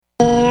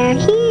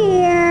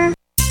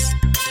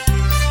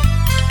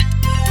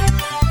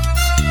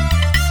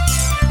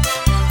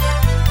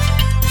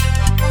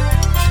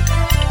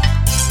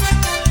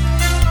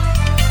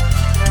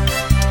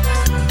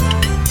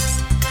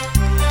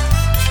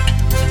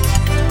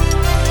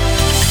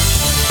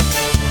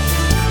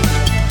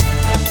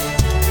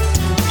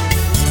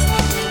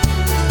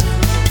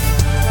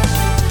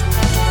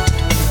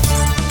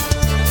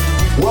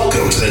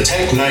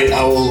Tech Night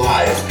Owl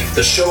Live,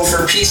 the show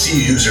for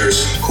PC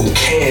users who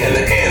can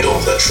handle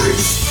the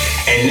truth.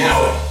 And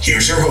now,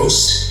 here's your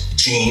host,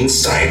 Gene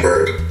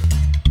Steinberg.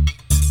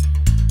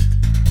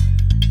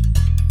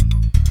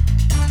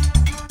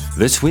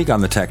 This week on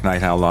the Tech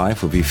Night Owl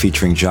Live, we'll be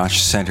featuring Josh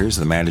Centers,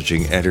 the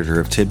managing editor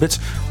of Tidbits.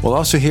 We'll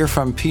also hear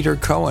from Peter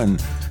Cohen,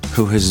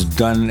 who has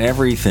done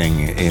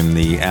everything in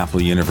the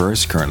Apple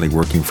universe, currently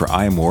working for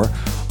iMore.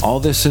 All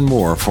this and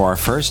more for our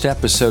first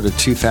episode of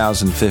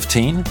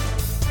 2015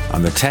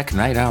 on the Tech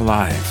Night Owl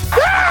Live.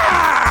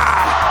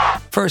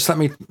 First, let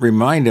me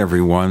remind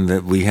everyone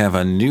that we have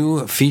a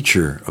new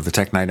feature of the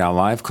Tech Night Owl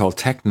Live called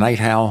Tech Night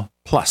Owl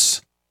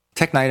Plus.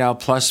 Tech Night Owl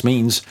Plus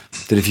means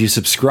that if you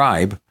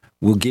subscribe,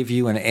 we'll give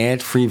you an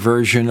ad-free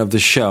version of the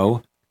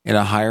show in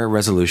a higher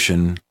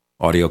resolution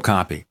audio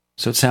copy.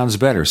 So it sounds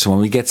better. So when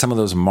we get some of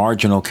those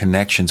marginal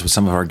connections with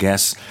some of our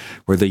guests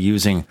where they're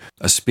using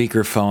a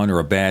speakerphone or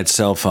a bad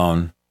cell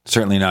phone,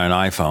 certainly not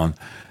an iPhone,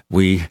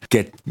 we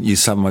get you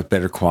somewhat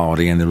better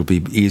quality and it'll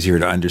be easier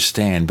to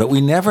understand. But we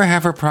never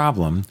have a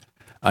problem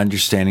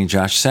understanding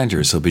Josh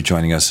Centers. He'll be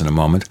joining us in a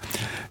moment.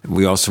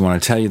 We also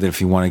want to tell you that if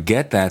you want to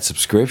get that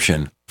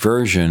subscription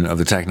version of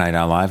the Tech Night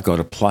Owl Live, go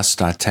to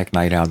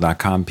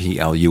plus.technightowl.com,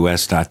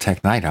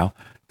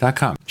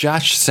 plus.technightowl.com.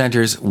 Josh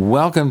Centers,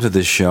 welcome to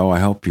the show. I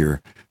hope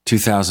your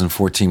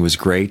 2014 was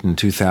great, and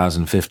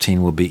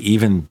 2015 will be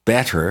even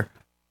better.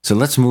 So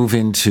let's move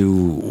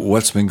into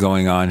what's been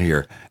going on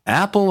here.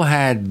 Apple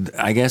had,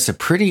 I guess, a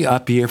pretty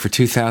up year for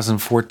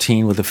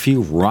 2014 with a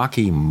few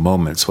rocky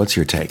moments. What's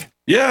your take?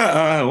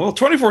 Yeah, well,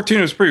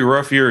 2014 was a pretty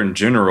rough year in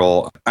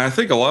general. I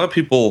think a lot of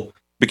people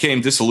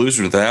became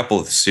disillusioned with Apple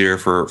this year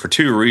for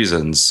two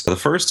reasons. The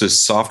first is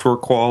software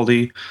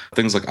quality.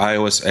 Things like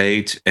iOS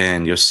 8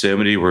 and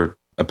Yosemite were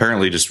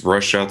apparently just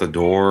rushed out the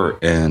door,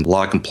 and a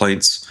lot of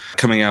complaints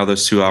coming out of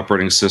those two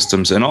operating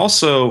systems. And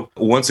also,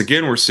 once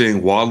again, we're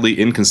seeing wildly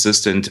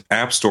inconsistent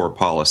App Store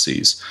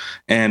policies.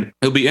 And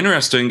it'll be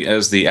interesting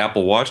as the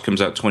Apple Watch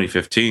comes out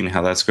 2015,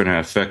 how that's going to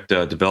affect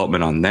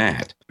development on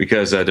that.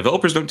 Because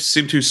developers don't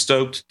seem too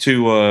stoked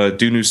to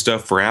do new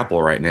stuff for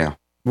Apple right now.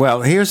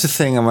 Well, here's the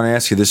thing I want to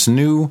ask you. This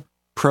new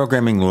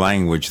programming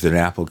language that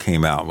Apple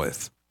came out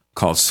with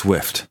called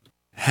Swift,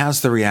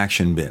 how's the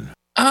reaction been?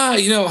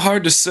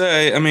 Hard to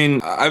say. I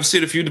mean, I've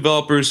seen a few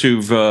developers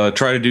who've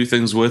tried to do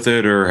things with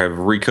it or have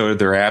recoded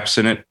their apps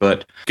in it,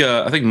 but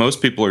I think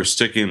most people are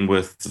sticking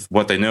with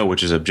what they know,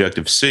 which is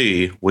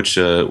Objective-C, which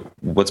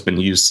what's been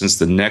used since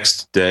the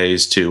Next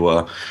days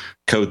to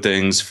code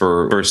things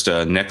for first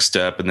Next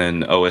Step and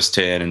then OS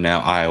X and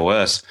now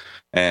iOS,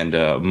 and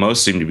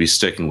most seem to be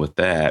sticking with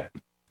that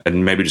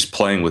and maybe just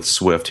playing with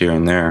Swift here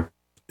and there.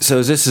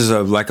 So this is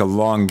like a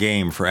long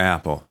game for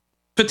Apple?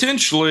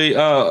 Potentially.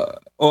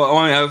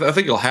 I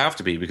think it'll have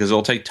to be because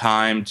it'll take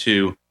time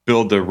to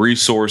build the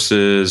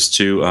resources,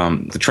 to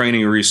the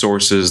training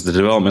resources, the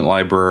development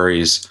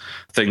libraries,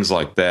 things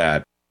like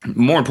that.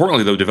 More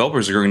importantly, though,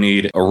 developers are going to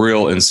need a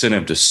real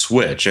incentive to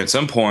switch. At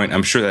some point,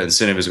 I'm sure that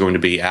incentive is going to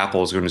be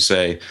Apple is going to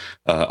say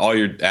all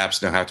your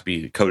apps now have to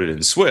be coded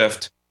in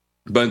Swift.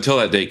 But until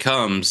that day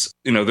comes,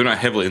 they're not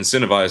heavily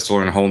incentivized to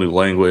learn a whole new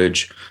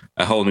language,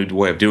 a whole new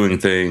way of doing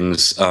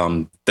things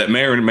that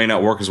may or may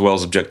not work as well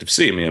as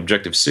Objective-C. I mean,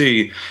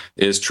 Objective-C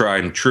is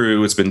tried and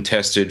true. It's been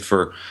tested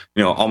for,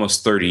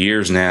 almost 30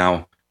 years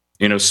now.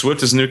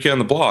 Swift is a new kid on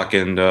the block,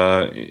 and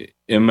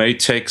it may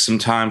take some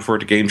time for it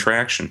to gain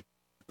traction.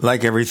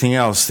 Like everything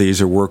else, these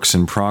are works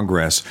in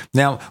progress.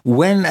 Now,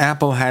 when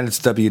Apple had its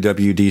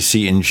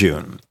WWDC in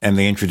June, and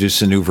they introduced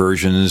the new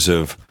versions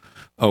of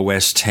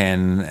OS X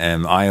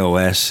and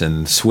iOS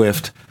and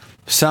Swift,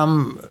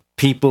 some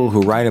people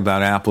who write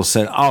about Apple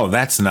said, oh,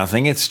 that's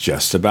nothing. It's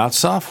just about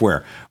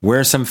software.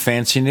 Where's some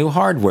fancy new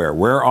hardware?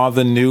 Where are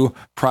the new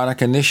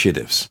product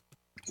initiatives?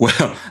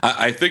 Well,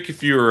 I think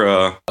if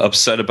you're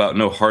upset about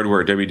no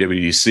hardware at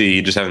WWDC,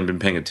 you just haven't been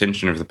paying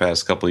attention over the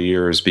past couple of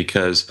years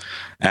because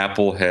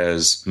Apple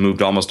has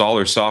moved almost all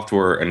their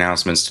software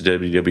announcements to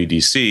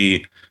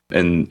WWDC,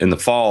 and in the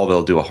fall,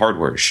 they'll do a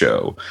hardware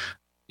show.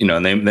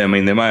 And they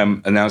might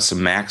announce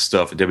some Mac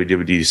stuff at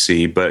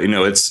WWDC, but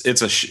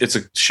it's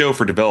a show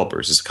for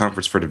developers. It's a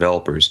conference for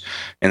developers,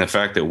 and the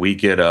fact that we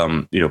get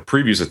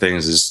previews of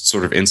things is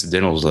sort of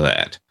incidental to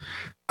that.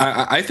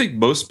 I think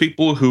most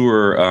people who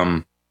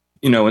are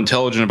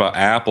intelligent about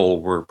Apple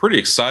were pretty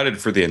excited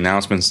for the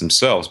announcements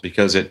themselves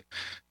because it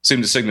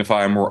seemed to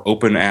signify a more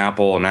open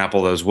Apple, an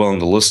Apple that was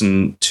willing to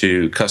listen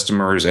to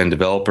customers and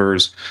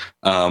developers.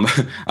 I'm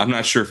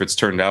not sure if it's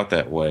turned out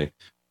that way,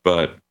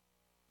 but.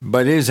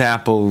 But is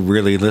Apple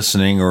really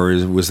listening, or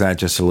was that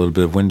just a little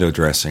bit of window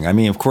dressing? I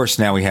mean, of course,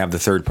 now we have the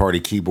third-party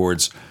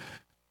keyboards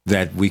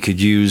that we could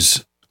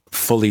use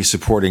fully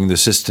supporting the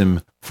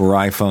system for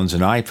iPhones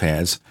and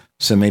iPads,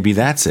 so maybe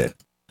that's it.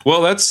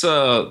 Well, that's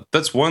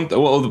one.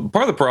 Well,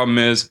 part of the problem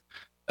is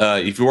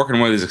if you're working on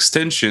one of these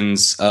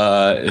extensions,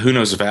 who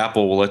knows if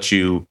Apple will let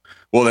you.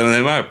 Well,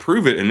 they might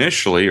approve it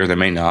initially, or they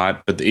may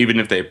not. But even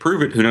if they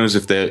approve it, who knows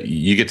if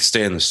you get to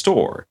stay in the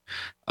store.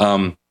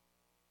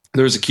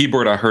 There was a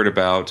keyboard I heard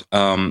about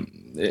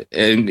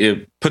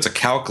it puts a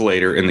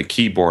calculator in the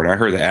keyboard. I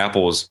heard that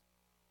Apple was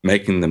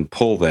making them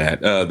pull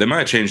that. They might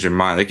have changed their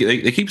mind.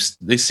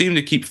 They seem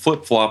to keep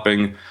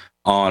flip-flopping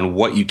on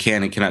what you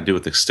can and cannot do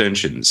with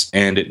extensions,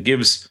 and it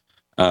gives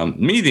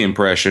me the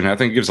impression, I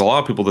think it gives a lot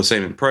of people the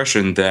same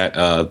impression,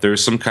 that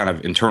there's some kind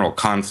of internal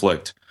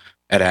conflict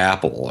at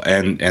Apple,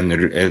 and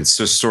it's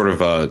just sort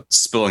of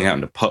spilling out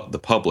into the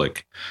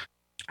public.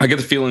 I get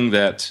the feeling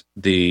that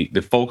the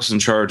folks in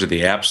charge of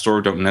the App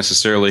Store don't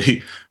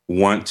necessarily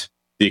want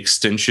the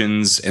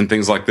extensions and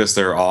things like this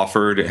that are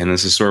offered, and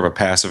this is sort of a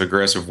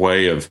passive-aggressive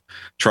way of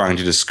trying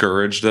to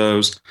discourage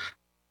those.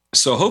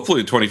 So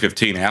hopefully in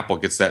 2015, Apple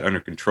gets that under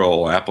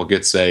control. Apple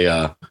gets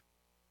a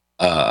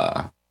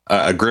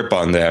grip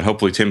on that.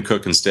 Hopefully Tim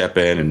Cook can step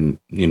in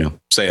and,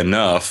 say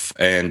enough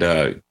and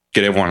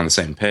get everyone on the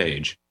same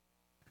page.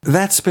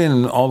 That's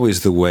been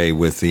always the way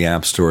with the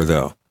App Store,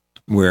 though,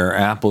 where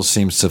Apple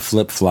seems to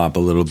flip-flop a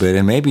little bit.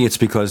 And maybe it's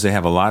because they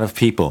have a lot of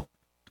people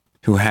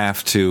who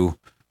have to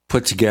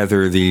put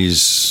together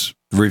these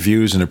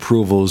reviews and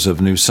approvals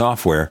of new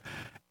software.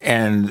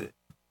 And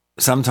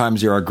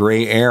sometimes there are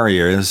gray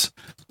areas,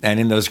 and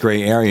in those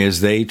gray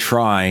areas, they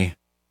try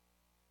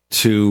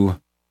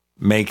to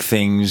make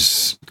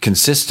things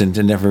consistent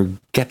and never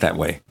get that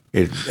way.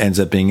 It ends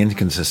up being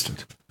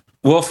inconsistent.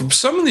 Well, from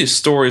some of these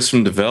stories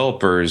from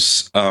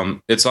developers,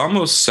 it's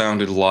almost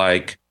sounded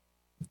like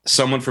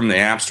someone from the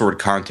App Store would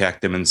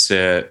contact them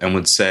and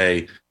would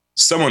say,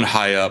 someone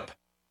high up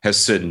has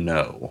said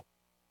no.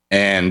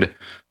 And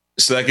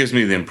so that gives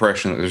me the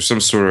impression that there's some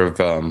sort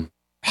of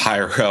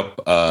higher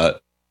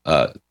up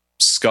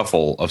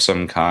scuffle of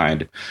some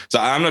kind. So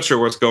I'm not sure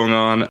what's going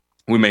on.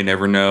 We may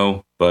never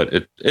know,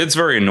 but it's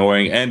very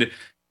annoying. And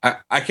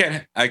I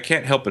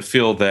can't help but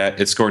feel that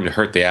it's going to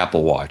hurt the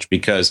Apple Watch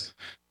because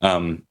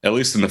at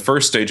least in the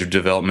first stage of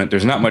development,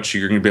 there's not much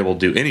you're going to be able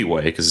to do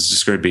anyway, because it's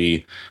just going to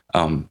be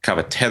kind of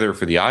a tether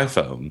for the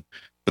iPhone.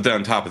 But then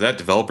on top of that,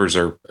 developers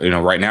are,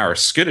 right now are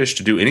skittish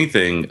to do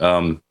anything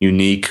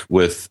unique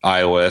with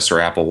iOS or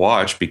Apple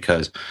Watch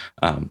because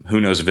who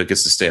knows if it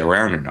gets to stay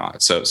around or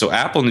not. So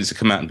Apple needs to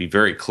come out and be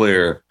very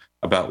clear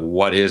about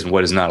what is and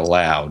what is not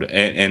allowed.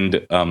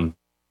 And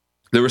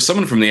there was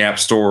someone from the App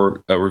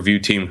Store review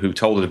team who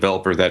told a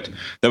developer that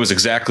was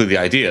exactly the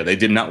idea. They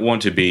did not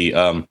want to be,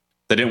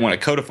 they didn't want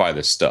to codify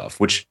this stuff,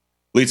 which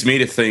leads me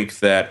to think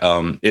that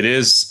it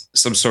is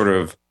some sort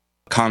of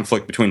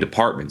conflict between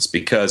departments,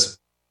 because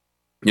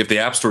if the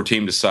App Store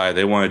team decided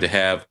they wanted to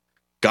have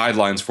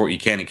guidelines for what you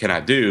can and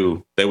cannot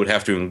do, they would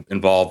have to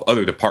involve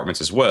other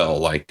departments as well,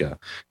 like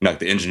like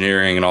the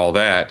engineering and all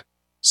that.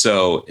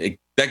 So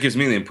that gives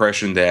me the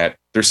impression that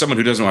there's someone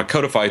who doesn't want to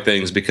codify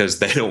things because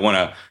they don't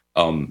want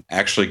to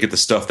actually get the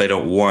stuff they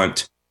don't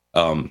want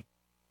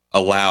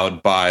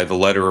allowed by the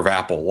letter of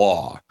Apple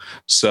law.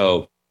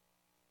 So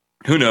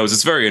who knows?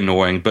 It's very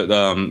annoying, but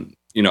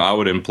I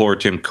would implore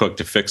Tim Cook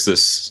to fix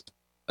this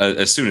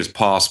as soon as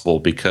possible,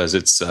 because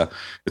it's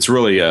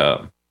really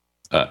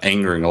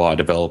angering a lot of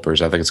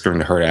developers. I think it's going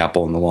to hurt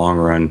Apple in the long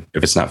run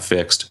if it's not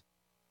fixed.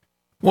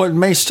 Well, it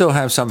may still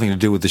have something to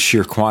do with the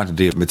sheer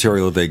quantity of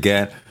material they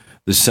get,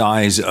 the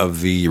size of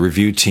the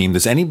review team.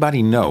 Does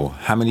anybody know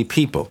how many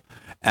people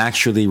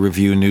actually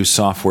review new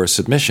software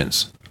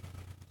submissions?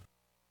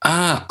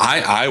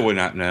 I would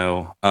not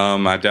know.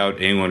 I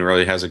doubt anyone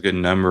really has a good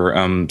number.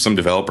 Some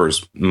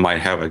developers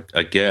might have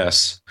a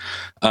guess.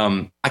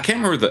 I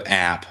can't remember the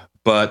app,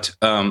 but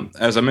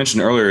as I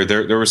mentioned earlier,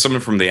 there was someone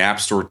from the App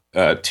Store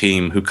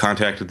team who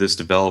contacted this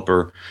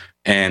developer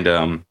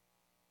and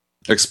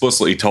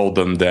explicitly told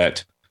them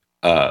that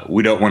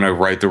we don't want to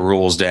write the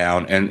rules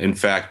down. And in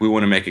fact, we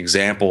want to make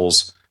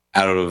examples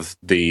out of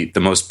the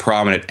most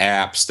prominent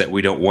apps that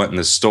we don't want in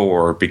the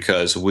store,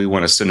 because we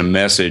want to send a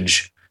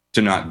message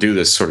to not do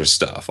this sort of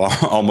stuff,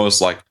 almost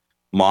like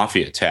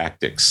mafia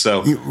tactics.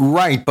 So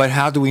right, but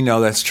how do we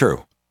know that's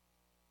true?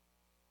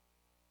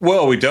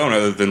 Well, we don't,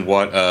 other than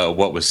what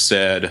was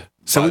said.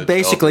 So we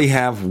basically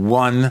have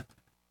one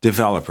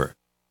developer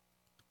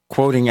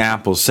quoting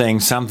Apple saying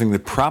something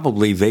that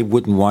probably they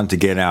wouldn't want to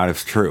get out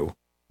if true.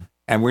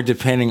 And we're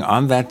depending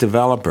on that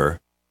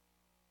developer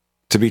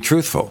to be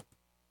truthful.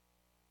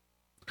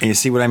 And you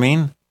see what I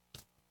mean?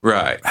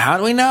 Right. How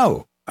do we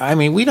know? I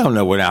mean, we don't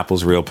know what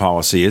Apple's real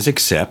policy is,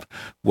 except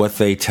what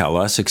they tell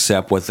us,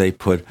 except what they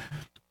put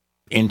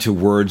into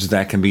words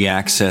that can be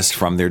accessed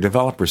from their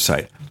developer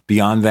site.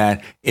 Beyond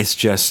that, it's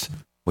just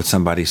what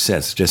somebody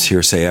says, just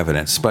hearsay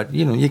evidence. But,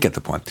 you get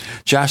the point.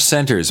 Josh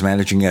Centers,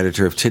 managing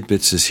editor of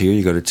Tidbits, is here.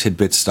 You go to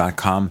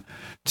tidbits.com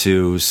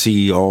to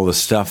see all the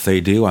stuff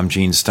they do. I'm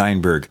Gene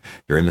Steinberg.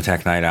 You're in the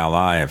Tech Night Owl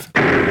Live.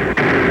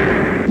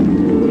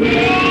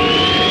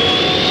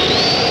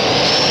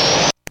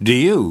 Do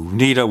you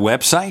need a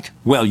website?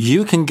 Well,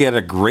 you can get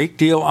a great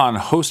deal on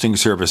hosting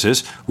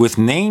services with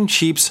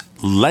Namecheap's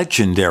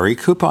legendary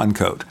coupon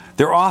code.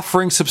 They're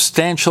offering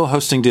substantial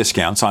hosting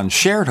discounts on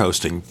shared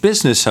hosting,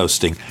 business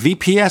hosting,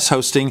 VPS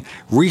hosting,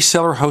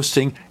 reseller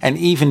hosting, and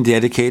even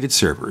dedicated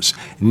servers.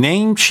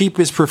 Namecheap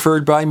is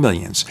preferred by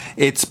millions.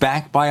 It's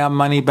backed by a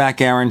money-back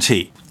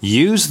guarantee.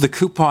 Use the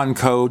coupon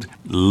code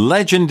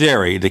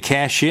LEGENDARY to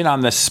cash in on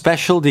the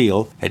special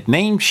deal at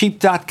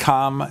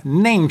Namecheap.com,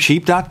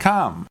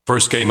 Namecheap.com.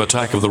 First came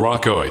Attack of the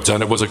Rockoids,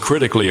 and it was a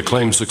critically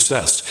acclaimed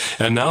success.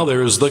 And now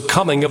there's The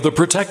Coming of the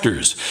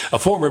Protectors. A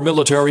former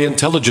military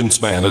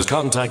intelligence man is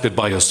contacted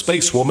by a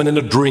space woman in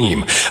a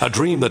dream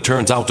that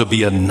turns out to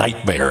be a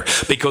nightmare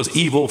because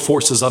evil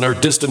forces on her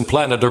distant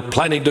planet are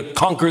planning to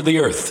conquer the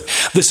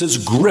Earth. This is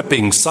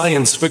gripping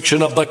science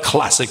fiction of the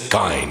classic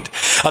kind.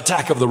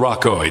 Attack of the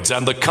Rockoids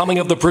and The Coming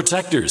of the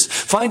Protectors.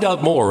 Find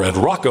out more at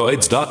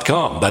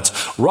rockoids.com. That's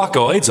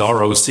Rockoids,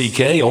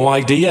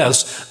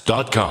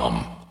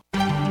 ROCKOIDS.com.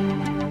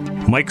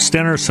 Mike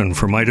Stenerson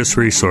for Midas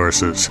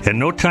Resources. At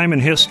no time in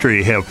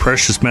history have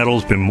precious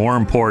metals been more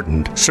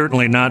important,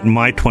 certainly not in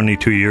my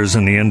 22 years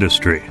in the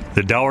industry.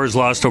 The dollar has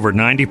lost over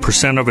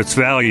 90% of its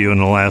value in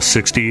the last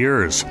 60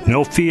 years.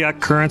 No fiat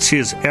currency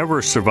has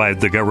ever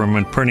survived the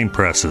government printing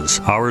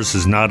presses. Ours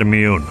is not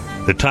immune.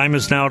 The time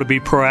is now to be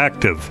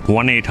proactive.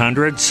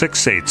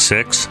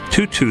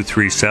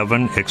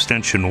 1-800-686-2237,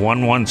 extension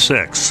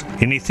 116.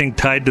 Anything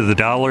tied to the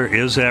dollar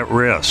is at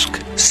risk.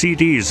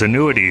 CDs,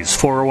 annuities,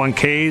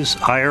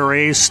 401ks,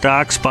 IRAs,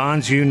 stocks,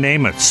 bonds, you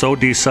name it, so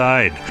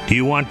decide. Do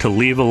you want to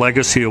leave a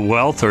legacy of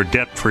wealth or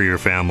debt for your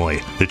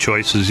family? The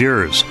choice is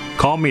yours.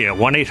 Call me at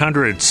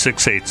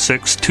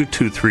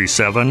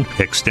 1-800-686-2237,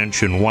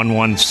 extension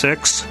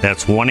 116.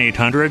 That's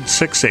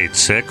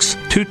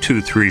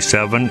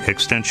 1-800-686-2237,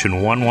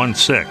 extension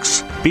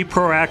 116. Be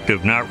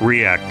proactive, not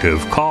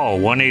reactive. Call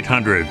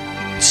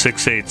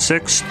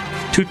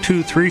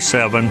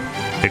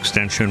 1-800-686-2237,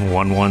 extension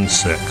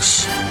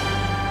 116.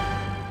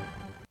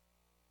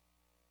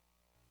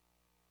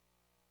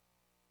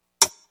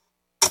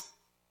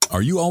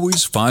 Are you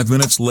always 5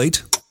 minutes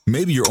late?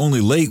 Maybe you're only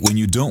late when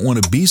you don't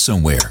want to be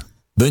somewhere.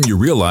 Then you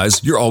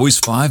realize you're always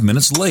 5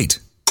 minutes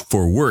late.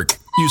 For work,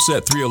 you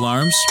set 3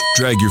 alarms,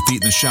 drag your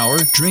feet in the shower,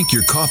 drink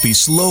your coffee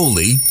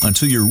slowly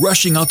until you're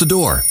rushing out the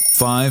door.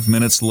 5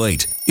 minutes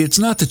late. It's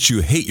not that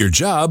you hate your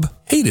job.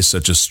 Hate is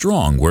such a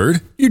strong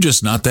word. You're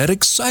just not that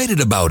excited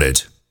about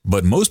it.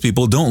 But most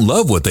people don't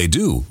love what they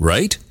do,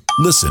 right?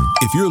 Listen,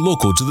 if you're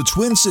local to the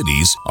Twin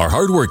Cities, are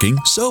hardworking,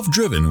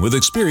 self-driven, with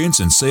experience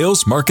in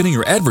sales, marketing,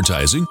 or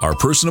advertising, are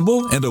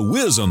personable, and a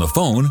whiz on the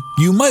phone,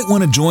 you might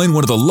want to join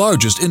one of the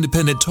largest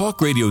independent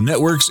talk radio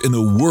networks in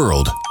the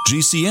world,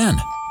 GCN.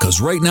 Because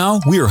right now,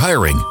 we are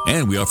hiring,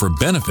 and we offer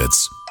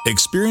benefits.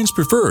 Experience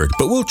preferred,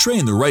 but we'll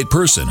train the right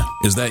person.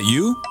 Is that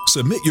you?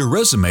 Submit your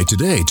resume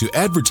today to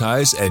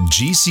advertise at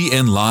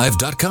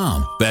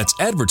GCNlive.com. That's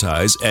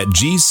advertise at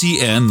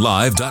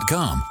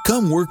GCNlive.com.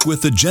 Come work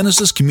with the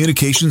Genesis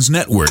Communications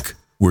Network,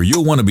 where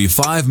you'll want to be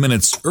 5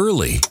 minutes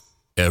early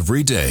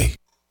every day.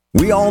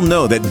 We all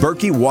know that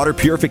Berkey Water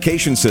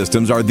Purification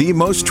Systems are the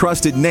most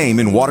trusted name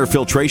in water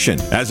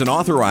filtration. As an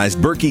authorized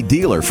Berkey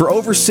dealer for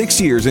over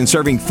 6 years and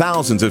serving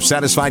thousands of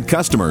satisfied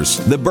customers,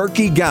 the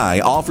Berkey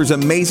Guy offers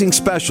amazing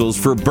specials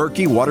for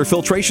Berkey water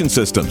filtration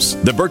systems.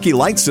 The Berkey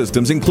Light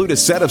systems include a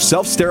set of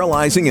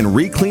self-sterilizing and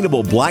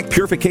recleanable black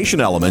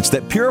purification elements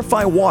that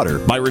purify water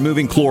by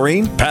removing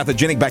chlorine,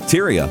 pathogenic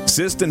bacteria,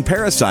 cysts, and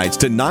parasites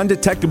to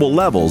non-detectable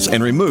levels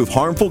and remove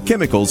harmful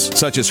chemicals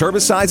such as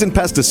herbicides and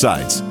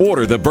pesticides.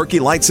 Order the Berkey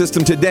Light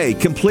system today,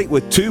 complete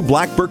with 2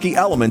 black Berkey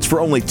elements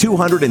for only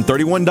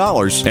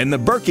 $231, and the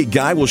Berkey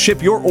Guy will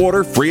ship your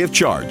order free of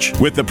charge.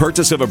 With the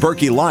purchase of a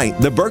Berkey Light,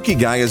 the Berkey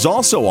Guy is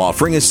also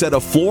offering a set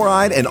of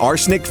fluoride and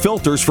arsenic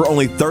filters for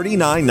only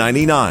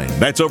 $39.99.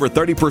 That's over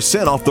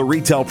 30% off the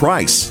retail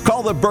price.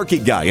 Call the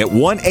Berkey Guy at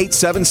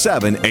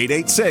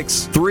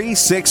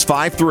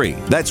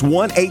 1-877-886-3653. That's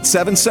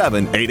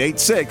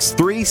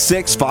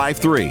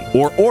 1-877-886-3653.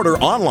 Or order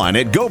online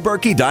at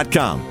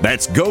GoBerkey.com.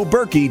 That's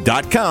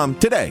GoBerkey.com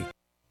today.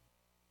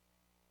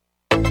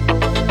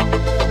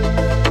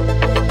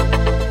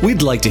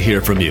 We'd like to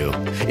hear from you.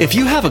 If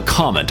you have a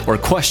comment or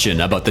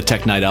question about the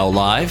Tech Night Owl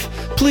Live,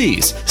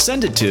 please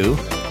send it to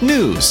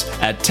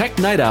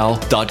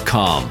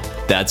news@technightowl.com.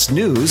 That's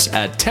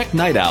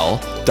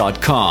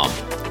news@technightowl.com.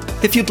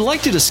 If you'd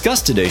like to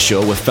discuss today's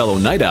show with fellow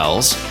night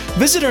owls,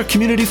 visit our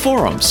community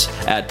forums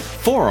at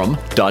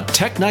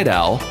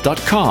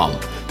forum.technightowl.com.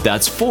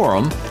 That's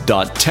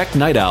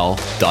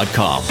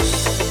forum.technightowl.com.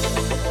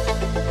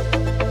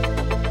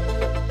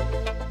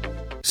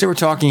 So we're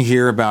talking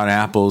here about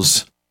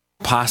Apple's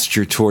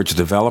posture towards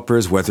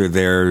developers, whether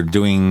they're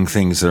doing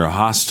things that are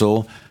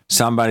hostile.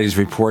 Somebody's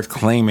report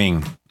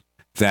claiming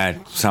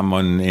that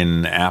someone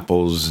in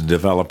Apple's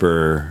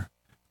developer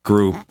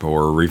group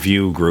or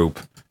review group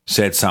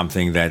said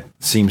something that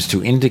seems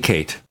to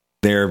indicate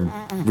they're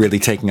really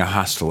taking a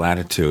hostile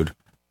attitude,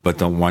 but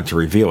don't want to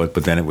reveal it.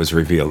 But then it was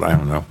revealed. I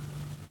don't know.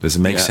 Does it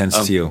make sense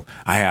to you?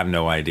 I have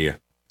no idea.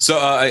 So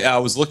I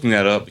was looking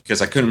that up because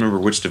I couldn't remember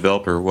which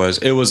developer it was.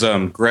 It was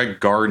Greg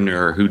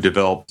Gardner who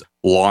developed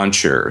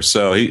Launcher.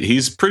 So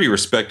he's pretty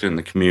respected in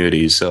the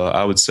community. So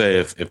I would say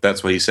if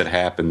that's what he said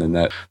happened, then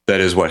that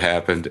is what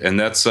happened. And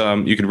that's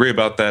you can read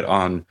about that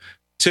on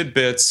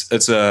Tidbits.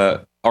 It's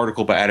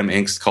article by Adam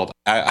Inks called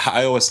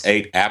iOS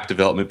 8 app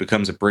development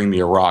becomes a Bring Me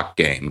a Rock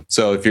game.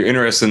 So if you're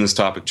interested in this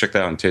topic, check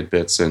that out on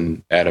Tidbits,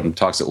 and Adam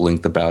talks at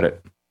length about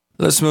it.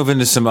 Let's move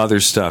into some other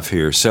stuff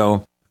here.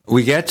 So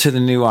we get to the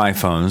new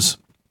iPhones.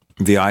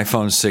 The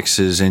iPhone 6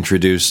 is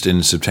introduced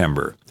in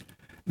September.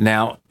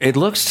 Now, it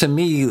looks to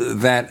me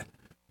that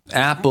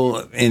Apple,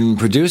 in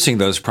producing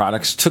those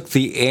products, took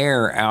the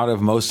air out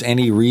of most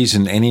any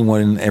reason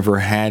anyone ever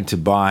had to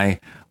buy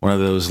one of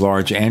those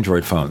large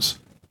Android phones.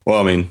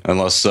 Well, I mean,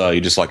 unless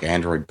you just like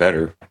Android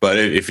better. But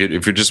if you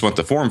just want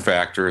the form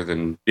factor,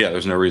 then yeah,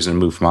 there's no reason to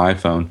move from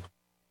iPhone.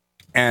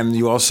 And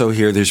you also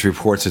hear there's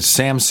reports that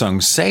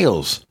Samsung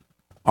sales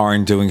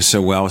aren't doing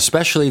so well,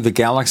 especially the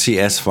Galaxy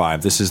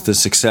S5. This is the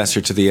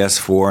successor to the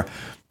S4,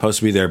 supposed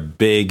to be their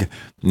big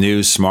new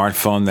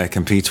smartphone that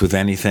competes with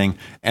anything,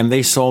 and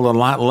they sold a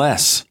lot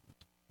less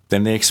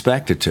than they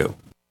expected to.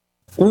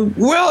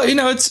 Well,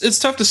 it's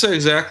tough to say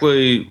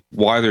exactly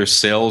why their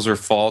sales are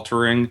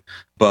faltering,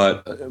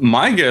 but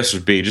my guess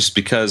would be just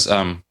because,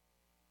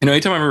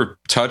 anytime I've ever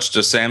touched a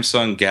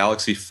Samsung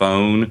Galaxy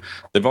phone,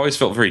 they've always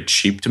felt very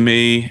cheap to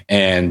me,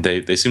 and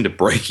they seem to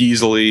break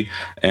easily,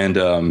 and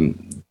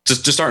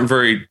just aren't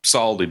very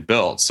solidly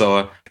built.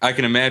 So I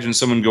can imagine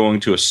someone going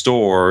to a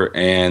store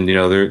and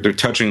they're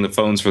touching the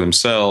phones for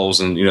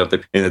themselves, and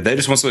they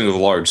just want something with a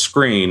large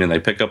screen, and they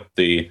pick up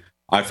the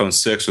iPhone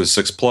 6 or the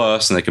 6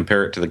 Plus and they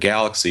compare it to the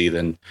Galaxy.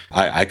 Then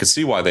I could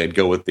see why they'd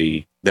go with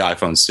the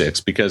iPhone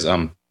 6, because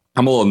I'm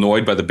a little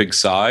annoyed by the big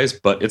size,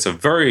 but it's a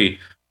very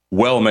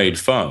well-made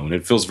phone.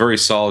 It feels very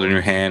solid in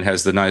your hand,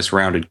 has the nice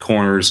rounded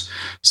corners.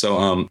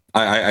 So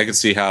I could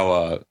see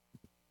how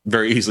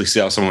very easily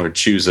see how someone would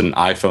choose an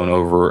iPhone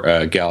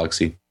over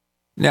Galaxy.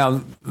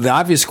 Now, the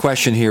obvious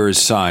question here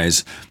is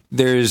size.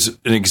 There's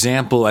an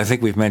example, I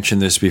think we've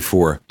mentioned this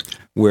before,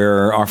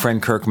 where our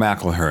friend Kirk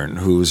McElhearn,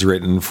 who's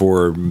written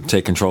for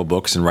Take Control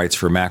Books and writes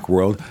for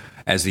Macworld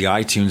as the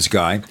iTunes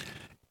guy,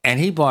 and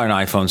he bought an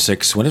iPhone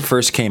 6 when it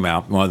first came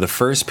out, one of the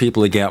first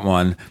people to get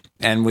one,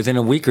 and within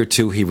a week or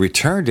two he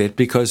returned it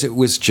because it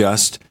was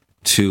just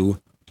too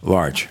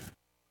large.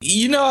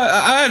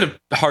 I had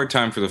a hard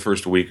time for the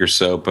first week or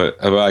so,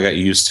 but I got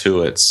used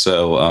to it.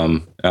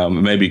 So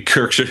maybe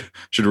Kirk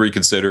should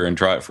reconsider and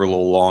try it for a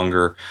little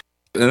longer.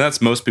 And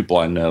that's most people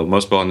I know.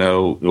 Most people I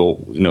know,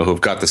 who've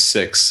got the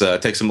 6.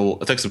 It takes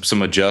them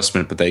some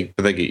adjustment, but they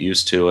get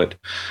used to it.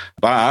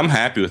 But I'm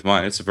happy with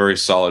mine. It's a very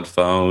solid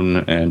phone,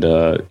 and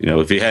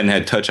if you hadn't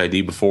had Touch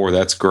ID before,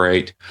 that's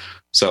great.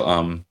 So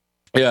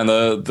yeah, and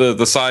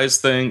the size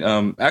thing.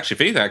 Actually,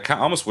 if anything, I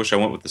almost wish I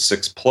went with the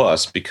 6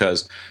 Plus,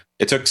 because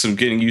it took some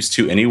getting used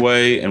to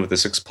anyway. And with the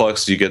 6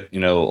 Plus, you get a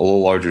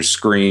little larger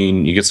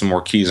screen, you get some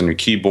more keys on your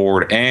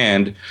keyboard,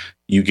 and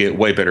you get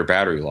way better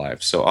battery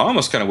life. So I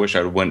almost kind of wish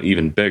I would went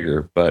even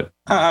bigger, but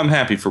I'm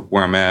happy for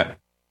where I'm at.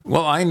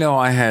 Well, I know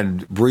I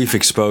had brief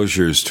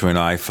exposures to an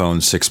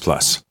iPhone 6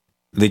 Plus.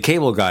 The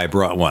cable guy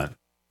brought one.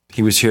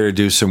 He was here to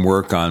do some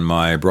work on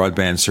my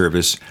broadband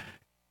service,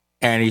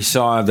 and he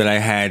saw that I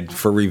had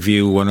for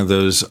review one of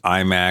those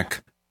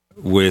iMac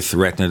with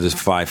Retina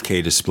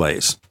 5K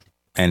displays.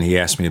 And he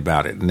asked me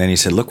about it. And then he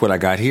said, look what I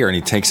got here. And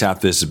he takes out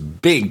this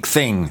big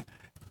thing.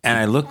 And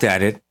I looked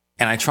at it,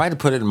 and I tried to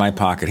put it in my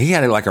pocket. He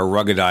had it like a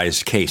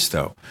ruggedized case,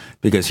 though,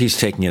 because he's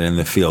taking it in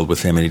the field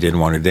with him and he didn't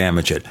want to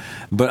damage it.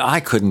 But I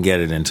couldn't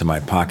get it into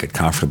my pocket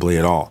comfortably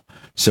at all.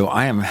 So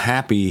I am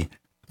happy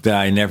that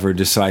I never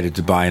decided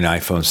to buy an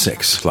iPhone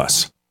 6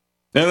 Plus.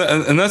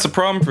 And that's a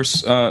problem for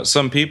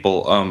some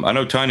people. I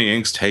know Tiny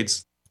Inks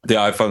hates the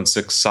iPhone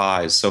 6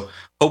 size. So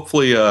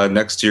hopefully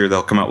next year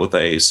they'll come out with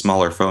a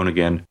smaller phone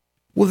again.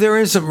 Well, there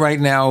is right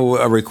now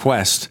a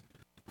request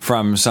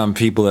from some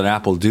people that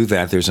Apple do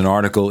that. There's an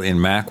article in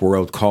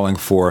Macworld calling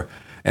for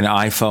an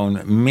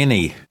iPhone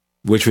mini,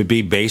 which would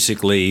be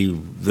basically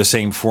the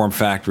same form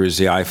factor as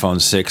the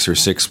iPhone 6 or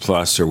 6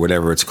 Plus or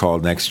whatever it's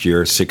called next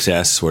year,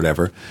 6S,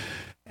 whatever.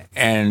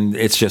 And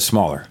it's just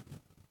smaller.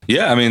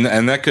 Yeah, I mean,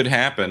 and that could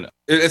happen.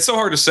 It's so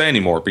hard to say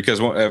anymore,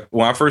 because when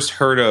I first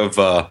heard of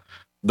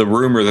the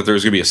rumor that there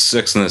was going to be a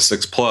 6 and a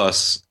 6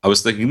 Plus, I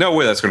was thinking, no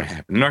way that's going to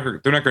happen.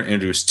 They're not going to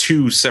introduce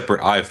 2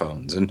 separate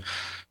iPhones. And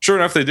sure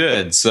enough, they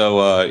did. So,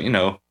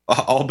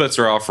 all bets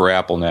are off for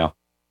Apple now.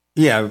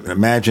 Yeah,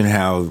 imagine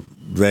how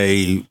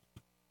they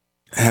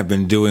have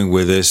been doing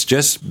with this.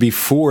 Just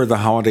before the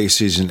holiday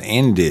season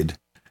ended,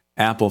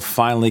 Apple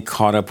finally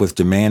caught up with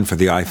demand for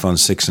the iPhone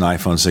 6 and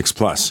iPhone 6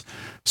 Plus.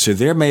 So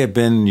there may have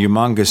been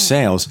humongous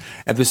sales.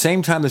 At the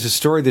same time, there's a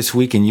story this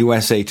week in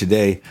USA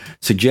Today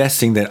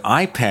suggesting that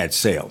iPad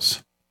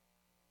sales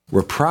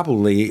were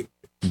probably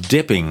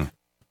dipping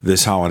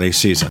this holiday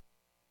season.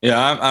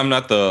 Yeah, I'm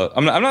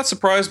not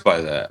surprised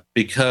by that,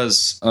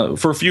 because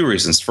for a few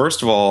reasons.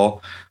 First of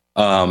all,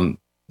 the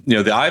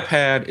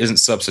iPad isn't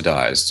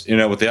subsidized.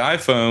 With the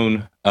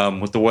iPhone,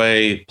 with the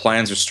way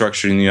plans are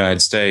structured in the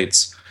United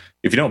States,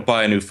 if you don't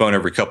buy a new phone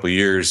every couple of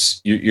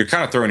years, you're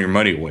kind of throwing your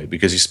money away,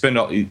 because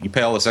you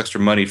pay all this extra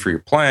money for your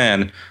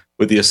plan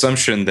with the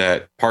assumption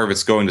that part of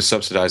it's going to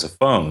subsidize a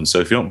phone. So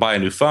if you don't buy a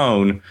new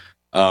phone,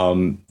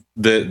 then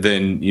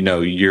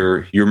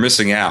you're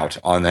missing out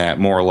on that,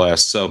 more or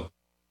less. So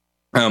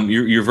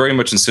you're very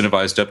much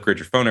incentivized to upgrade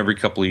your phone every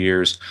couple of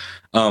years.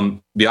 The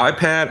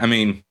iPad, I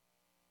mean,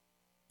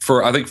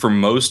 I think for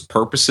most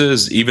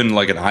purposes, even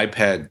like an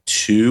iPad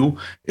 2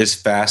 is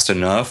fast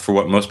enough for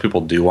what most people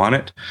do on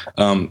it.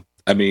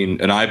 I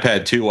mean, an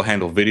iPad 2 will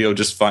handle video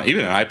just fine.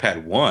 Even an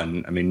iPad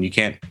 1, I mean, I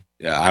can't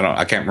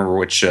remember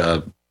which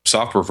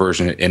software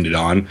version it ended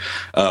on,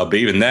 but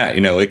even that,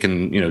 it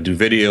can, do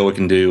video, it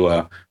can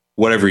do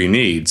whatever you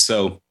need.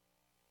 So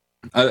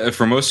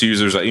for most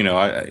users,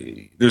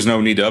 there's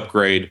no need to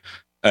upgrade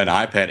an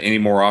iPad any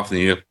more often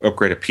than you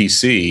upgrade a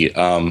PC.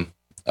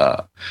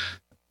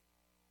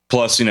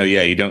 Plus,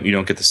 you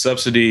don't get the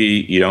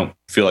subsidy. You don't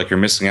feel like you're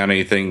missing out on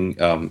anything.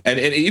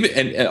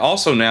 And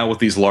also now with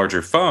these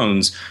larger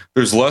phones,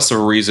 there's less of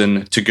a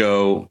reason to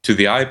go to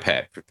the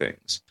iPad for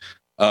things.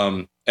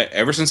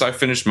 Ever since I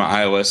finished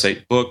my iOS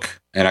 8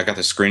 book and I got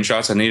the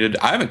screenshots I needed,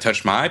 I haven't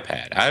touched my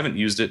iPad. I haven't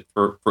used it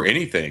for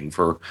anything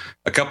for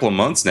a couple of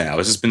months now.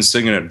 It's just been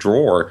sitting in a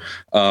drawer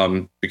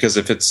because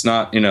if it's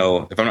not,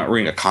 if I'm not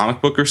reading a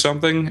comic book or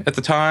something at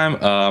the time,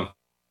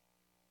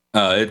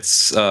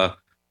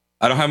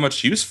 I don't have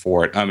much use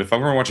for it. If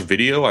I'm going to watch a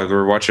video, I'd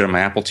rather watch it on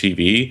my Apple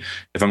TV.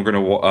 If I'm going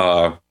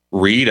to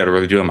read, I'd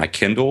rather do it on my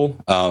Kindle.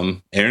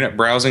 Internet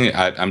browsing,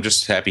 I'm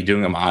just happy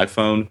doing it on my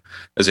iPhone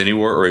as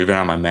anywhere, or even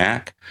on my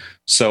Mac.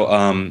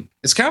 So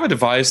it's kind of a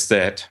device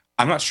that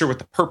I'm not sure what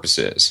the purpose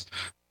is.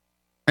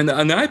 And the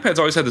iPad's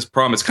always had this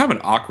problem. It's kind of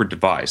an awkward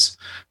device.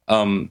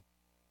 If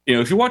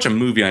you watch a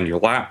movie on your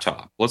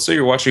laptop, let's say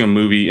you're watching a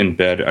movie in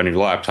bed on your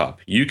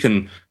laptop, you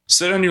can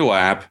sit on your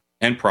lap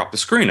and prop the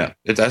screen up.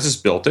 That's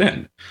just built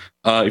in.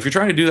 If you're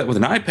trying to do that with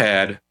an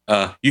iPad,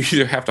 you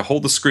either have to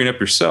hold the screen up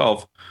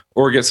yourself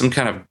or get some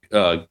kind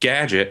of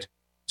gadget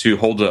to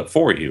hold it up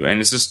for you. And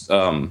it's just,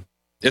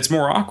 it's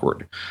more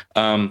awkward.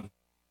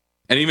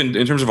 And even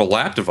in terms of a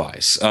lap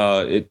device,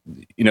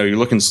 you're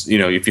looking,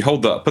 if you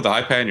put the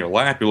iPad in your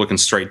lap, you're looking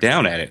straight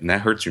down at it, and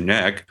that hurts your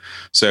neck.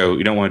 So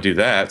you don't want to do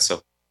that.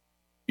 So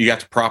you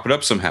got to prop it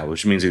up somehow,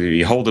 which means either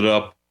you hold it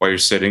up while you're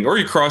sitting, or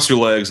you cross your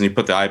legs and you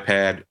put the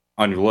iPad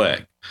on your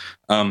leg.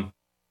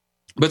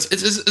 But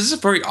it's a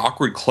very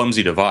awkward,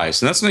 clumsy device,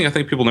 and that's something I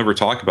think people never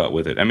talk about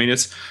with it. I mean,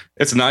 it's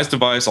a nice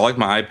device. I like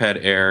my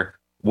iPad Air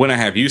when I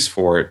have use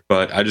for it,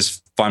 but I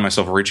just find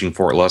myself reaching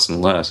for it less and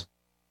less.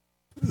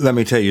 Let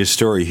me tell you a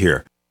story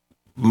here.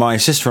 My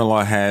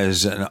sister-in-law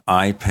has an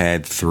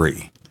iPad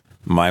 3.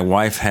 My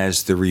wife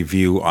has the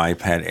review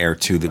iPad Air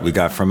 2 that we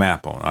got from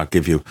Apple. I'll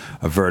give you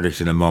a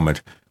verdict in a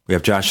moment. We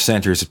have Josh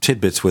Centers of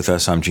Tidbits with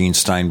us. I'm Gene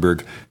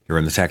Steinberg here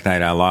on the Tech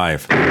Night Owl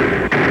Live.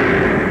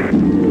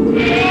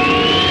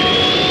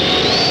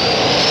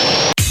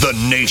 The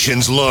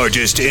nation's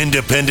largest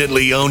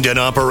independently owned and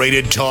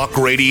operated talk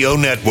radio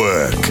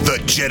network.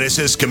 The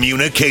Genesis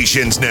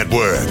Communications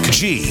Network.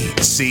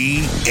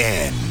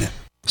 GCN.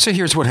 So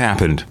here's what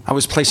happened. I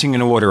was placing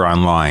an order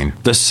online.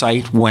 The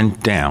site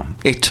went down.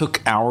 It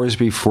took hours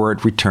before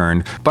it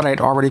returned, but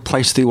I'd already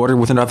placed the order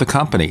with another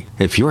company.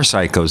 If your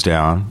site goes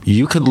down,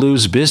 you could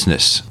lose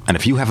business. And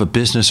if you have a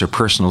business or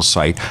personal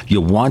site,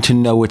 you'll want to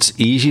know it's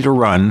easy to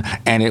run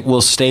and it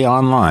will stay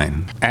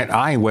online. At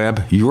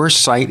iWeb, your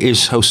site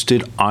is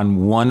hosted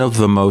on one of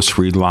the most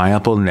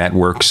reliable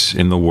networks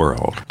in the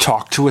world.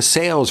 Talk to a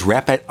sales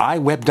rep at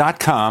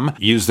iWeb.com.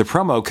 Use the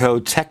promo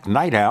code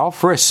TechNightOwl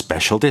for a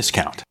special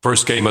discount.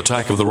 First came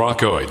Attack of the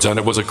Rockoids, and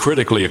it was a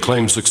critically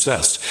acclaimed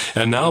success.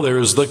 And now there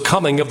is The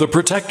Coming of the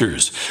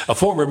Protectors. A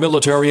former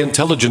military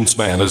intelligence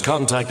man is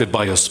contacted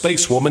by a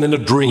space woman in a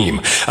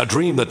dream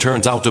that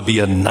turns out to be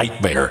a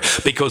nightmare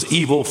because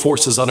evil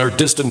forces on her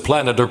distant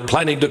planet are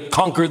planning to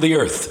conquer the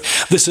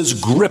Earth. This is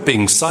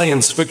gripping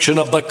science fiction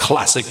of the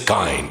classic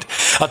kind.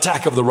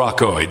 Attack of the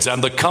Rockoids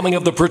and The Coming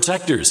of the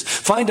Protectors.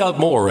 Find out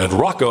more at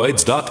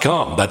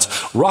rockoids.com. That's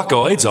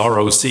Rockoids,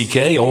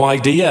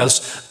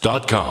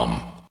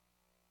 ROCKOIDS.com.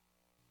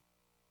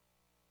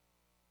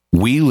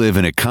 We live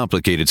in a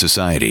complicated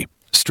society.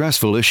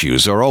 Stressful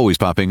issues are always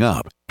popping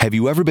up. Have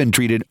you ever been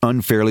treated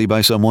unfairly by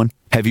someone?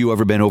 Have you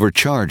ever been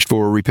overcharged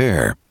for a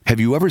repair?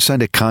 Have you ever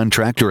signed a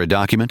contract or a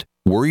document?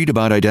 Worried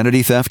about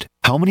identity theft?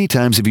 How many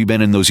times have you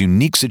been in those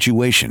unique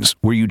situations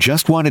where you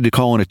just wanted to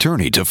call an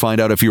attorney to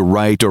find out if you're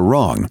right or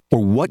wrong, or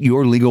what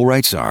your legal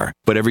rights are?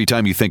 But every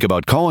time you think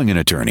about calling an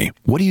attorney,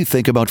 what do you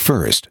think about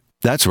first?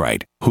 That's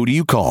right. Who do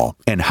you call,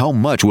 and how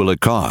much will it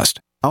cost?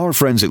 Our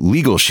friends at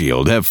Legal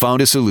Shield have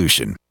found a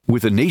solution.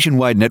 With a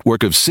nationwide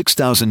network of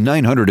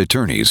 6,900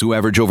 attorneys who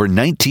average over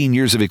 19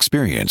 years of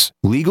experience,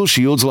 Legal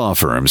Shield's law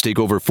firms take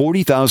over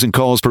 40,000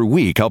 calls per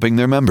week helping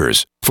their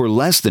members. For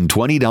less than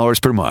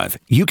 $20 per month,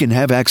 you can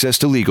have access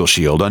to Legal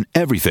Shield on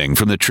everything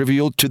from the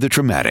trivial to the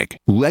traumatic.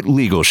 Let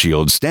Legal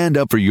Shield stand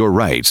up for your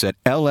rights at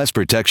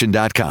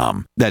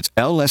lsprotection.com. That's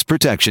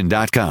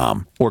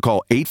lsprotection.com. Or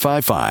call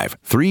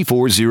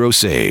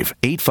 855-340-SAVE,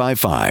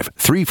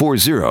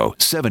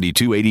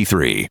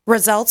 855-340-7283.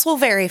 Results will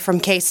vary from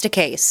case to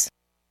case.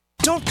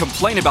 Don't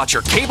complain about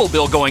your cable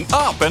bill going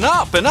up and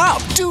up and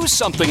up. Do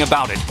something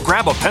about it.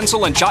 Grab a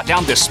pencil and jot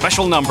down this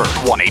special number,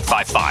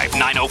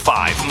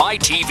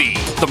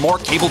 1-855-905-MY-TV. The more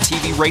cable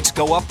TV rates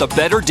go up, the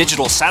better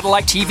digital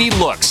satellite TV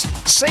looks.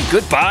 Say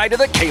goodbye to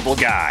the cable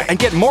guy and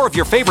get more of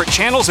your favorite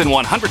channels in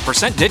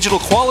 100% digital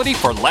quality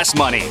for less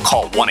money.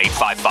 Call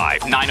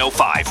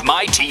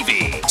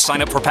 1-855-905-MY-TV.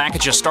 Sign up for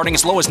packages starting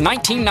as low as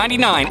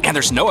 $19.99, and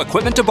there's no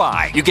equipment to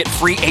buy. You get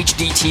free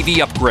HD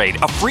TV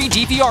upgrade, a free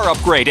DVR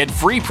upgrade, and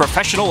free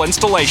professional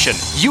installation.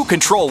 You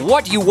control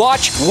what you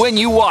watch when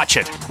you watch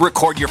it.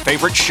 Record your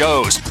favorite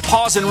shows,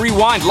 pause and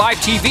rewind live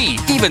TV,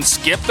 even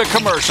skip the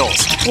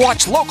commercials.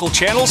 Watch local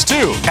channels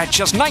too. At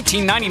just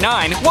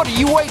 $19.99, what are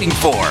you waiting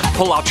for?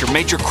 Pull out your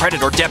major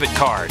credit or debit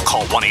card.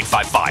 Call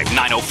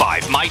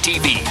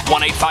 1-855-905-MY-TV.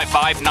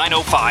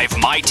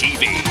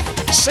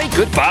 1-855-905-MY-TV. Say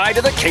goodbye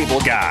to the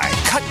cable guy.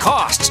 Cut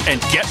costs and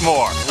get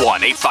more.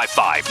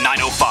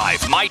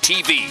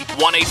 1-855-905-MY-TV.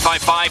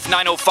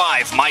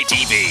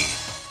 1-855-905-MY-TV.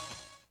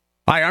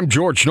 Hi, I'm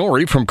George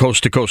Norrie from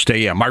Coast to Coast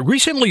AM. I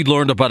recently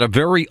learned about a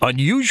very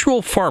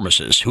unusual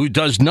pharmacist who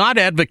does not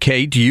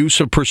advocate use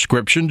of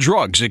prescription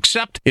drugs,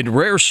 except in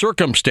rare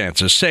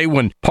circumstances, say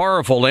when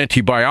powerful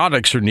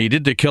antibiotics are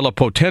needed to kill a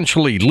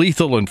potentially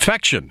lethal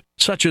infection,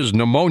 such as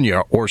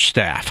pneumonia or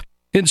staph.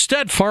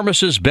 Instead,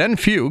 pharmacist Ben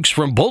Fuchs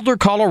from Boulder,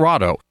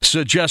 Colorado,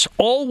 suggests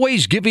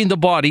always giving the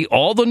body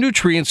all the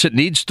nutrients it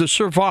needs to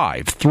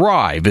survive,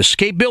 thrive,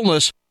 escape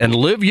illness, and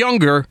live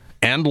younger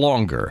and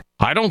longer.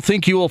 I don't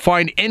think you will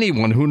find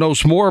anyone who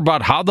knows more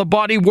about how the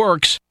body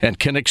works and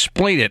can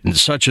explain it in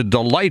such a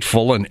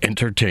delightful and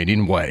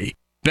entertaining way.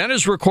 Ben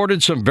has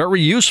recorded some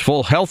very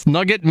useful Health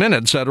Nugget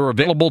Minutes that are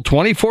available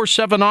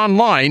 24/7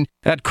 online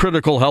at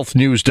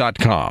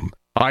criticalhealthnews.com.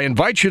 I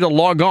invite you to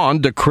log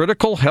on to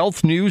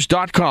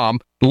criticalhealthnews.com,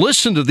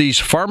 listen to these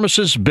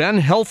Pharmacist Ben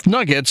Health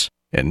Nuggets,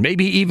 and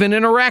maybe even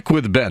interact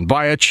with Ben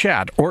via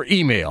chat or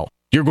email.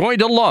 You're going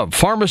to love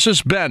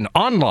Pharmacist Ben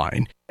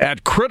online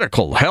at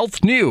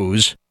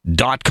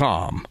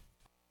criticalhealthnews.com.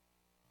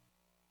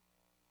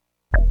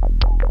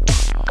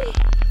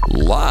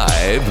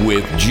 Live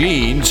with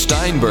Gene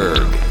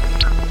Steinberg.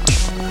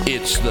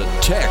 It's the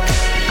Tech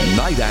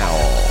Night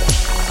Owl.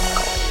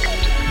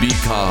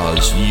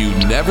 Because you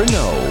never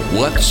know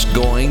what's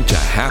going to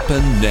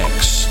happen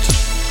next.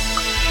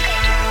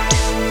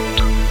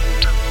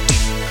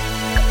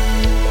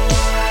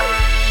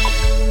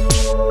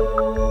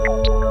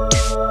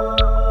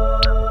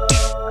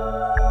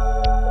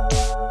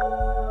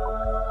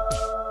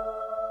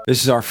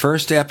 This is our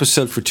first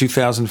episode for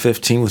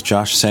 2015 with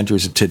Josh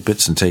Centers at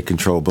Tidbits and Take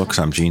Control Books.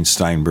 I'm Gene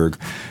Steinberg.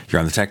 You're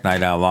on the Tech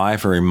Night Owl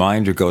Live. A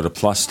reminder, go to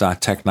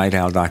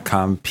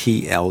plus.technightowl.com,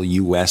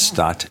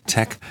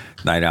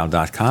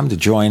 plus.technightowl.com to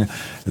join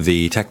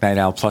the Tech Night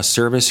Owl Plus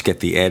service, get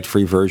the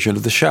ad-free version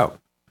of the show.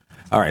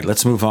 All right,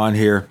 let's move on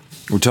here.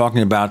 We're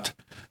talking about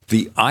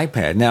the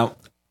iPad. Now,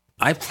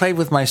 I played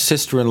with my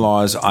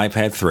sister-in-law's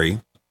iPad 3.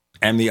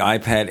 And the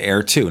iPad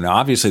Air 2. Now,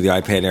 obviously, the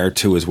iPad Air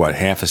 2 is,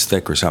 half as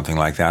thick or something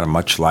like that, and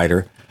much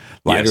lighter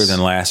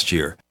than last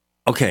year.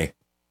 Okay,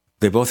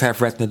 they both have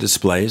Retina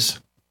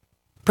displays.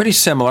 Pretty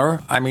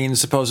similar. I mean,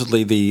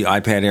 supposedly the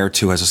iPad Air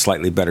 2 has a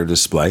slightly better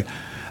display.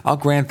 I'll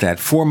grant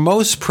that. For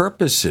most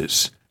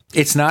purposes,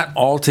 it's not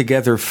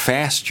altogether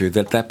faster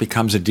that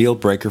becomes a deal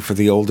breaker for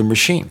the older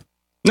machine.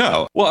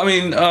 No. Well, I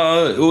mean,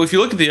 if you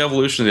look at the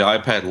evolution of the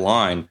iPad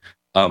line,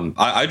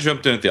 I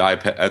jumped in at the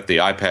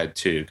iPad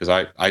 2 because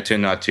I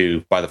tend not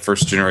to buy the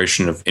first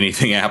generation of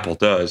anything Apple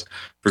does.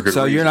 For good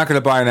so reason. You're not going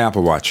to buy an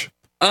Apple Watch?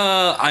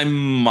 I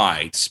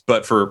might,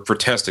 but for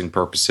testing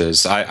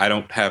purposes, I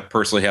don't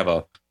personally have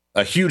a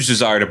huge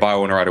desire to buy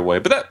one right away.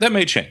 But that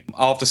may change.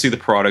 I'll have to see the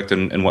product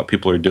and what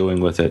people are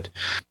doing with it.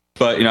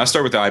 But I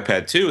started with the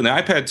iPad 2, and the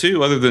iPad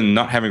 2, other than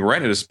not having a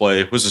Retina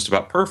display, was just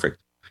about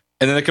perfect.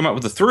 And then they come out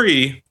with the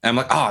 3, and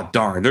I'm like,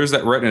 darn, there's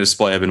that Retina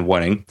display I've been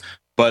wanting.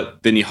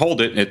 But then you hold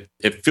it, and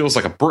it feels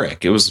like a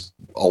brick. It was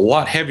a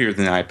lot heavier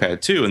than the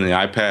iPad 2, and the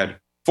iPad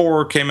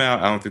 4 came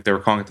out. I don't think they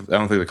called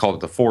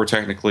it the 4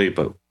 technically,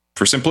 but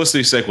for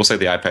simplicity's sake, we'll say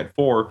the iPad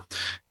 4.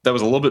 That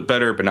was a little bit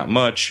better, but not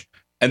much.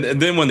 And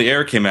then when the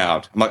Air came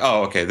out, I'm like,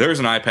 oh, okay, there's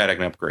an iPad I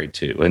can upgrade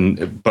to.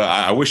 But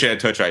I wish I had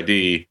Touch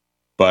ID,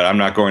 but I'm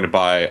not going to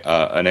buy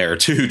an Air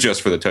 2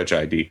 just for the Touch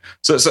ID.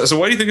 So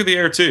what do you think of the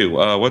Air 2?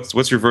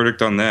 What's your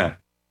verdict on that?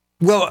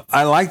 Well,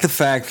 I like the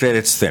fact that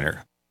it's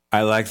thinner.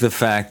 I like the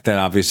fact that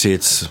obviously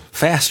it's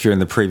faster in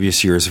the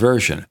previous year's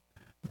version.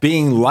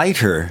 Being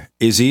lighter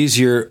is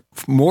easier,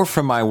 more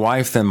for my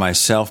wife than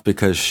myself,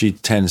 because she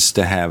tends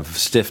to have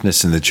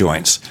stiffness in the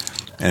joints,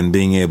 and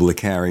being able to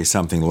carry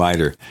something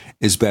lighter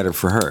is better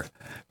for her.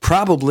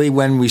 Probably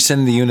when we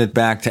send the unit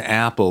back to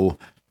Apple,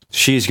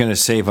 she's going to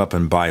save up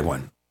and buy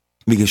one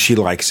because she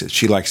likes it.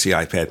 She likes the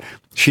iPad.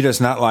 She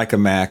does not like a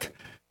Mac,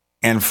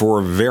 and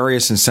for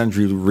various and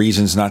sundry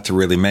reasons not to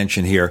really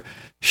mention here,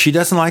 she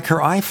doesn't like her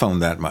iPhone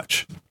that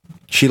much.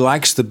 She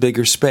likes the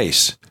bigger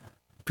space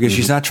because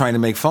she's not trying to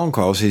make phone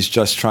calls. She's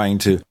just trying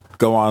to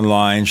go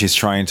online. She's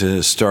trying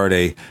to start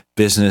a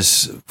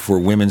business for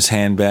women's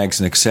handbags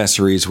and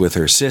accessories with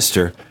her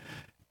sister.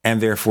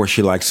 and therefore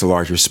she likes the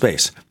larger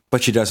space.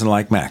 But she doesn't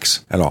like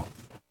Macs at all.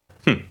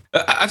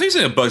 I think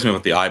something that bugs me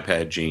about the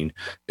iPad, Gene,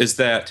 is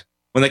that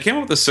when they came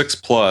up with the 6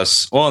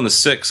 Plus, well, and the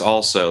 6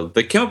 also,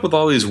 they came up with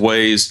all these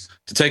ways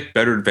to take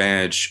better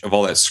advantage of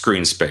all that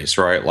screen space,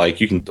 right? Like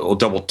you can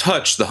double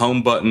touch the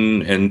home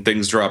button and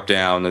things drop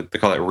down. They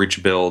call that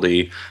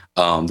reachability.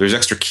 There's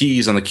extra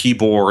keys on the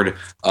keyboard,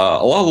 a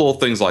lot of little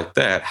things like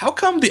that. How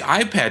come the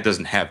iPad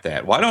doesn't have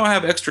that? Why don't I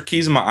have extra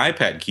keys on my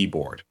iPad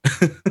keyboard?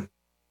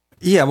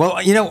 Yeah, well,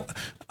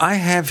 I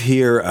have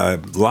here a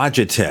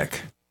Logitech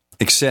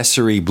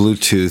accessory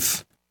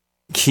Bluetooth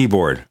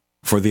keyboard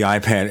for the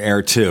iPad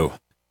Air 2.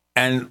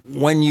 And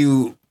when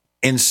you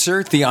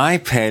insert the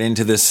iPad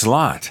into this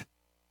slot,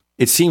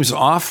 it seems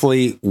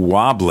awfully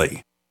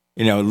wobbly.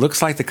 It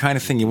looks like the kind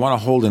of thing you want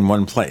to hold in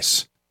one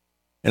place.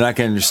 And I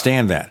can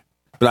understand that.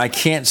 But I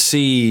can't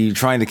see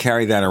trying to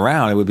carry that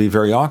around. It would be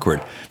very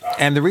awkward.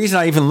 And the reason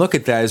I even look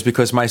at that is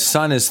because my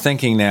son is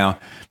thinking now,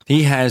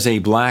 he has a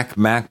black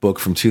MacBook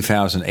from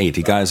 2008.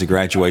 He got as a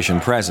graduation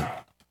present.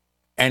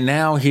 And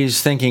now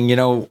he's thinking,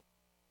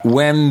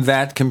 when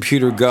that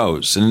computer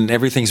goes, and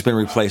everything's been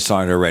replaced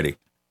on it already.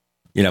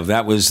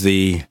 That was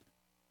the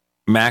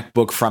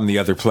MacBook from the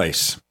other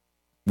place.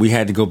 We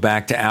had to go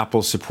back to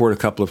Apple support a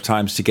couple of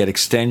times to get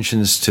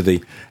extensions to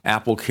the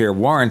Apple Care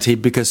warranty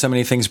because so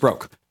many things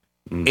broke.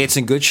 It's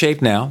in good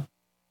shape now,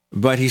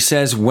 but he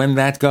says when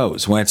that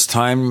goes, when it's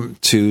time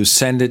to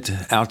send it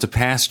out to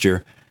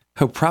pasture,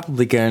 he'll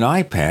probably get an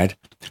iPad.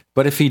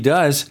 But if he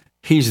does,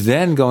 he's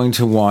then going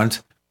to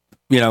want,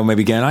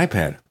 maybe get an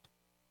iPad.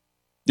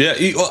 Yeah,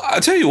 I'll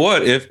tell you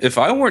what, if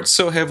I weren't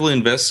so heavily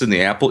invested in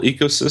the Apple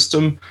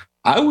ecosystem,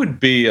 I would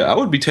be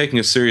taking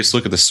a serious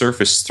look at the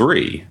Surface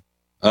 3.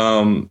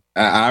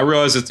 I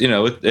realize that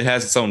it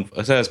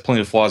has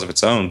plenty of flaws of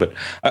its own, but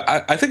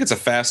I think it's a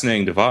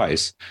fascinating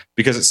device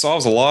because it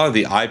solves a lot of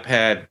the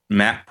iPad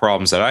Mac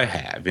problems that I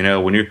have.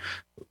 When you're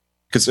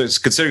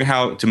considering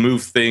how to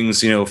move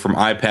things, from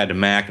iPad to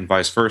Mac and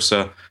vice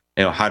versa.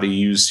 How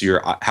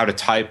to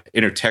type,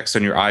 enter text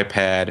on your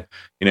iPad.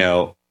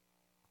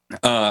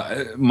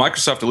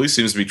 Microsoft at least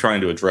seems to be trying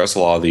to address a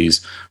lot of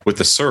these with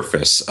the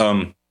Surface.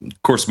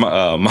 Of course,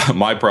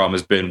 my problem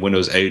has been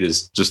Windows 8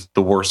 is just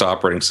the worst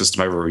operating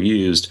system I've ever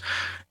used,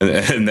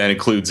 and that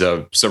includes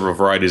several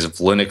varieties of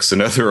Linux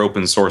and other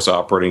open source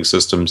operating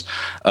systems.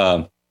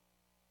 I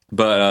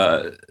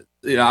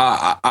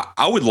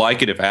would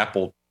like it if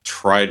Apple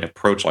tried an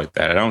approach like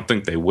that. I don't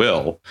think they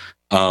will,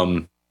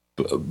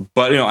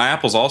 but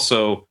Apple's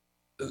also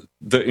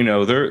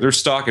their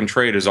stock and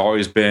trade has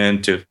always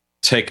been to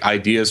take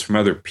ideas from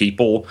other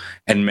people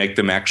and make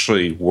them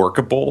actually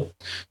workable.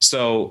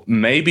 So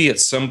maybe at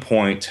some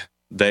point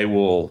they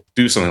will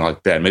do something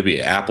like that.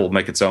 Maybe Apple will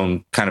make its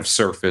own kind of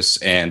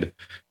Surface and,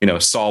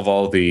 solve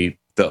all the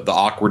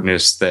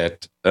awkwardness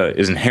that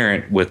is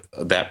inherent with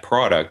that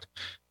product.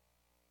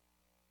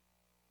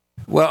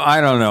 Well,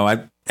 I don't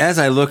know. As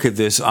I look at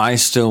this, I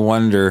still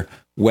wonder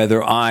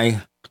whether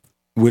I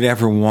would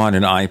ever want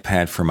an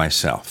iPad for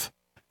myself.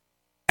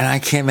 And I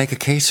can't make a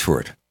case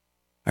for it.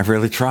 I've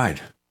really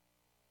tried.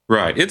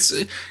 Right. It's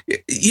one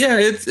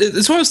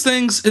of those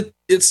things.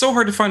 It's so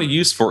hard to find a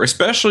use for,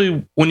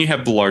 especially when you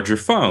have the larger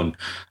phone.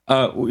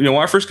 When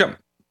I first got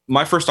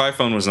my first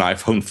iPhone was an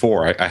iPhone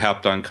 4. I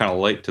hopped on kind of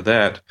late to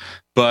that,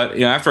 but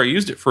after I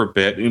used it for a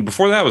bit,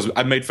 before that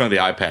I made fun of the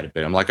iPad a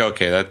bit. I'm like,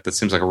 okay, that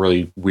seems like a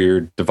really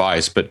weird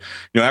device. But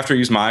after I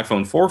used my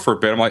iPhone 4 for a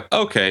bit, I'm like,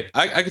 okay,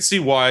 I could see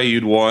why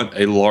you'd want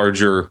a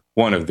larger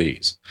one of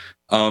these.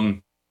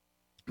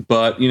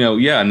 But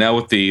now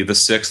with the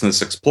 6 and the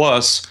 6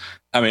 Plus.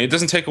 It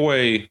doesn't take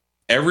away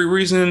every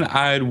reason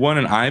I'd want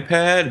an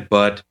iPad,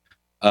 but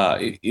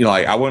I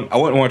wouldn't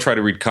want to try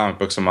to read comic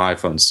books on my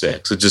iPhone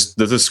 6. It's just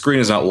the screen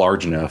is not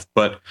large enough.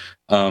 But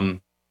for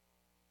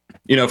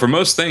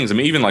most things,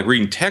 even like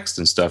reading text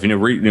and stuff,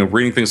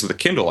 reading things with the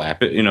Kindle app.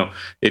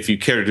 If you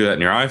care to do that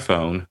in your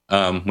iPhone,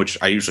 which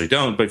I usually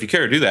don't, but if you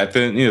care to do that,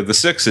 then the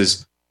 6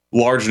 is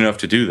large enough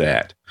to do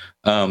that.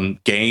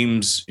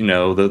 Games,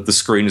 the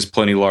screen is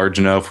plenty large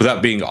enough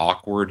without being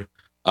awkward.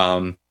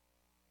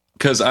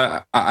 Because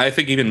I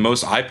think even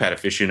most iPad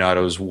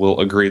aficionados will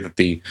agree that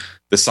the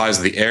size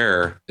of the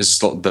Air is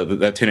still,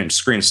 that 10-inch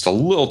screen is still a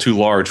little too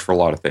large for a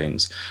lot of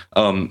things,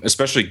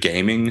 especially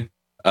gaming,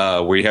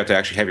 where you have to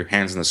actually have your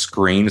hands on the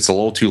screen. It's a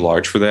little too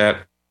large for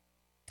that.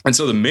 And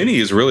so the Mini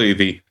is really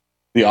the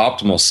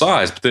optimal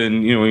size. But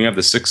then, when you have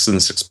the 6 and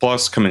the 6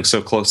 Plus coming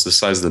so close to the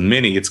size of the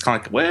Mini, it's kind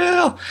of like,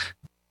 well,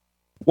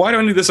 why do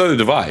I need this other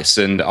device?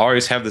 And I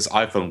always have this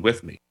iPhone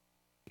with me.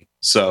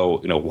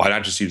 So, why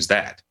not just use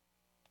that?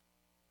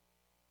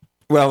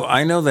 Well,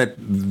 I know that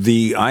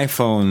the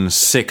iPhone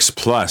 6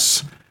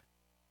 Plus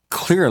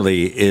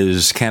clearly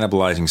is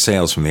cannibalizing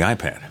sales from the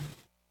iPad.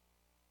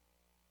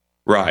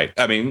 Right.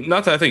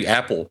 Not that I think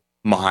Apple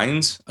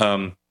minds.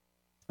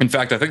 In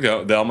fact, I think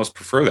they almost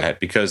prefer that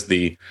because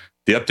the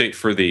update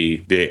for the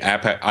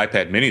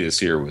iPad Mini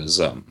this year was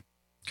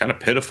kind of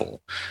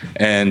pitiful.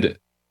 And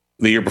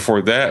the year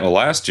before that,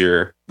 last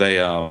year, they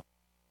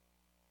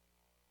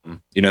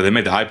They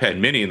made the iPad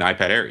Mini and the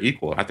iPad Air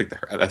equal. I think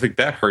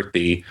that hurt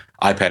the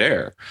iPad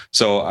Air.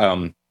 So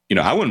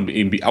I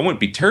wouldn't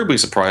be terribly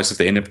surprised if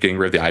they end up getting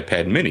rid of the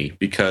iPad Mini,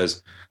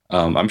 because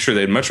I'm sure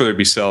they'd much rather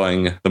be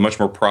selling the much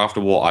more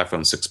profitable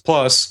iPhone 6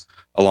 Plus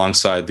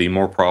alongside the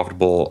more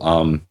profitable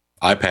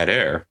iPad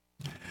Air.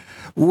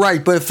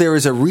 Right, but if there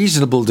is a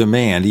reasonable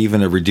demand,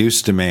 even a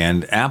reduced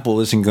demand,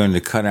 Apple isn't going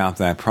to cut out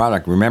that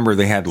product. Remember,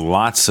 they had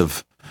lots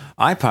of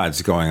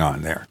iPods going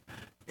on there.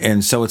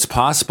 And so it's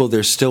possible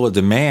there's still a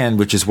demand,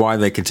 which is why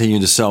they continue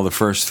to sell the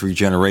first 3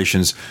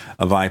 generations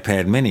of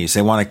iPad minis.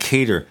 They want to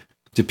cater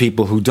to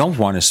people who don't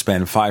want to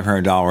spend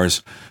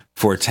 $500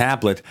 for a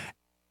tablet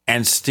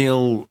and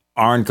still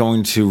aren't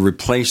going to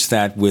replace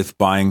that with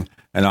buying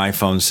an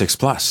iPhone 6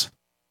 Plus.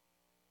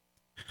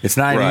 It's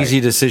not an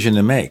easy decision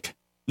to make.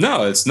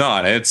 No, it's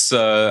not. It's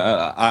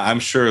I'm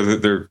sure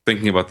that they're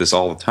thinking about this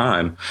all the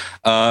time.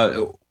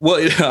 I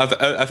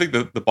think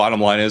the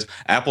bottom line is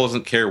Apple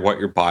doesn't care what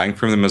you're buying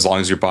from them as long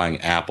as you're buying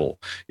Apple.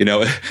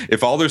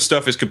 If all their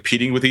stuff is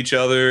competing with each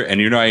other and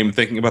you're not even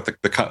thinking about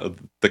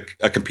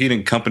the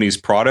competing company's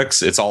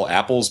products, it's all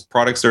Apple's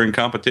products that are in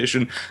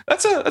competition.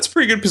 That's a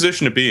pretty good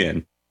position to be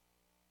in.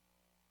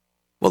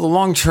 Well, the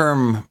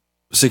long-term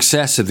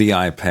success of the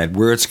iPad,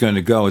 where it's going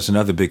to go, is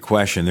another big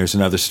question. There's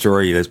another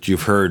story that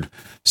you've heard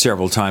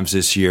several times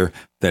this year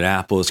that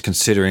Apple is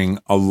considering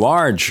a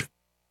large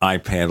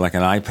iPad, like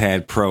an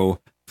iPad Pro,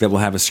 that will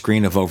have a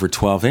screen of over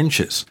 12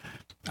 inches.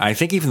 I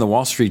think even the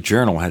Wall Street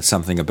Journal had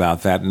something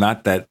about that.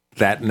 Not that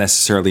that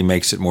necessarily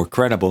makes it more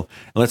credible.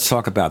 Let's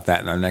talk about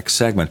that in our next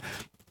segment.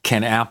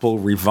 Can Apple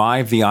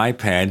revive the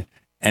iPad,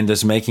 and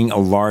does making a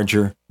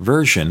larger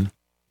version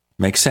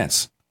make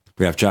sense?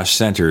 We have Josh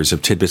Centers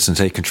of Tidbits and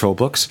Take Control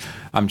Books.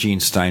 I'm Gene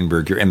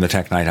Steinberg. You're in the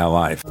Tech Night Owl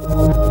Live.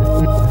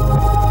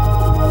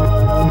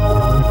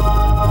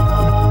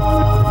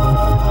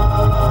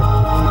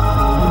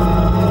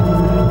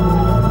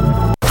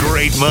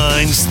 Great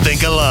minds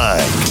think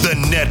alike. The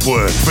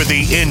network for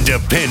the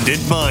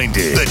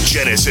independent-minded. The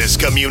Genesis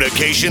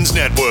Communications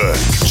Network.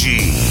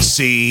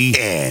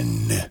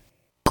 GCN.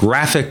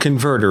 Graphic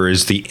Converter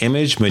is the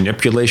image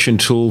manipulation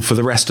tool for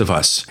the rest of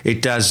us. It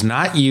does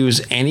not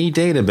use any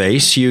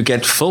database. You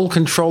get full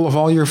control of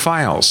all your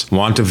files.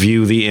 Want to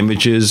view the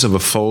images of a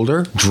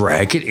folder?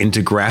 Drag it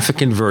into Graphic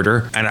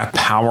Converter, and a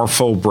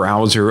powerful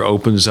browser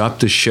opens up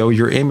to show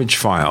your image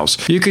files.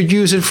 You could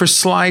use it for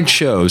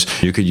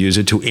slideshows. You could use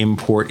it to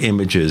import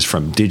images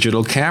from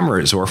digital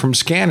cameras or from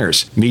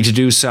scanners. Need to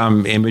do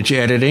some image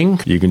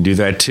editing? You can do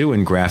that too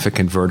in Graphic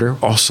Converter.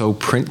 Also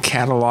print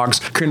catalogs.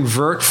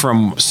 Convert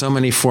from so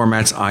many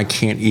formats I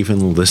can't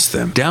even list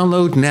them.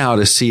 Download now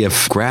to see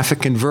if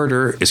Graphic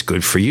Converter is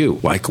good for you,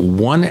 like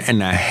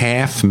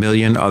 1.5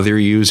 million other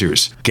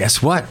users.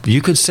 Guess what?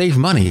 You could save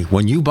money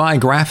when you buy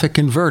Graphic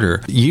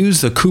Converter.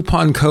 Use the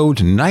coupon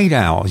code Night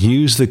Owl.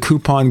 Use the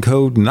coupon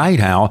code Night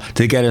Owl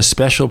to get a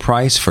special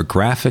price for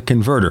Graphic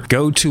Converter.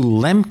 Go to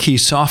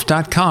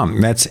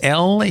lemkesoft.com. That's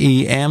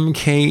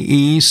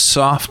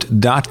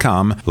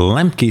LEMKEsoft.com.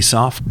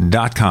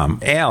 Lemkesoft.com.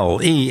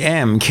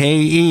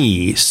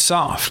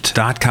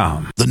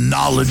 LEMKEsoft.com. The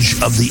knowledge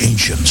of the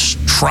ancients,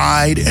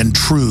 tried and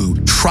true,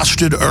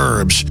 trusted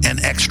herbs and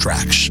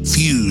extracts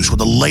fused with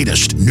the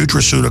latest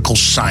nutraceutical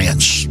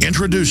science.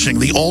 Introducing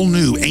the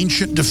all-new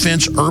Ancient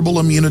Defense Herbal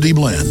Immunity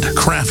Blend,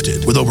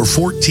 crafted with over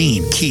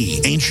 14 key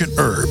ancient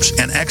herbs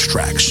and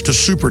extracts to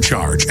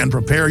supercharge and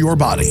prepare your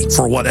body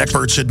for what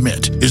experts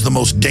admit is the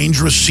most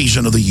dangerous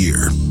season of the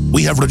year.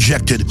 We have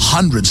rejected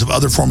hundreds of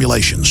other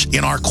formulations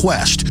in our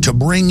quest to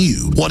bring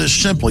you what is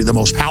simply the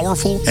most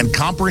powerful and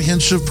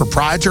comprehensive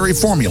proprietary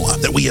formula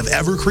that we have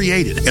ever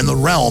created in the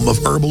realm of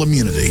herbal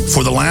immunity.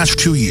 For the last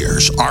 2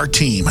 years, our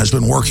team has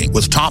been working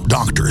with top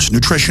doctors,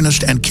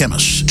 nutritionists, and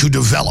chemists to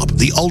develop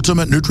the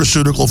ultimate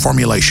nutraceutical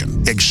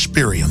formulation.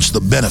 Experience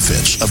the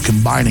benefits of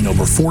combining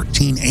over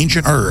 14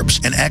 ancient herbs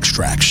and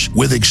extracts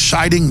with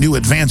exciting new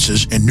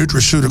advances in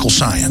nutraceutical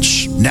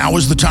science. Now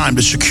is the time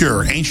to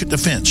secure Ancient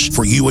Defense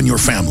for you and your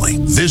family.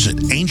 Visit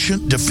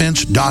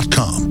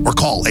ancientdefense.com or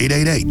call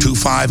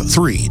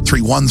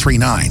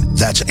 888-253-3139.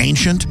 That's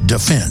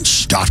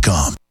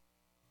ancientdefense.com.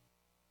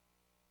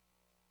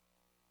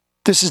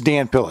 This is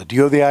Dan Pilla. Do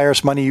you owe the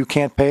IRS money you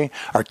can't pay?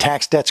 Are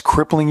tax debts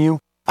crippling you?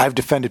 I've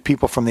defended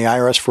people from the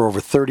IRS for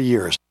over 30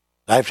 years.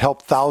 I've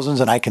helped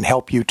thousands, and I can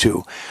help you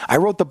too. I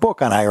wrote the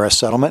book on IRS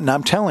settlement, and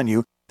I'm telling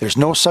you, there's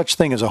no such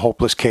thing as a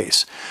hopeless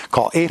case.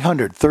 Call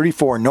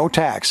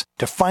 800-34-NO-TAX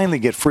to finally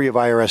get free of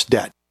IRS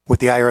debt. With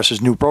the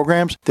IRS's new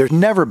programs, there's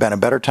never been a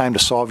better time to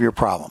solve your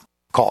problem.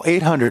 Call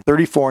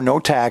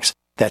 800-34-NO-TAX.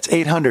 That's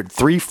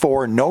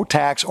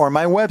 800-34-NO-TAX, or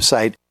my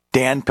website,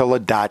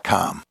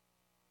 danpilla.com.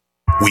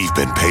 We've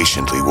been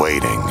patiently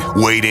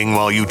waiting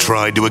while you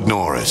tried to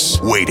ignore us,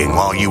 waiting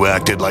while you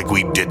acted like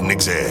we didn't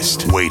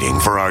exist, waiting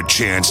for our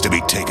chance to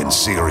be taken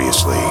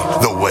seriously.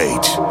 The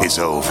wait is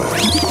over.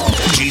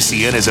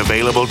 GCN is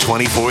available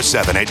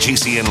 24/7 at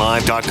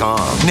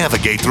GCNlive.com.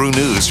 Navigate through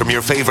news from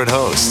your favorite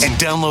hosts and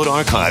download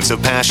archives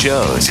of past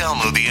shows.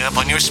 Download the app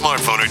on your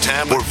smartphone or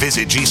tablet or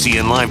visit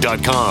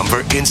GCNlive.com for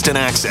instant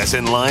access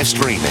and live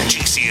streaming.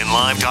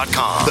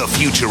 GCNlive.com, the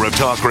future of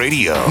talk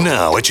radio,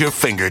 now at your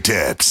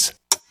fingertips.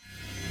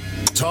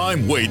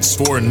 Time waits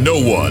for no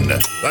one.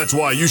 That's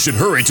why you should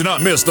hurry to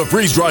not miss the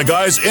Freeze Dry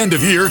Guy's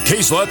end-of-year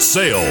case lot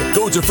sale.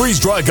 Go to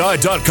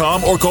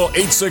freezedryguy.com or call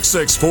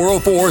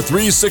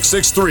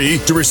 866-404-3663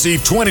 to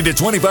receive 20 to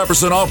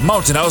 25% off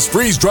Mountain House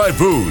freeze-dried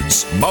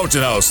foods.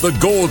 Mountain House, the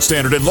gold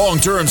standard in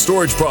long-term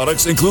storage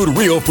products, include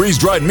real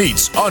freeze-dried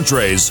meats,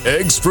 entrees,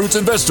 eggs, fruits,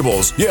 and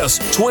vegetables. Yes,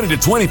 20 to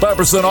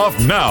 25% off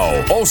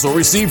now. Also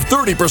receive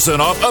 30%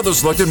 off other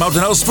selected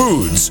Mountain House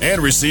foods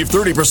and receive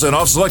 30%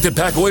 off selected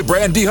Packaway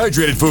brand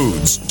dehydrated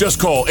foods. Just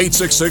call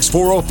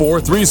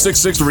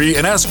 866-404-3663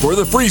 and ask for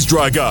the Freeze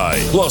Dry Guy.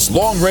 Plus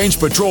long-range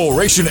patrol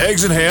ration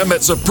eggs and ham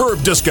at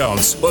superb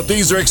discounts. But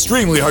these are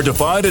extremely hard to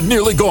find and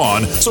nearly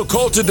gone, so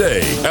call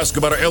today. Ask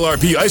about our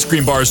LRP ice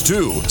cream bars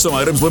too. Some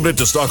items limited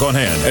to stock on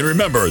hand. And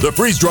remember, the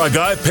Freeze Dry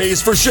Guy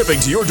pays for shipping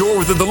to your door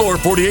within the lower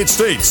 48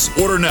 states.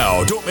 Order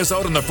now. Don't miss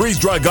out on the Freeze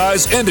Dry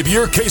Guy's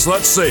end-of-year case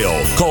lot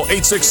sale. Call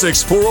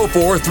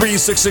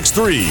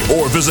 866-404-3663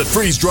 or visit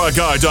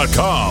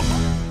freezedryguy.com.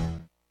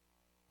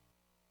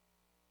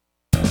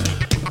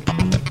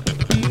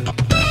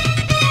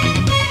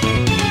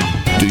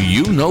 Do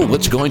you know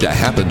what's going to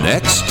happen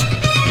next?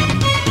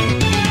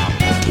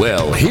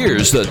 Well,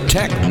 here's the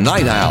Tech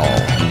Night Owl.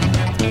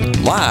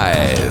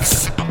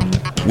 Live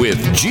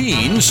with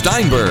Gene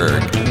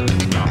Steinberg.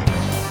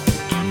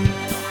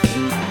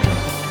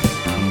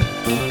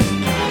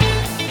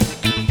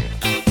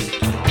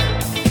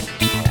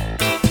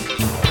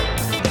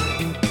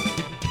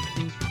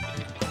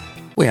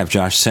 We have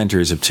Josh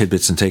Centers of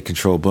Tidbits and Take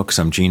Control Books.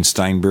 I'm Gene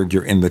Steinberg.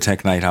 You're in the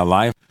Tech Night Owl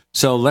Live.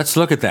 So let's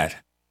look at that.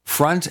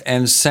 Front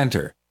and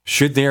center.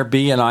 Should there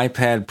be an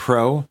iPad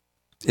Pro?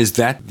 Is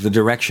that the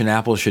direction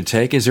Apple should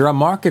take? Is there a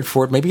market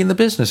for it, maybe in the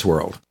business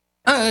world?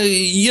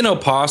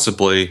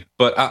 Possibly.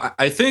 But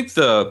I think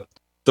the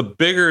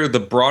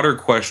broader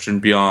question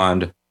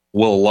beyond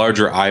will a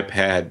larger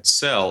iPad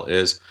sell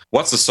is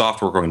what's the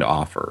software going to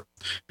offer?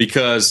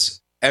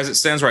 Because as it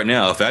stands right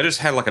now, if I just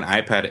had like an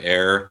iPad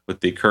Air with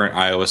the current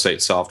iOS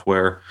 8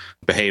 software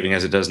behaving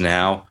as it does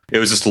now, it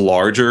was just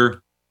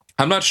larger.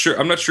 I'm not sure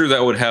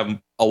that would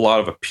have a lot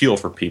of appeal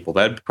for people.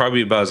 That'd probably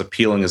be about as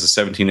appealing as a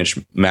 17-inch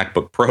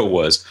MacBook Pro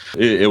was.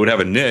 It would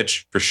have a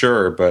niche for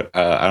sure, but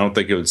I don't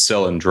think it would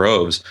sell in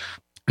droves.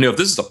 If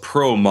this is a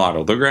Pro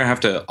model, they're going to have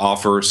to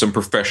offer some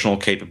professional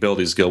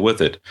capabilities to go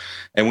with it.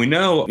 And we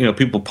know,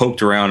 people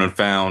poked around and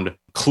found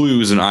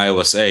clues in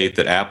iOS 8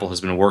 that Apple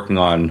has been working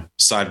on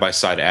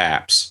side-by-side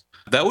apps.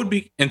 That would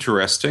be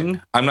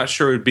interesting. I'm not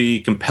sure it would be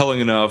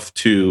compelling enough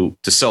to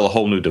sell a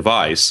whole new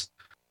device.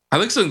 I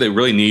think something they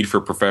really need for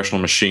a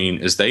professional machine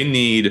is they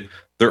need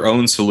their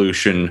own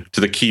solution to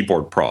the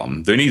keyboard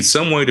problem. They need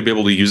some way to be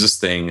able to use this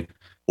thing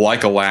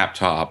like a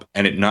laptop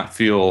and it not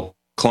feel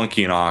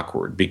clunky and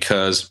awkward,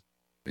 because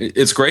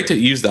it's great to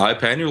use the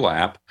iPad in your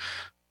lap,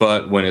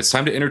 but when it's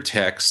time to enter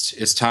text,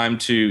 it's time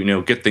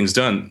to get things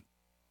done.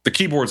 The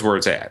keyboard's where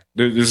it's at.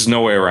 There's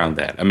no way around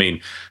that. I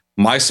mean,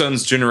 my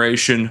son's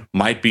generation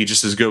might be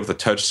just as good with a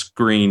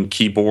touchscreen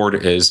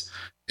keyboard as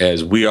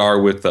we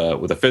are with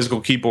a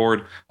physical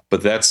keyboard.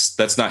 But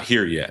that's not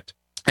here yet.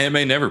 And it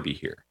may never be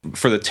here.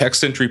 For the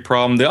text entry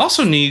problem, they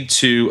also need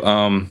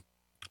to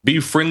be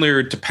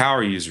friendlier to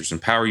power users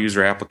and power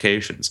user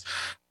applications.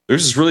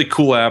 There's this really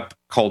cool app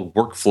called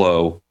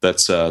Workflow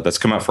that's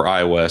come out for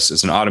iOS.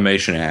 It's an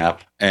automation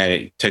app, and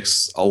it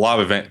takes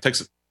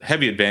takes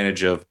heavy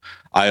advantage of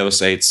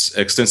iOS 8's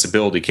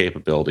extensibility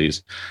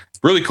capabilities.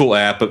 Really cool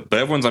app, but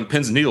everyone's on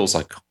pins and needles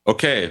like,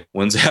 okay,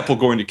 when's Apple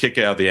going to kick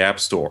it out of the App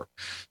Store?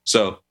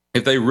 So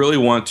if they really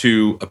want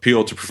to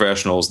appeal to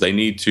professionals, they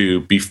need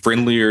to be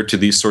friendlier to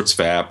these sorts of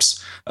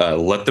apps,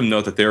 let them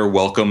know that they're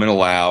welcome and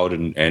allowed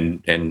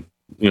and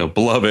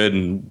beloved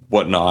and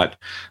whatnot.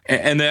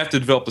 And they have to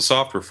develop the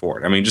software for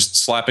it. I mean, just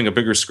slapping a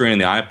bigger screen on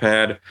the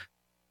iPad,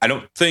 I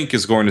don't think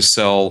is going to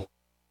sell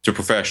to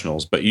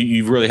professionals, but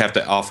you really have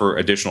to offer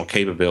additional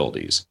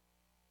capabilities.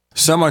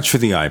 So much for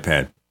the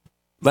iPad.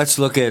 Let's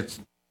look at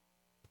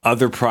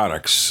other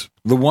products.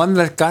 The one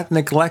that got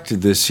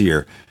neglected this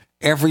year.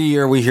 Every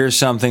year we hear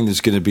something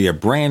that's going to be a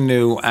brand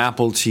new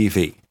Apple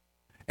TV.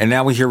 And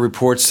now we hear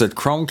reports that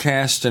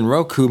Chromecast and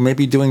Roku may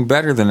be doing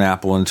better than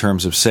Apple in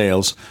terms of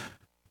sales.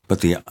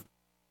 But the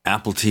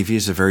Apple TV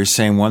is the very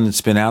same one that's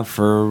been out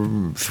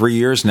for 3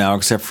 years now,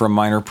 except for a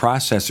minor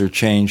processor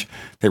change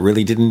that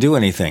really didn't do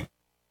anything.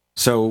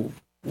 So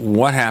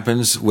what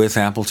happens with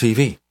Apple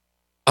TV?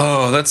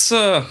 Oh, that's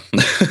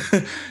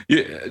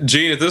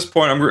Gene, at this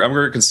point, I'm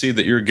going to concede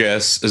that your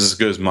guess is as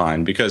good as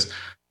mine, because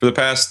for the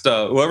past,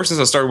 ever since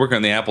I started working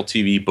on the Apple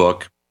TV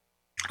book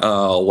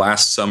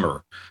last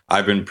summer,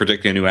 I've been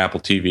predicting a new Apple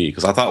TV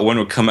because I thought one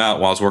would come out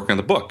while I was working on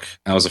the book.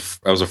 I was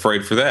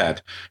afraid for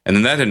that, and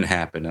then that didn't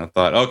happen. I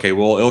thought, okay,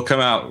 well, it'll come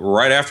out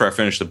right after I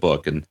finish the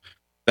book, and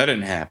that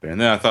didn't happen. And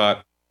then I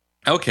thought,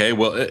 okay,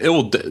 well, it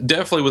will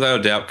definitely, without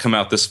a doubt, come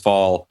out this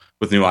fall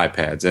with new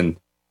iPads, and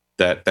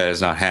that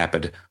has not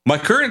happened. My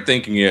current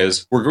thinking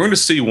is we're going to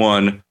see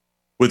one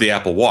with the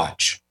Apple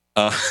Watch,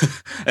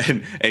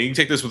 and you can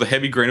take this with a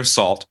heavy grain of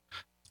salt.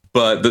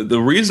 But the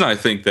reason I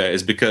think that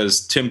is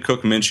because Tim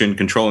Cook mentioned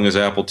controlling his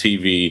Apple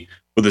TV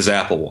with his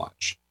Apple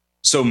Watch.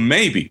 So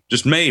maybe,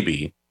 just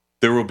maybe,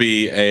 there will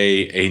be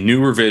a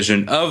new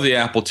revision of the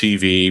Apple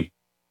TV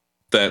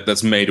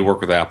that's made to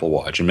work with Apple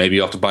Watch. And maybe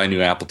you'll have to buy a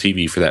new Apple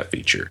TV for that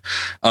feature.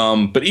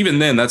 But even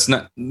then, that's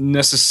not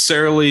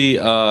necessarily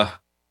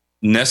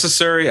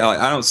necessary.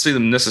 I don't see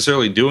them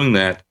necessarily doing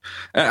that.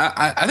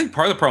 I think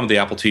part of the problem with the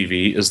Apple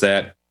TV is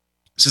that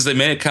since they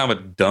made it kind of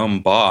a dumb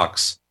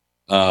box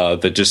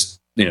that just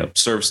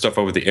serve stuff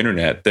over the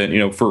internet,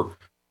 then, for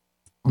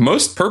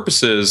most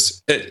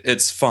purposes,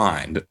 it's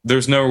fine.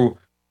 There's no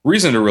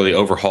reason to really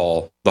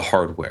overhaul the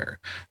hardware.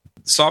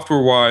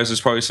 Software wise,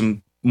 there's probably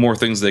some more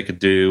things they could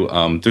do.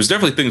 There's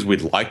definitely things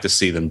we'd like to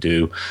see them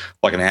do,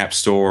 like an app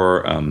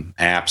store,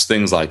 apps,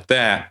 things like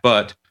that.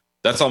 But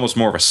that's almost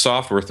more of a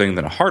software thing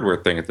than a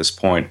hardware thing at this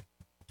point.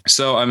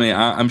 So, I mean,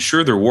 I'm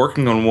sure they're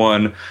working on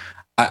one.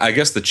 I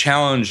guess the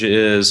challenge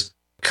is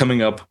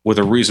coming up with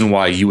a reason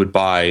why you would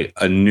buy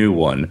a new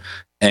one.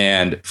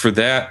 And for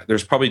that,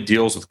 there's probably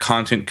deals with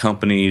content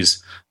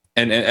companies,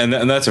 and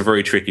that's a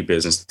very tricky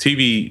business. The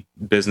TV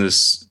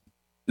business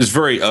is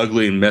very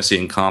ugly and messy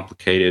and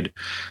complicated.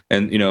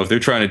 And, if they're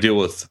trying to deal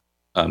with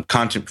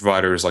content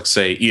providers like,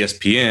 say,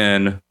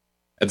 ESPN,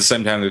 at the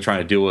same time they're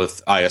trying to deal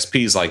with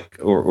ISPs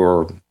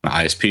or not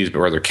ISPs, but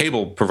rather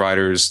cable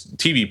providers,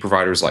 TV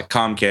providers like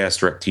Comcast,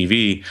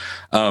 DirecTV,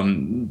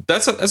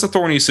 that's a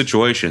thorny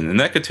situation, and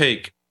that could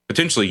take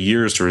potentially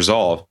years to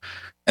resolve.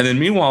 And then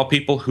meanwhile,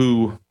 people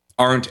who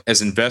aren't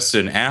as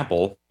invested in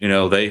Apple,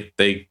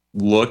 they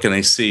look and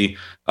they see,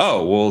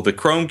 oh, well, the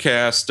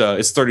Chromecast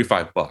is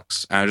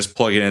 $35, and I just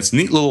plug it in. It's a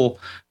neat little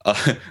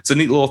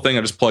thing.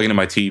 I just plug into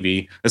my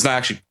TV. It's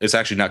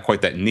actually not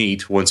quite that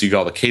neat once you got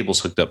all the cables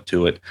hooked up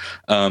to it.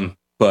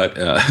 But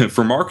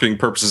for marketing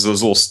purposes,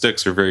 those little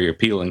sticks are very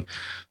appealing.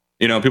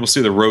 People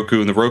see the Roku,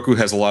 and the Roku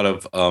has a lot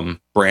of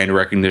brand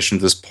recognition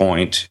at this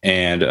point,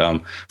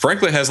 and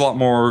frankly, it has a lot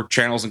more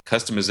channels and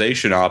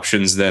customization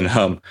options than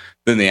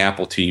the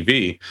Apple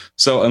TV.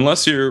 So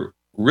unless you're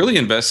really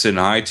invested in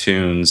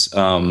iTunes,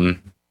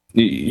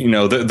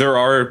 there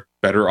are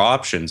better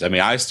options. I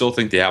mean, I still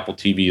think the Apple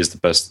TV is the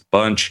best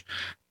bunch,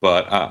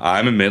 but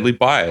I'm admittedly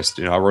biased.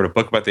 I wrote a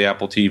book about the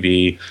Apple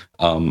TV.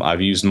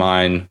 I've used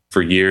mine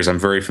for years. I'm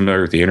very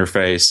familiar with the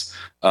interface.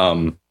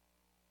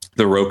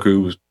 The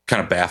Roku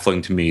kind of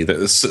baffling to me.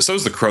 So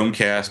is the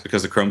Chromecast,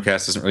 because the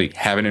Chromecast doesn't really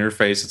have an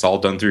interface. It's all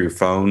done through your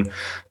phone.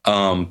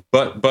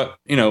 But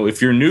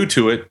if you're new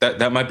to it,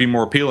 that might be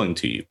more appealing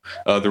to you.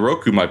 The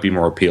Roku might be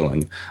more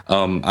appealing.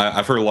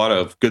 I've heard a lot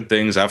of good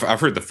things. I've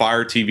heard the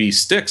Fire TV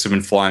sticks have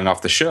been flying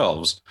off the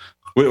shelves,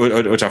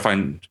 which I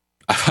find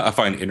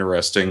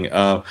interesting,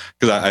 because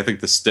I think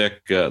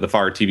the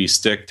Fire TV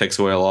stick takes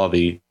away a lot of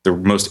the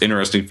most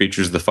interesting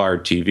features of the Fire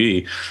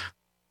TV.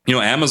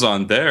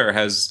 Amazon there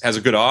has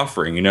a good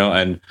offering,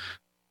 and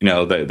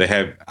they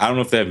have, I don't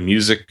know if they have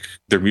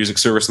their music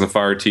service on the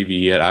Fire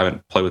TV yet. I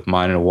haven't played with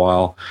mine in a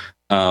while.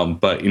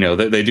 But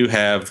they do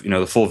have,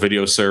 the full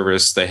video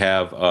service. They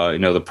have,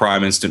 the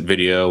Prime Instant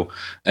Video.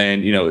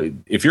 And,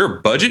 if you're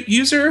a budget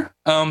user,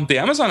 the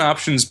Amazon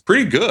option's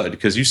pretty good,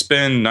 because you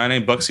spend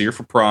 $98 a year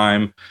for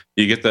Prime.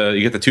 You get the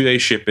 2-day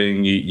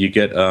shipping. You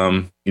get,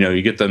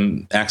 you get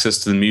them access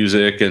to the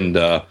music, and,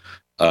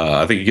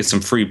 I think you get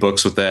some free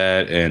books with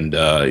that, and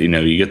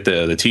you get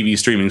the TV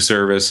streaming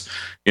service.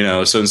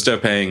 So instead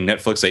of paying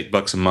Netflix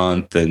 $8 a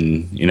month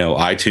and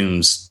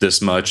iTunes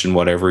this much and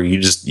whatever,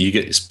 you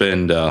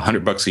spend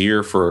 $100 a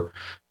year for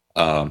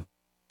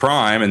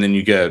Prime, and then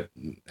you get,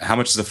 how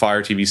much is the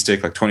Fire TV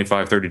stick? Like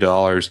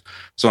 $25-$30,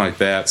 something like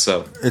that.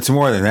 So it's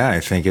more than that,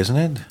 I think, isn't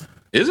it?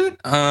 Is it?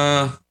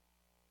 I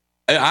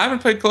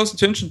haven't paid close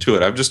attention to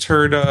it. I've just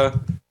heard.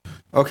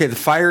 Okay, the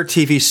Fire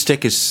TV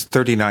stick is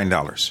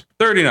 $39.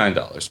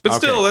 $39, but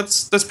still,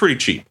 that's pretty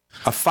cheap.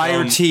 A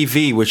Fire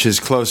TV, which is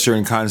closer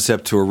in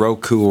concept to a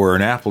Roku or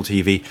an Apple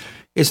TV,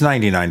 is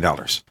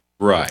 $99.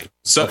 Right.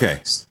 So,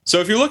 okay. So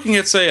if you're looking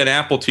at, say, an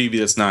Apple TV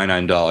that's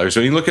 $99,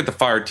 or you look at the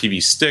Fire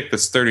TV stick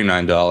that's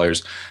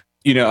 $39,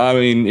 I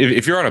mean,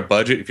 if you're on a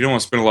budget, if you don't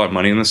want to spend a lot of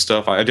money on this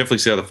stuff, I definitely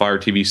see how the Fire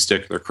TV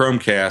stick or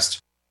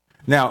Chromecast.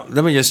 Now,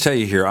 let me just tell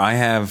you here, I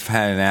have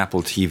had an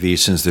Apple TV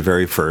since the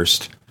very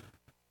first.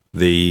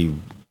 The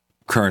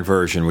current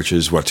version, which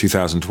is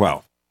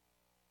 2012.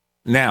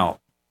 Now,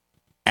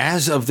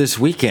 as of this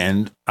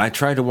weekend, I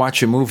tried to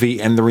watch a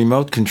movie and the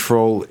remote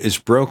control is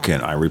broken.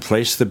 I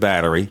replaced the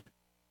battery.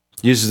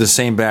 Uses the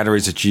same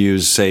batteries that you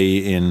use, say,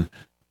 in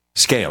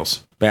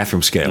scales,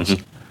 bathroom scales.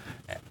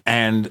 Mm-hmm.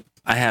 And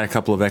I had a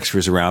couple of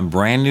extras around.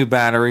 Brand new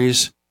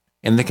batteries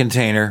in the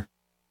container.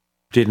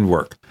 Didn't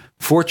work.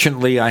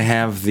 Fortunately, I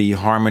have the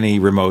Harmony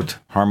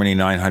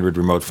 900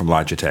 remote from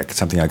Logitech. It's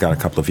something I got a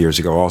couple of years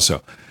ago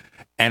also.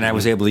 And I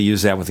was able to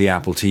use that with the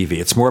Apple TV.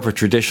 It's more of a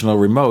traditional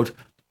remote,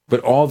 but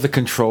all the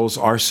controls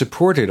are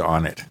supported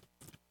on it.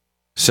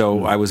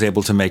 So I was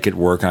able to make it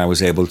work, and I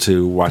was able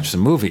to watch some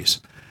movies.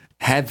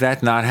 Had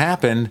that not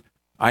happened,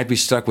 I'd be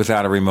stuck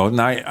without a remote. And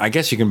I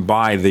guess you can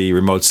buy the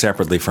remote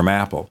separately from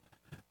Apple.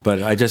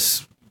 But I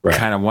just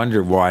kind of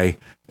wonder why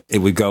it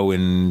would go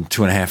in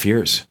 2.5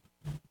 years.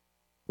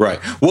 Right.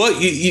 Well,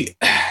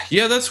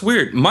 yeah, that's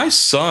weird. My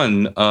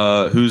son,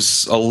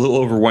 who's a little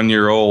over 1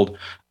 year old,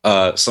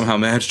 somehow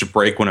managed to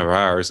break one of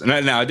ours. And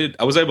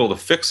I was able to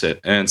fix it.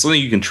 And something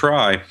you can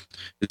try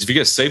is if you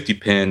get a safety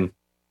pin,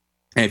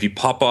 and if you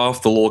pop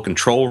off the little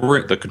control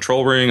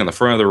ring on the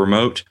front of the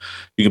remote,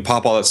 you can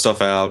pop all that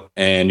stuff out,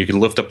 and you can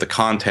lift up the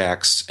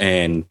contacts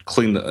and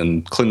clean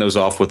those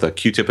off with a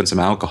Q-tip and some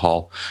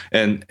alcohol,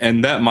 and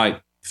that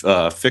might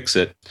fix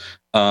it.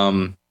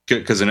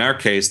 Because in our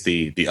case,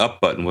 the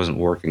up button wasn't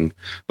working.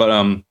 But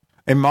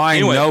in mine,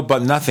 anyway,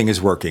 but nothing is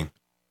working.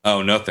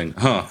 Oh, nothing,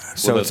 huh?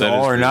 So it's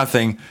all or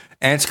nothing,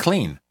 and it's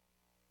clean.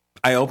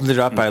 I opened it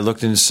up. I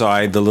looked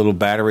inside the little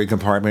battery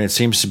compartment. It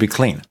seems to be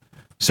clean.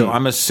 So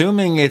I'm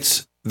assuming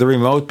it's the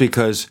remote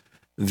because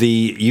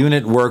the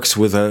unit works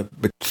with a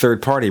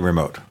third-party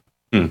remote.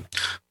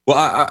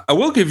 Well, I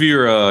will give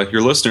your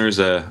listeners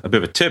a bit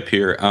of a tip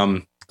here.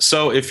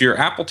 So if your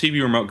Apple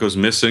TV remote goes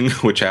missing,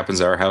 which happens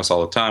at our house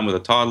all the time with a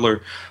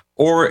toddler,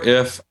 or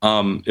if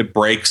it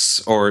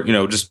breaks, or if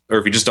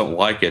you just don't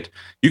like it,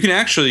 you can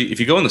actually, if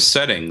you go in the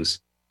settings,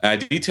 I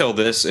detail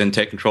this in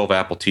Take Control of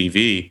Apple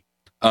TV.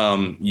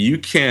 You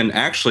can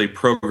actually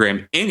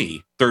program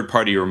any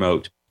third-party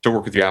remote to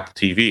work with your Apple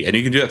TV. And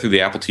you can do that through the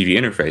Apple TV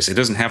interface. It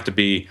doesn't have to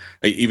be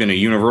even a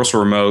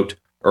universal remote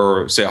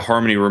or, say, a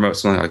Harmony remote,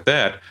 something like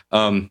that.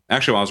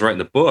 Actually, when I was writing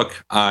the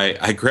book,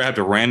 I grabbed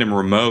a random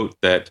remote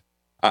that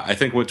I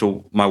think went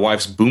to my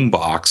wife's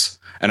boombox,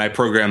 and I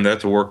programmed that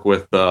to work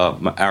with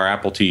our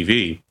Apple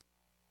TV.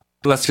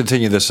 Let's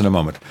continue this in a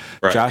moment.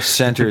 Right. Josh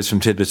Centers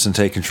from Tidbits and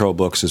Take Control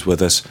Books is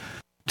with us.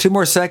 2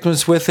 more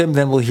segments with him,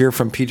 then we'll hear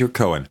from Peter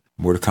Cohen.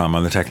 More to come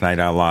on the Tech Night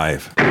Owl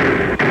Live.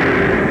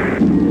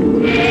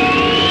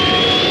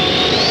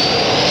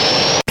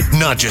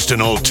 Not just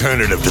an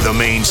alternative to the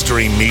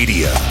mainstream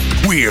media.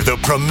 We're the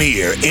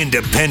premier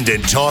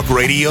independent talk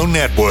radio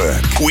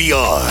network. We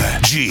are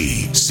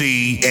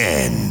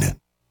GCN.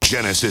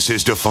 Genesis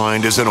is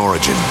defined as an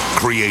origin,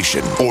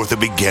 creation, or the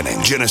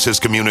beginning. Genesis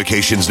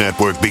Communications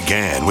Network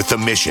began with the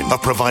mission of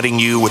providing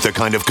you with the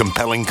kind of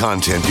compelling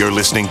content you're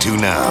listening to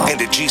now. And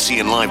at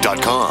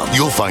GCNlive.com,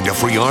 you'll find a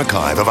free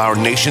archive of our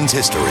nation's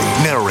history,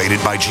 narrated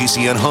by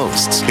GCN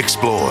hosts,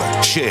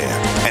 explored,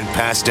 shared, and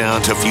passed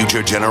down to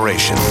future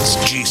generations.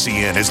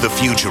 GCN is the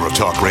future of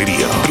talk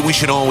radio, but we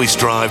should always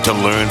strive to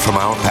learn from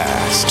our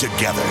past.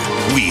 Together,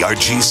 we are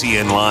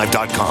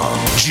GCNlive.com.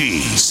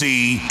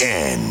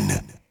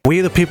 GCN.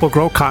 We, the people,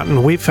 grow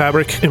cotton, weave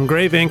fabric,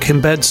 engrave ink,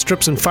 embed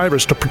strips and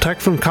fibers to protect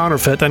from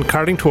counterfeit and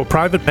carting to a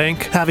private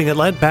bank, having it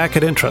lent back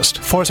at interest,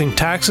 forcing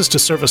taxes to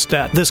service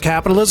debt. This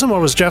capitalism, or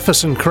was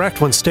Jefferson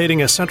correct when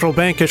stating a central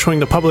bank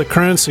issuing the public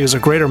currency is a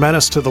greater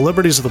menace to the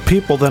liberties of the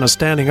people than a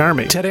standing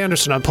army? Ted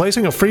Anderson, I'm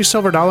placing a free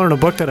silver dollar in a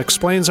book that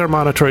explains our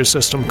monetary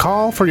system.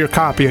 Call for your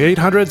copy,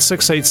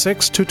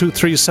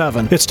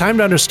 800-686-2237. It's time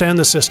to understand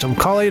the system.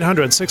 Call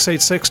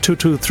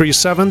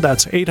 800-686-2237.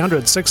 That's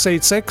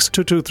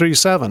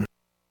 800-686-2237.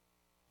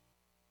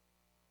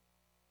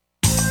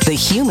 The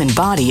human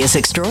body is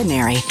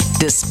extraordinary.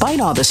 Despite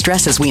all the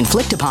stresses we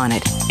inflict upon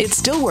it, it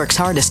still works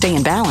hard to stay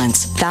in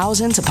balance.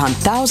 Thousands upon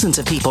thousands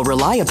of people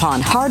rely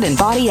upon Heart and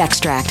Body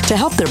Extract to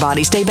help their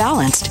body stay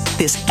balanced.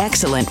 This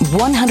excellent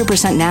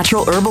 100%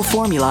 natural herbal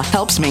formula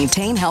helps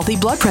maintain healthy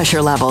blood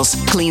pressure levels,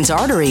 cleans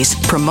arteries,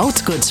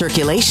 promotes good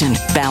circulation,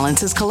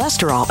 balances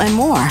cholesterol, and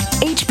more.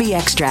 HB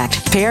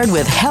Extract, paired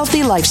with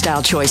healthy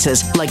lifestyle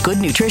choices like good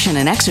nutrition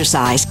and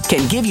exercise,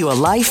 can give you a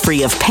life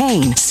free of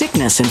pain,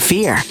 sickness, and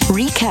fear.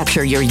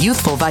 Recapture your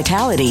youthful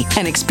vitality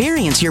and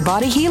experience your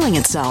body healing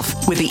itself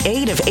with the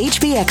aid of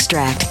HB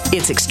Extract.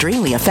 It's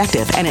extremely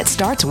effective, and it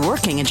starts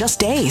working in just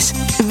days.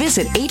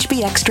 Visit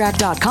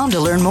hbextract.com to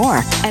learn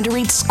more and to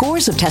read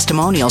scores of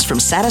testimonials from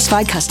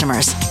satisfied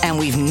customers. And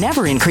we've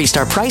never increased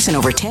our price in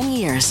over 10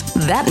 years.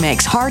 That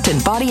makes Heart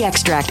and Body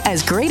Extract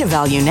as great a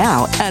value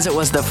now as it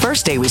was the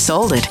first day we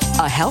sold it.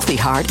 A healthy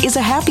heart is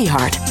a happy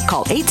heart.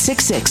 Call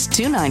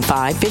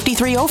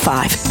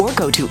 866-295-5305 or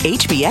go to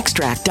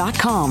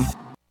hbextract.com.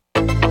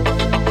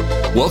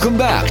 Welcome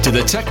back to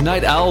the Tech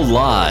Night Owl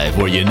Live,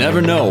 where you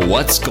never know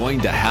what's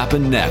going to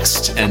happen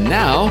next. And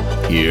now,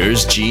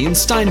 here's Gene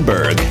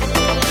Steinberg.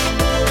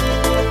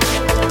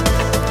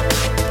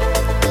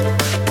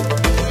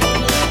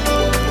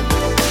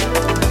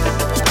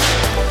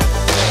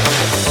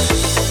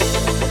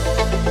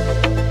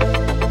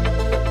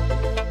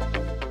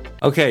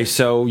 Okay,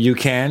 so you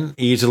can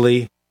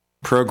easily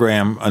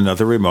program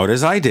another remote,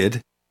 as I did,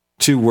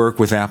 to work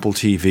with Apple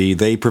TV.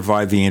 They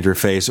provide the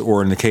interface,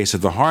 or in the case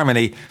of the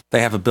Harmony,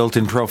 they have a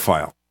built-in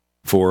profile.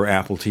 for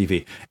Apple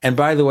TV. And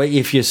by the way,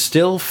 if you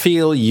still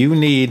feel you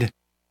need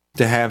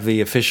to have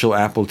the official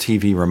Apple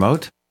TV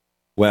remote,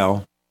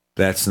 well,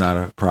 that's not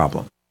a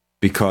problem,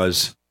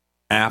 because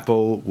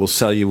Apple will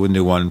sell you a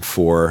new one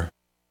for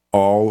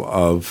all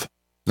of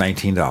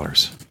 $19.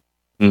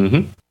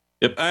 Mm-hmm.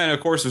 Yep. And of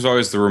course, there's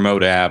always the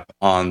remote app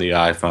on the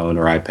iPhone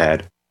or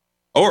iPad.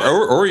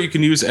 Or you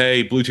can use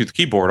a Bluetooth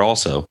keyboard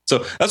also.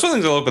 So that's one of the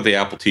things I love about the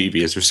Apple TV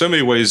is there's so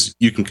many ways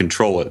you can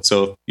control it.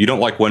 So if you don't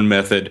like one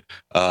method,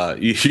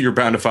 you're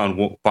bound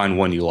to find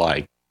one you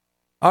like.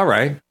 All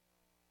right.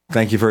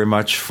 Thank you very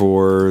much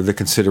for the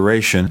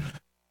consideration.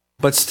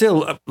 But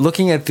still,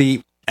 looking at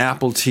the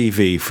Apple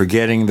TV,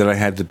 forgetting that I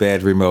had the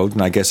bad remote,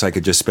 and I guess I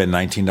could just spend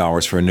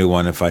 $19 for a new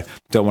one if I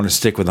don't want to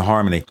stick with the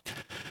Harmony.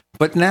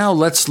 But now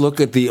let's look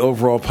at the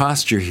overall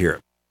posture here.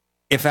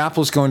 If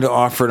Apple's going to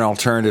offer an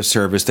alternative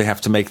service, they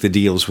have to make the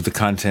deals with the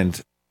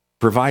content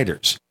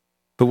providers.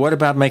 But what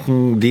about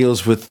making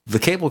deals with the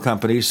cable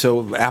companies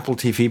so Apple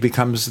TV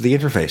becomes the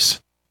interface?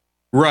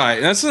 Right.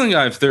 And that's something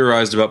I've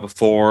theorized about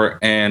before,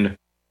 and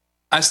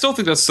I still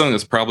think that's something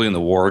that's probably in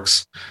the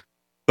works.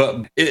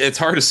 But it's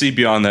hard to see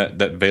beyond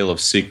that veil of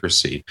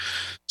secrecy.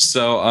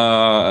 So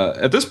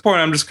at this point,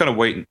 I'm just kind of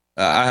waiting.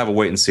 I have a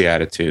wait-and-see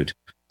attitude.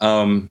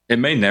 It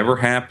may never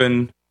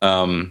happen.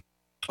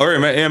 Or it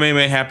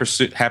may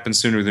happen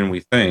sooner than we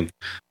think.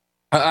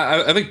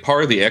 I think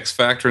part of the X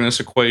factor in this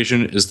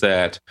equation is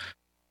that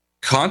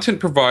content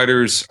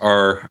providers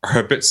are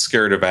a bit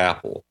scared of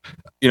Apple.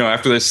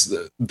 After this,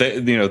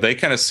 they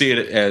kind of see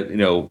it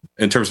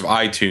in terms of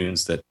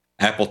iTunes, that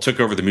Apple took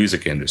over the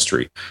music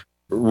industry.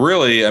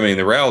 Really,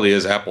 the reality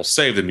is Apple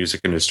saved the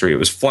music industry. It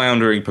was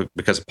floundering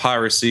because of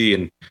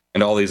piracy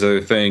and all these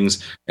other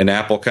things, and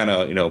Apple kind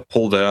of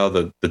pulled it out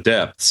of the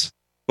depths.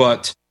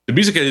 But the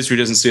music industry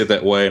doesn't see it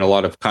that way, and a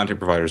lot of content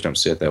providers don't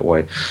see it that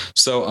way.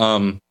 So,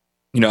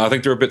 I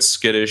think they're a bit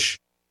skittish.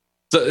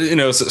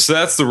 So, so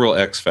that's the real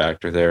X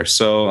factor there.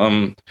 So,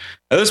 at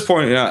this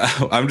point,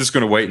 I'm just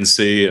going to wait and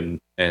see,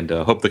 and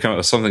hope they come up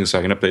with something so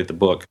I can update the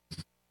book.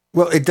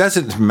 Well, it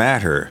doesn't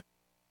matter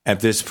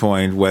at this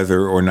point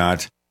whether or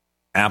not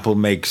Apple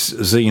makes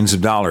zillions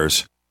of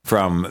dollars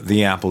from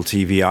the Apple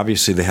TV.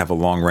 Obviously, they have a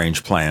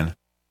long-range plan,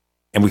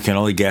 and we can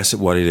only guess at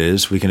what it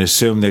is. We can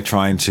assume they're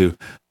trying to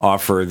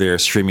offer their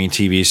streaming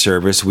TV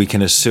service. We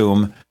can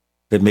assume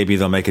that maybe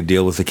they'll make a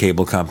deal with the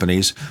cable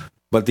companies.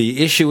 But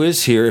the issue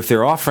is here, if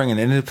they're offering an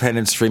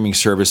independent streaming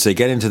service, they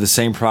get into the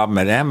same problem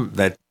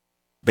that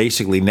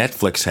basically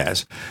Netflix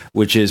has,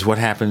 which is what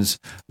happens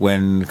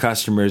when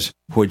customers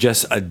who are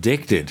just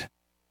addicted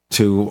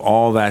to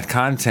all that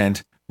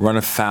content run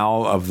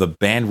afoul of the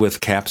bandwidth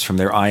caps from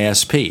their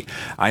ISP.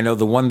 I know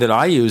the one that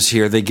I use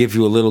here, they give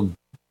you a little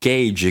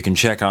gauge you can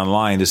check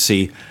online to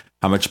see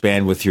how much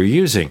bandwidth you're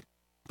using.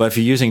 But if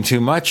you're using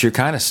too much, you're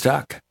kind of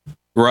stuck.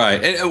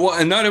 Right.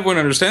 And not everyone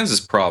understands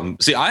this problem.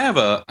 See, I have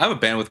a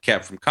bandwidth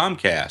cap from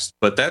Comcast,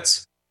 but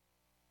that's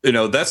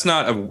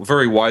not a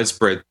very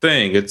widespread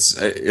thing. It's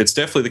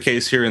definitely the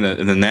case here in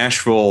the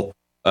Nashville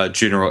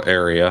general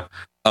area.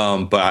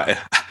 But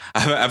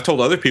I've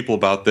told other people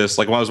about this.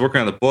 Like when I was working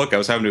on the book, I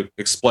was having to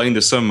explain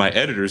to some of my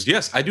editors,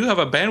 yes, I do have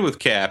a bandwidth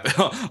cap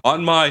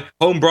on my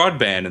home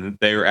broadband, and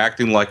they were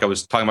acting like I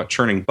was talking about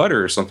churning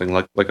butter or something,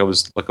 like I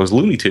was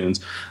Looney Tunes.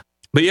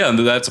 But yeah,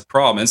 that's a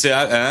problem. And see,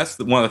 that's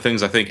one of the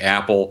things I think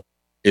Apple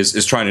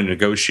is trying to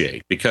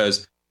negotiate,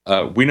 because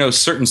we know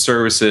certain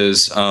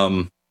services.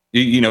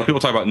 People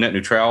talk about net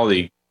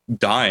neutrality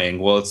dying.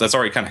 Well, that's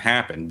already kind of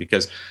happened,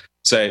 because,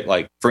 say,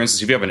 like for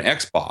instance, if you have an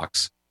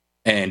Xbox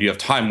and you have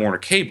Time Warner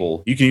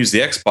Cable, you can use the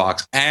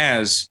Xbox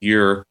as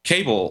your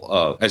cable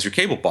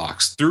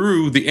box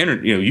through the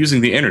internet,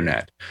 using the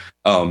internet.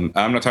 I'm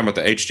not talking about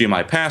the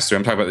HDMI pass-through.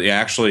 I'm talking about the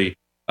actually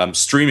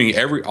streaming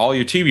all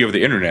your TV over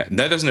the internet, and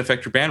that doesn't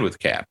affect your bandwidth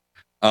cap.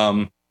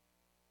 And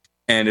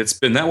it's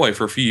been that way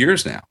for a few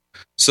years now.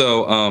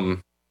 So,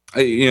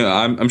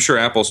 I'm sure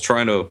Apple's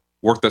trying to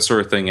work that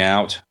sort of thing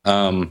out.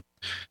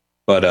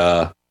 But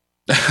at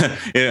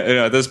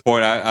this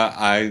point,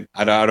 I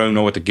don't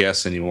know what to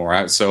guess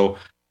anymore. So,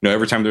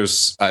 every time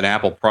there's an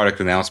Apple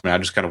product announcement, I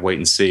just kind of wait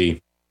and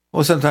see.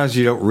 Well, sometimes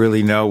you don't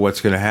really know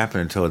what's going to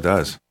happen until it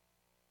does.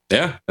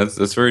 Yeah,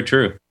 that's very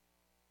true.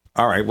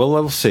 All right. Well,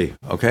 we'll see.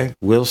 Okay,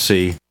 we'll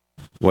see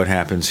what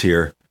happens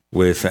here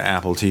with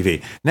Apple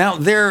TV. Now,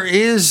 there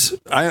is.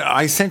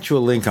 I sent you a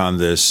link on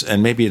this,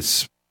 and maybe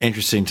it's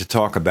interesting to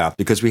talk about,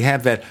 because we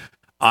have that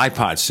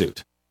iPod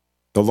suit,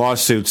 the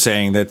lawsuit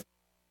saying that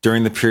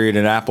during the period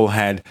that Apple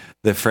had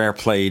the Fair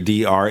Play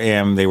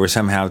DRM, they were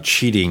somehow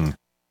cheating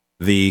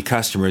the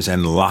customers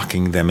and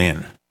locking them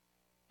in.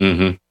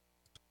 Mm-hmm.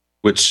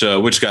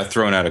 Which got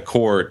thrown out of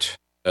court.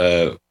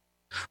 Well,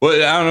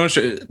 I don't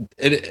know.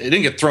 It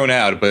didn't get thrown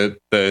out, but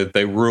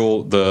they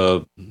ruled,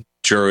 the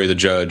jury, the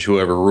judge,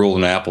 whoever, ruled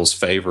in Apple's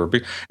favor.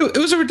 It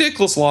was a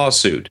ridiculous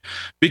lawsuit,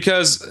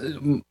 because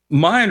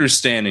my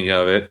understanding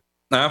of it,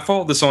 now I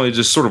followed this only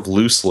just sort of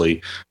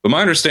loosely, but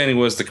my understanding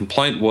was the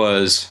complaint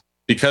was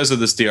because of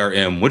this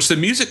DRM, which the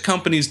music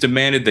companies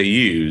demanded they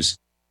use,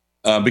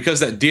 because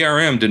that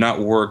DRM did not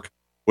work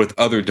with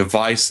other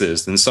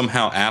devices, then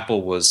somehow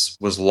Apple was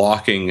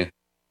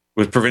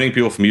preventing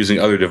people from using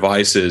other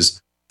devices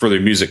for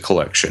their music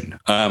collection.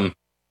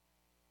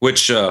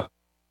 Which yeah,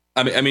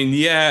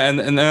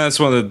 and that's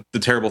one of the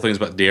terrible things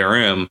about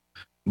DRM.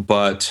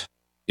 But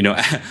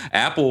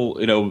Apple,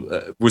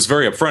 was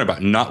very upfront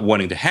about not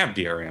wanting to have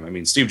DRM. I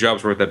mean, Steve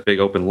Jobs wrote that big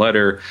open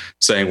letter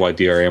saying why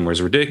DRM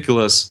was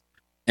ridiculous,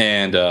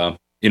 and and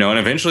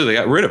eventually they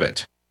got rid of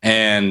it.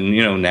 And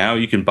now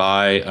you can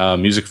buy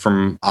music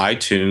from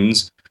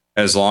iTunes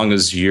as long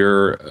as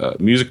your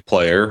music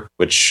player,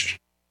 which,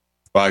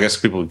 well, I guess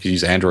people can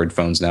use Android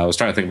phones now. I was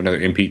trying to think of another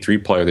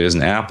MP3 player that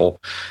isn't Apple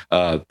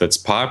that's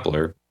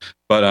popular,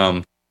 but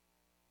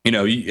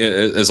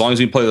as long as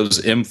you play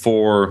those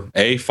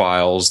M4A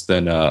files,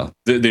 then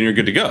you're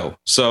good to go.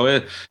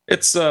 So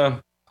it's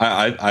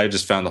I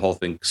just found the whole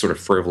thing sort of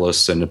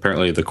frivolous, and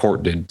apparently the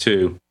court did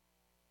too.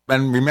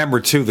 And remember,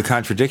 too, the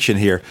contradiction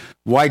here.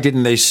 Why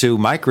didn't they sue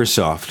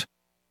Microsoft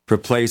for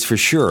Plays for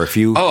Sure? If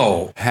you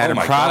had a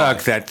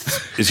product that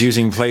is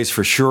using Plays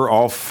for Sure,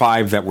 all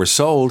 5 that were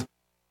sold,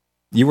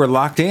 you were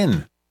locked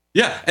in.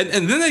 Yeah,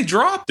 and then they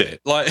dropped it.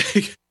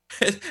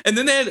 And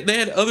then they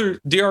had other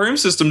DRM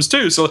systems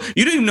too, so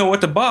you didn't even know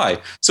what to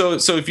buy. So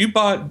if you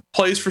bought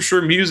Plays for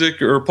Sure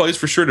Music or Plays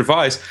for Sure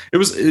Device, it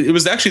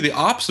was actually the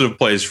opposite of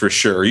Plays for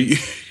Sure. You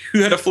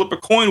had to flip a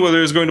coin whether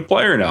it was going to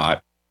play or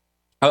not.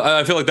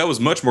 I feel like that was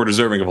much more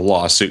deserving of a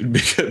lawsuit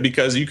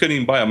because you couldn't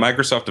even buy a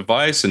Microsoft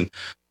device and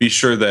be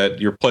sure that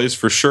your Plays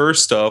for Sure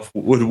stuff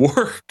would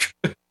work.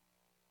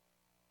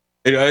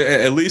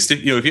 At least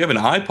if you have an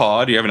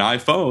iPod, you have an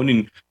iPhone,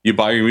 and you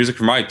buy your music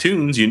from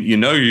iTunes, you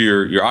know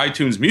your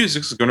iTunes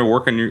music is going to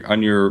work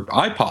on your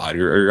iPod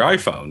or your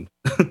iPhone.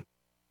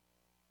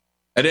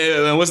 And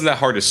it wasn't that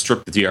hard to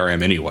strip the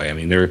DRM anyway. I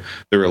mean, there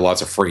were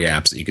lots of free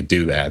apps that you could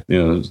do that.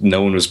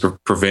 No one was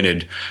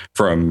prevented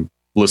from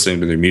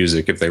listening to their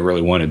music if they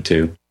really wanted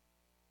to.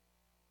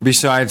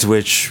 Besides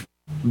which,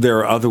 there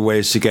are other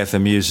ways to get the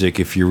music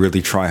if you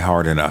really try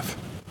hard enough.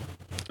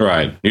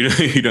 Right.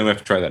 You don't have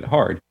to try that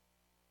hard.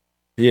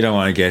 You don't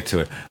want to get to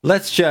it.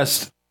 Let's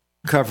just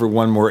cover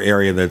one more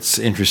area that's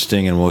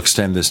interesting, and we'll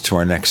extend this to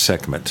our next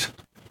segment.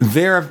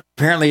 There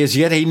apparently is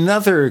yet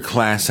another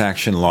class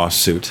action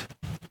lawsuit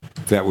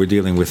that we're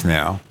dealing with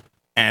now.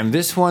 And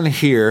this one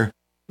here,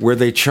 where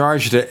they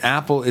charge that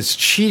Apple is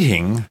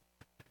cheating,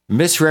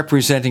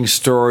 misrepresenting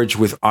storage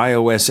with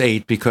iOS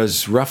 8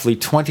 because roughly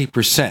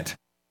 20%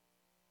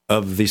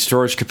 of the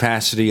storage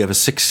capacity of a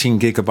 16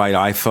 gigabyte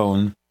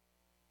iPhone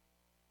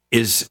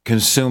is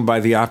consumed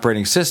by the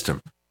operating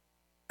system.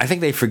 I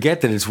think they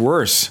forget that it's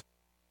worse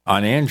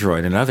on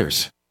Android and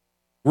others.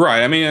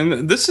 Right. I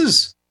mean, this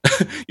is,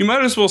 you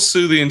might as well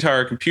sue the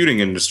entire computing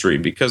industry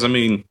because, I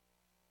mean,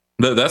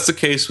 that's the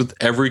case with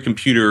every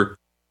computer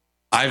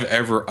I've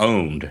ever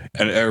owned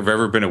and have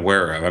ever been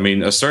aware of. I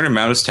mean, a certain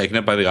amount is taken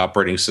up by the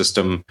operating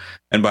system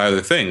and by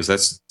other things.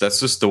 That's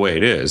just the way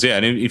it is. Yeah.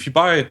 And if you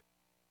buy,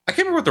 I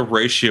can't remember what the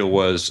ratio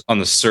was on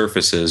the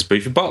Surfaces,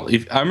 but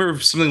I remember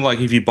something like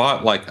if you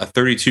bought like a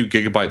 32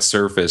 gigabyte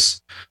Surface,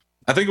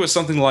 I think it was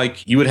something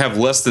like you would have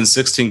less than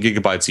 16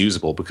 gigabytes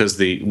usable because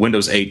the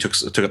Windows 8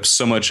 took up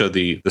so much of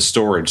the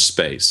storage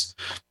space.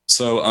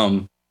 So,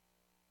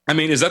 I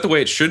mean, is that the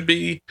way it should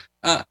be?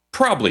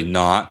 Probably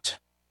not.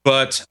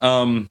 But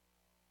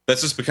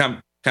that's just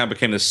kind of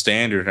became the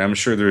standard. And I'm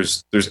sure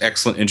there's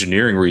excellent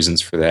engineering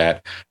reasons for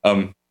that.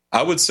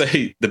 I would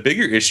say the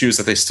bigger issue is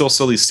that they still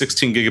sell these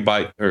 16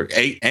 gigabyte or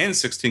 8 and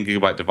 16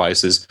 gigabyte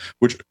devices,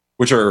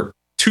 which are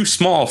too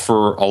small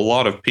for a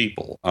lot of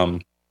people.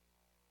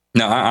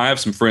 Now, I have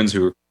some friends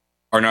who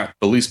are not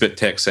the least bit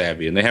tech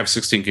savvy, and they have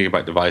 16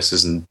 gigabyte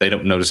devices, and they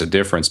don't notice a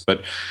difference.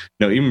 But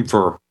even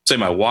for, say,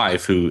 my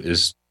wife, who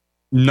is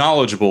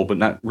knowledgeable but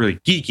not really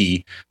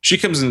geeky, she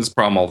comes into this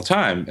problem all the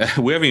time.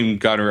 We haven't even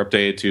got her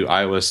updated to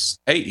iOS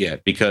 8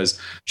 yet because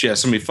she has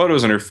so many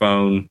photos on her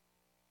phone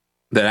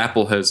that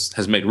Apple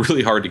has made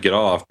really hard to get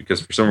off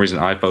because for some reason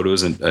iPhoto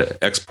isn't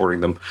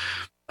exporting them.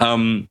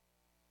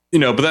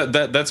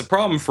 But that's a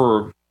problem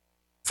for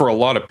a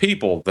lot of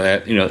people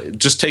that,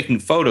 just taking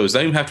photos, they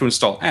don't even have to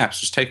install apps,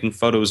 just taking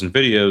photos and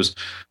videos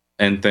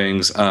and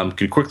things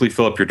can quickly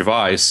fill up your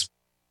device.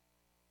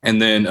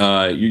 And then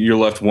you're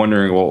left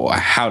wondering, well,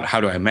 how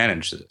do I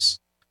manage this?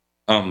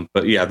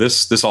 But yeah,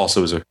 this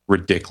also is a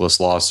ridiculous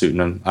lawsuit,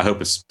 and I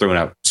hope it's thrown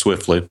out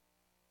swiftly.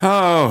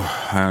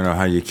 Oh, I don't know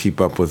how you keep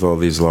up with all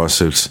these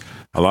lawsuits.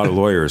 A lot of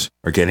lawyers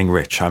are getting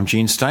rich. I'm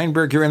Gene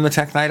Steinberg. You're in the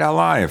Tech Night Owl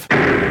Live.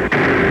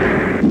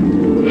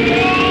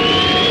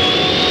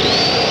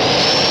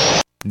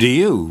 Do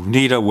you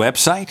need a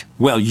website?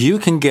 Well, you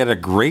can get a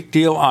great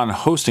deal on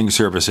hosting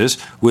services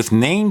with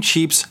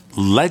Namecheap's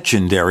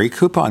legendary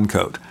coupon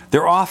code.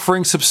 They're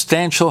offering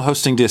substantial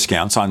hosting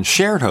discounts on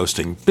shared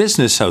hosting,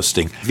 business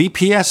hosting,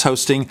 VPS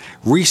hosting,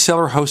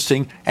 reseller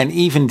hosting, and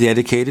even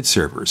dedicated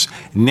servers.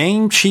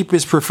 Namecheap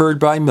is preferred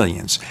by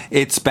millions.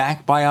 It's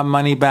backed by a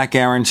money-back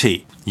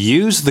guarantee.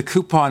 Use the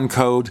coupon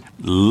code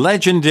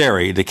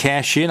LEGENDARY to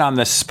cash in on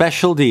the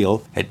special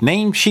deal at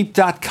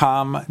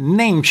Namecheap.com,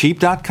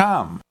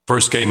 Namecheap.com.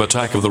 First came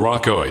Attack of the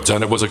Rockoids,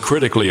 and it was a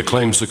critically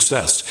acclaimed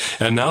success.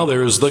 And now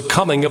there's The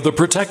Coming of the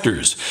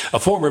Protectors. A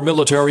former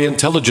military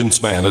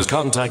intelligence man is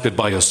contacted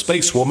by a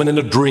space woman in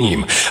a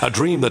dream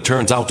that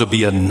turns out to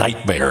be a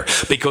nightmare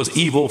because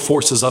evil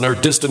forces on her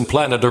distant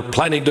planet are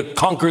planning to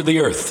conquer the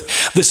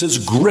Earth. This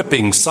is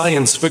gripping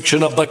science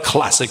fiction of the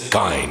classic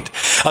kind.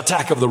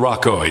 Attack of the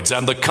Rockoids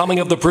and The Coming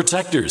of the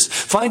Protectors.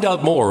 Find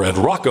out more at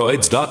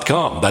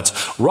rockoids.com. That's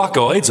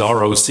Rockoids,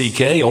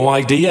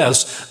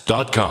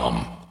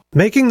 ROCKOIDS.com.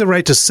 Making the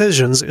right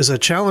decisions is a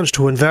challenge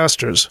to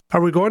investors.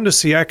 Are we going to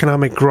see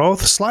economic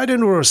growth, slide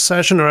into a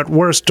recession, or at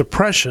worst,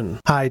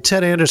 depression? Hi,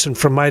 Ted Anderson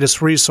from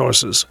Midas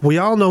Resources. We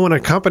all know when a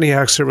company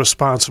acts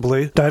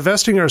irresponsibly,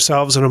 divesting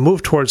ourselves in a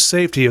move towards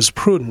safety is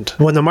prudent.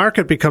 When the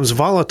market becomes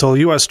volatile,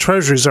 U.S.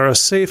 Treasuries are a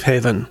safe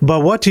haven. But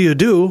what do you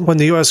do when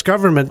the U.S.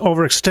 government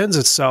overextends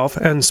itself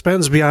and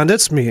spends beyond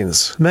its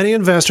means? Many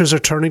investors are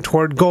turning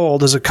toward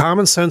gold as a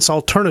common-sense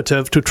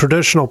alternative to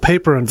traditional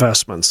paper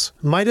investments.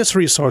 Midas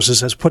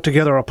Resources has put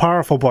together a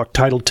powerful book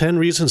titled 10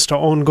 Reasons to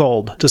Own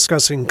Gold,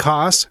 discussing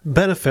costs,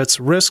 benefits,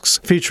 risks,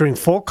 featuring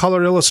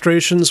full-color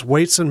illustrations,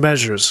 weights, and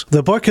measures.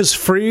 The book is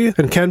free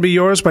and can be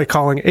yours by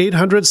calling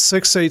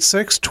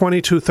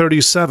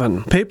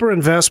 800-686-2237. Paper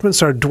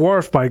investments are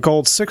dwarfed by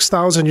gold's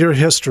 6,000-year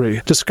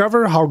history.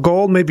 Discover how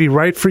gold may be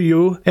right for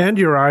you and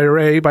your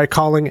IRA by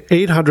calling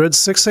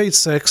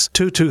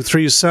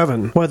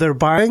 800-686-2237. Whether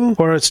buying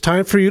or it's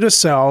time for you to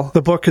sell,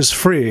 the book is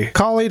free.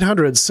 Call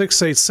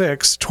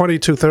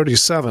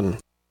 800-686-2237.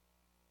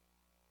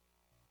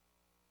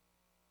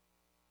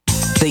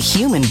 The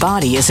human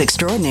body is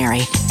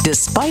extraordinary.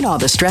 Despite all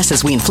the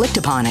stresses we inflict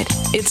upon it,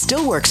 it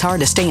still works hard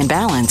to stay in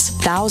balance.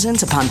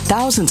 Thousands upon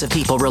thousands of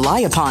people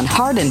rely upon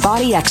Heart and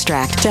Body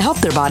Extract to help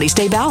their body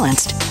stay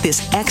balanced.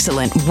 This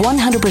excellent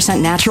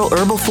 100% natural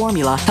herbal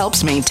formula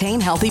helps maintain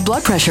healthy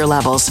blood pressure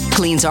levels,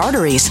 cleans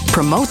arteries,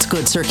 promotes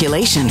good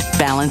circulation,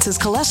 balances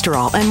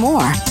cholesterol, and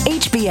more.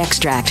 HB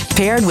Extract,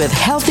 paired with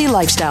healthy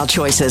lifestyle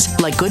choices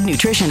like good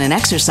nutrition and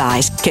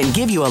exercise, can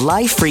give you a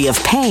life free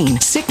of pain,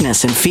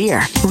 sickness, and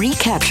fear.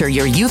 Recapture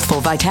your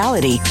youthful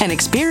vitality and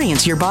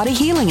experience your body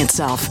healing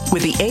itself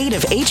with the aid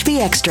of HB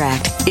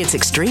Extract. It's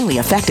extremely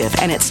effective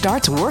and it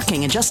starts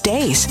working in just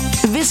days.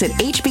 Visit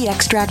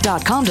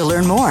hbextract.com to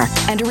learn more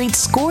and to read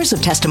scores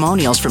of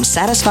testimonials from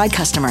satisfied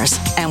customers.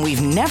 And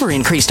we've never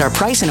increased our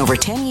price in over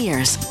 10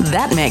 years.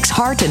 That makes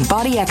Heart and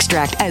Body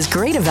Extract as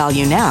great a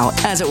value now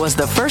as it was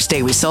the first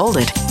day we sold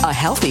it. A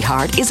healthy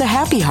heart is a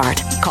happy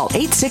heart. Call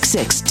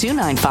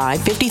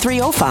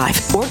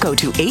 866-295-5305 or go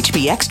to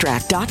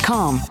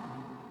hbextract.com.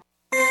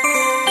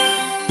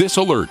 This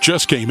alert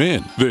just came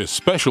in. This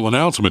special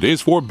announcement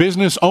is for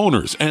business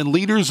owners and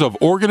leaders of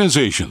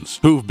organizations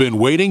who've been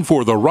waiting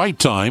for the right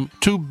time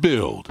to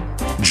build.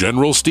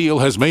 General Steel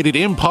has made it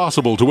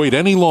impossible to wait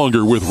any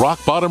longer with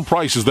rock-bottom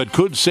prices that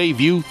could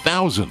save you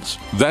thousands.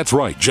 That's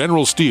right,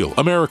 General Steel,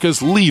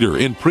 America's leader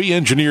in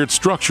pre-engineered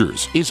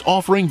structures, is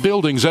offering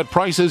buildings at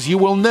prices you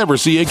will never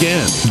see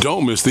again.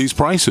 Don't miss these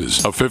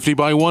prices. A 50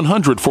 by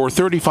 100 for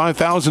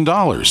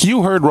 $35,000.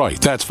 You heard right.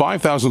 That's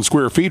 5,000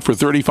 square feet for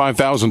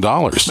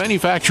 $35,000.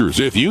 Manufacturers,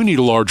 if you need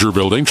a larger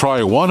building, try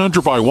a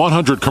 100 by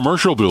 100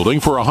 commercial building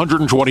for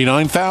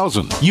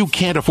 $129,000. You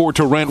can't afford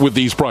to rent with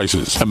these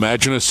prices.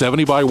 Imagine a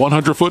 70 by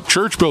 100-foot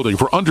church building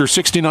for under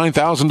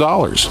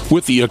 $69,000.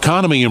 With the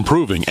economy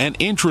improving and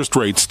interest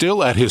rates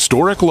still at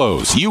historic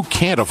lows, you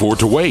can't afford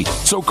to wait.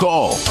 So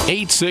call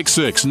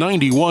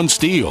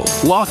 866-91-STEEL.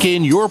 Lock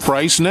in your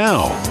price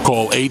now.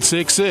 Call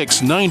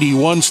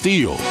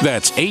 866-91-STEEL.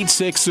 That's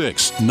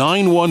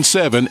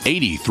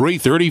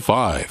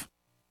 866-917-8335.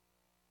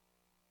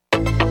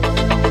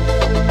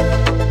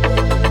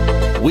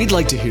 We'd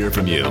like to hear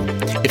from you.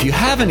 If you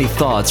have any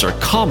thoughts or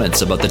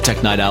comments about the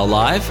Tech Night Owl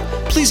Live,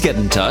 please get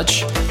in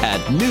touch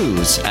at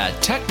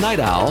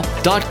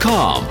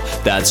news@technightowl.com.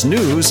 That's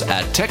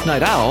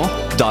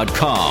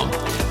news@technightowl.com.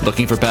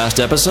 Looking for past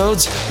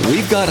episodes?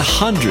 We've got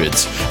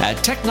hundreds at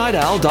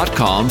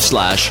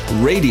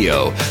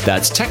technightowl.com/radio.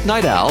 That's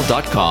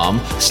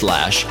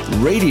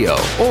technightowl.com/radio.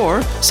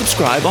 Or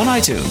subscribe on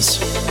iTunes.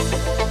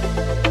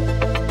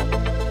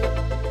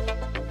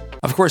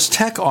 Of course,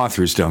 tech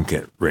authors don't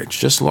get rich,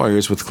 just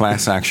lawyers with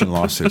class action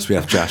lawsuits. We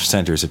have Josh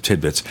Centers of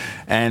Tidbits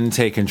and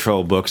Take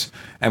Control Books.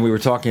 And we were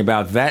talking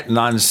about that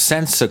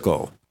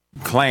nonsensical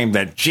claim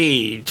that,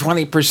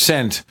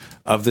 20%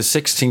 of the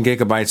 16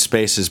 gigabyte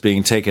space is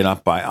being taken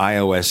up by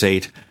iOS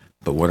 8.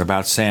 But what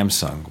about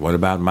Samsung? What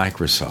about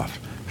Microsoft?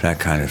 That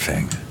kind of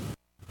thing.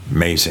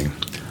 Amazing.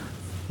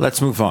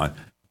 Let's move on.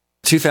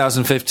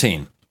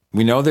 2015.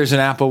 We know there's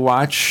an Apple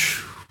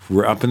Watch.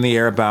 We're up in the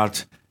air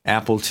about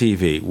Apple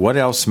TV. What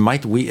else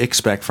might we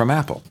expect from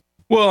Apple?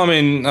 Well, I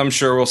mean, I'm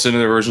sure we'll see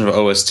another version of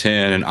OS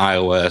 10 and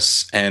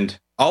iOS, and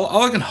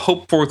all I can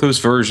hope for with those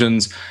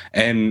versions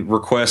and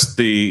request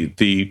the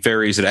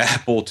fairies at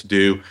Apple to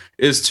do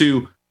is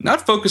to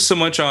not focus so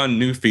much on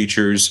new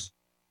features,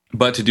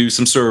 but to do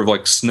some sort of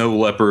like snow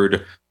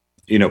leopard,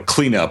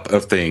 cleanup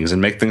of things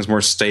and make things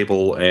more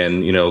stable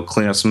and,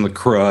 clean up some of the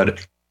crud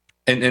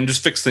and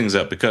just fix things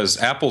up,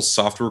 because Apple's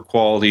software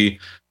quality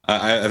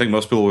I think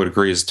most people would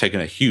agree has taken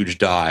a huge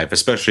dive,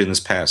 especially in this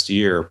past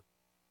year.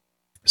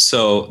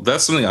 So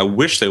that's something I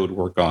wish they would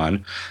work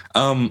on.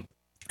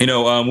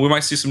 We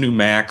might see some new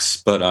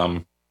Macs,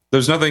 but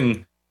there's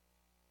nothing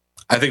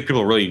I think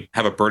people really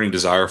have a burning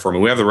desire for.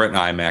 We have the Retina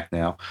iMac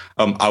now.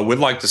 I would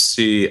like to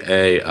see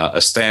a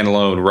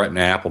standalone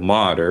Retina Apple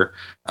monitor.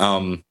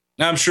 Now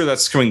I'm sure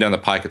that's coming down the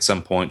pike at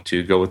some point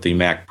to go with the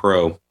Mac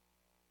Pro.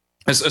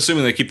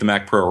 Assuming they keep the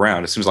Mac Pro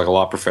around, it seems like a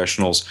lot of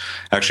professionals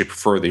actually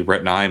prefer the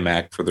Retina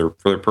iMac for their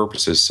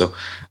purposes. So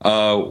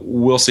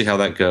we'll see how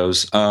that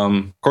goes.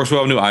 Of course,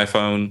 we'll have a new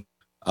iPhone.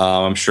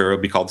 I'm sure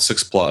it'll be called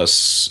 6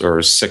 Plus or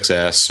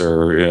 6S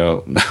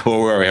or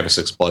well, we already have a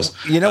 6 Plus.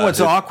 You know what's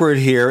awkward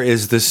here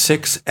is the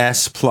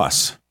 6S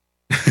Plus.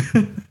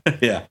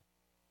 Yeah.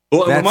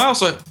 Well, I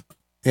also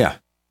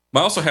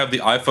have the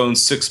iPhone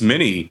 6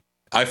 Mini,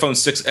 iPhone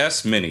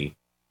 6S Mini.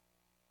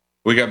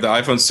 We got the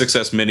iPhone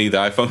 6S Mini, the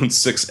iPhone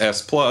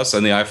 6S Plus,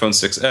 and the iPhone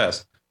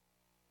 6S.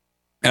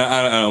 And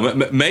I don't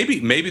know.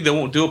 Maybe they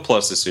won't do a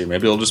Plus this year.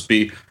 Maybe it'll just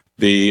be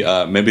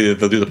maybe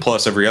they'll do the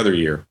Plus every other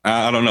year.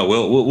 I don't know.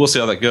 We'll see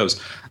how that goes.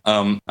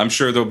 I'm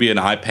sure there'll be an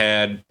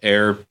iPad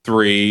Air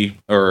 3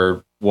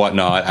 or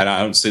whatnot. I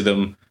don't see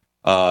them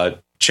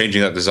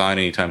changing that design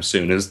anytime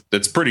soon.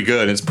 It's pretty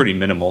good. It's pretty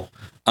minimal.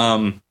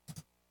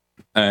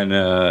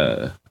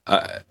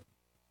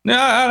 No,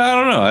 I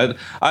don't know.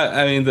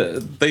 I mean,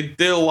 they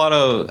did a lot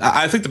of.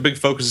 I think the big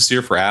focus this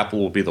year for Apple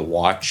will be the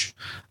Watch,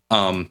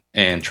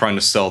 and trying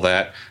to sell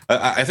that.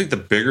 I think the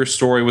bigger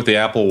story with the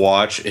Apple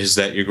Watch is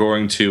that you're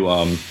going to.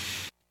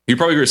 You're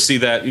probably going to see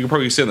that. You can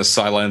probably see it on the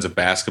sidelines of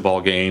basketball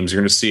games.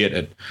 You're going to see it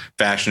at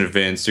fashion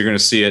events. You're going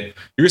to see it.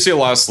 You're going to see a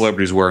lot of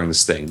celebrities wearing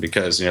this thing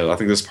because I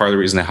think this is part of the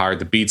reason they hired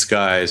the Beats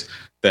guys.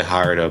 They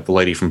hired the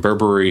lady from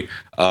Burberry.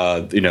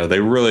 They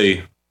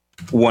really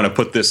want to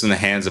put this in the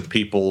hands of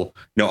people,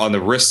 on the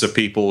wrists of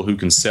people who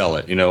can sell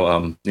it.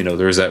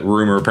 There's that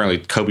rumor. Apparently,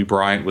 Kobe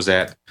Bryant was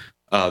at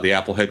the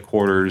Apple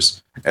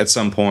headquarters at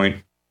some point.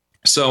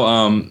 So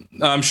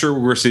I'm sure we're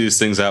going to see these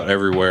things out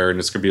everywhere, and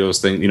it's going to be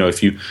those things.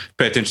 If you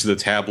pay attention to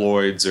the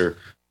tabloids or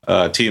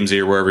TMZ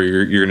or wherever,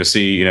 you're going to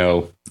see,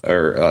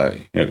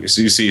 you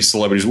see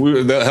celebrities.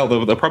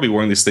 They'll probably be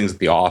wearing these things at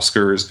the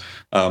Oscars.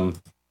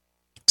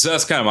 So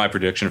that's kind of my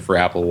prediction for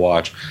Apple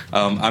Watch.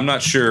 I'm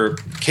not sure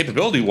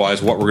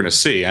capability-wise what we're going to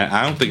see.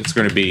 I don't think it's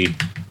going to be.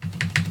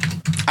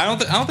 I don't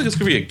think it's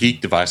going to be a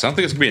geek device. I don't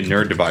think it's going to be a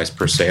nerd device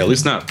per se. At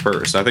least not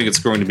first. I think it's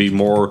going to be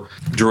more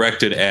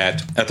directed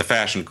at the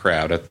fashion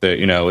crowd. At the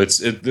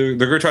they're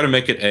going to try to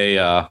make it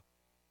a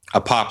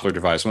popular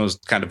device, one of those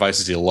kind of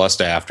devices you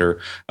lust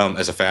after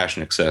as a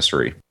fashion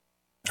accessory.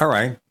 All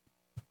right,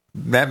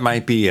 that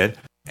might be it.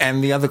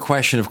 And the other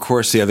question, of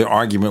course, the other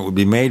argument would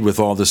be made with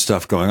all this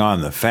stuff going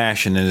on, the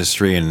fashion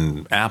industry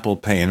and Apple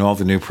Pay and all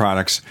the new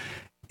products,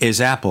 is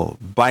Apple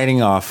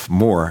biting off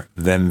more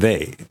than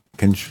they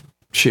can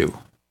chew?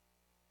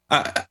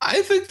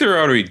 I think they're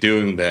already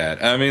doing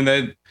that. I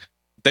mean,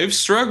 they've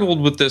struggled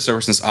with this ever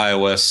since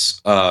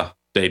iOS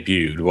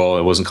debuted. Well,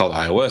 it wasn't called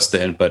iOS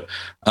then, but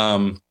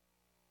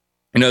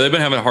they've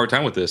been having a hard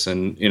time with this,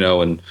 and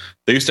and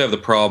they used to have the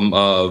problem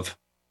of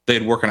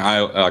they'd work on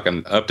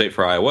an update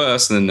for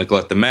iOS and then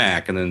neglect the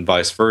Mac, and then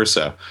vice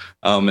versa.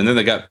 And then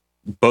they got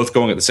both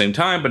going at the same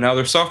time, but now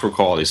their software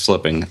quality is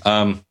slipping.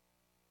 And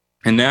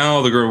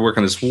now they're going to work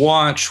on this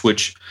watch,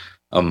 which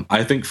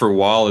I think for a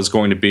while is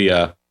going to be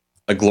a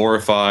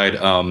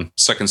glorified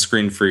second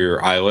screen for your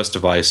iOS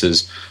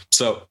devices.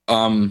 So,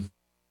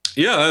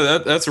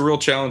 that's a real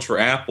challenge for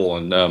Apple,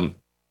 and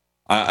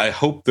I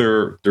hope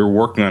they're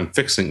working on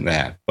fixing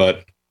that.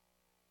 But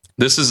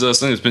this is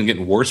something that's been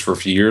getting worse for a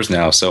few years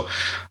now. So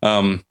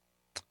I'm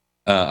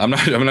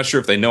not sure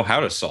if they know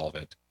how to solve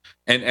it.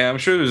 And I'm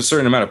sure there's a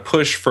certain amount of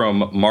push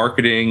from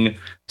marketing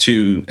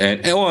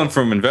and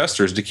from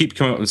investors to keep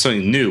coming up with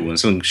something new and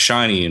something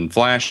shiny and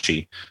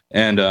flashy.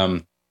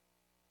 And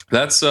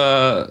that's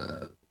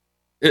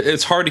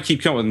it's hard to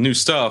keep coming up with new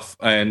stuff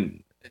and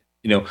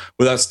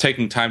without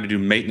taking time to do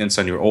maintenance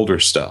on your older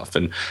stuff.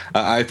 And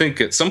I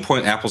think at some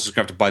point Apple's just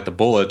going to have to bite the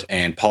bullet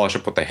and polish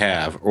up what they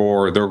have,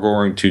 or they're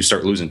going to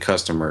start losing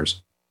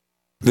customers.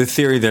 The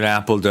theory that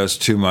Apple does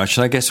too much,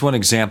 and I guess one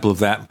example of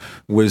that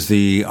was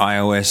the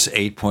iOS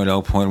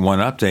 8.0.1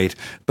 update,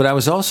 but I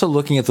was also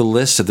looking at the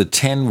list of the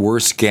 10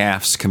 worst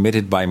gaffes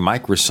committed by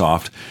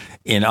Microsoft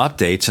in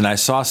updates, and I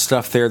saw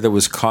stuff there that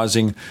was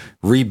causing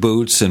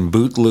reboots and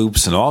boot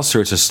loops and all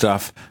sorts of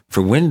stuff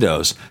for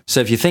Windows. So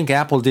if you think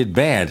Apple did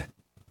bad,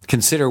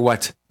 consider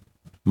what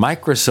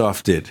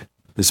Microsoft did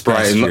this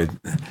past year.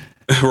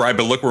 Right,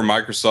 but look where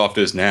Microsoft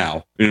is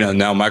now.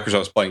 Now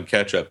Microsoft's playing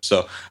catch up.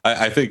 So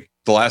I think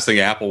the last thing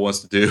Apple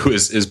wants to do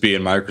is be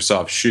in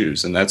Microsoft's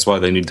shoes, and that's why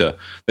they need to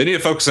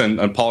focus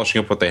on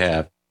polishing up what they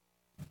have.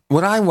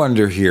 What I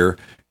wonder here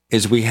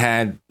is we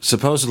had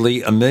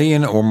supposedly 1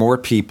 million or more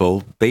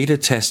people beta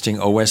testing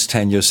OS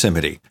X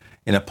Yosemite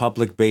in a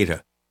public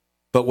beta.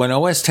 But when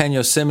OS X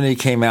Yosemite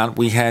came out,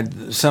 we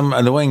had some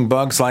annoying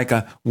bugs like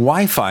a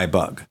Wi-Fi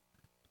bug,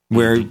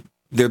 where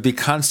there'd be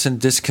constant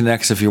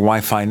disconnects of your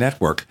Wi-Fi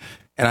network.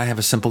 And I have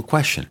a simple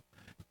question.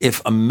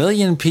 If 1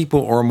 million people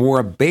or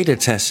more beta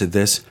tested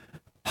this,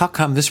 how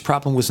come this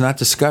problem was not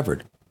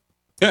discovered?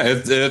 Yeah,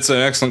 it's an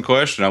excellent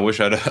question. I wish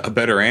I had a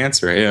better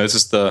answer. It's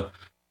just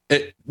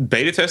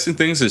beta testing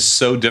things is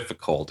so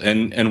difficult.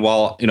 And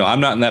while, I'm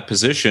not in that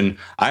position,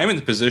 I am in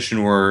the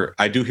position where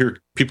I do hear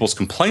people's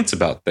complaints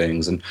about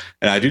things, and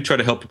I do try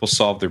to help people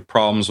solve their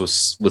problems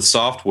with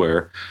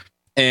software.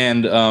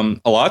 And a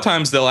lot of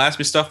times they'll ask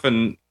me stuff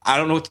and I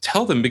don't know what to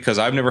tell them because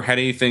I've never had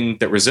anything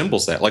that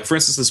resembles that. Like, for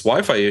instance, this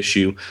Wi-Fi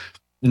issue,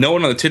 no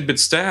one on the Tidbit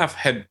staff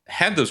had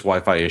those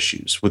Wi-Fi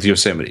issues with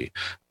Yosemite.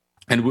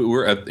 And we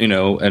were at,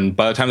 and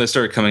by the time they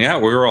started coming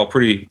out, we were all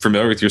pretty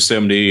familiar with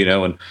Yosemite,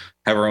 and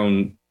have our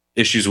own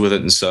issues with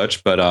it and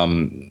such. But,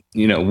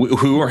 we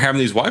were having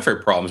these Wi-Fi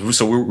problems.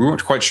 So we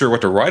weren't quite sure what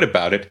to write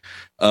about it.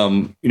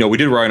 We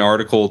did write an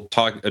article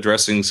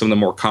addressing some of the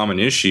more common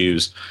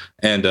issues.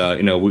 And,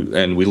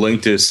 we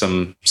linked to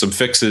some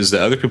fixes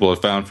that other people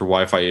have found for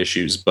Wi-Fi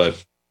issues.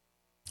 But,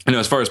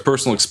 as far as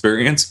personal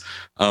experience,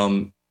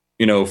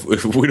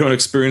 if we don't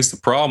experience the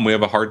problem, we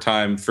have a hard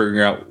time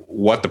figuring out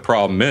what the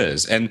problem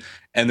is.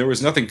 And there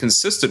was nothing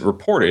consistent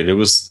reported. It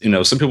was,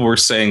 some people were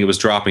saying it was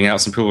dropping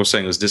out. Some people were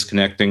saying it was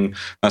disconnecting.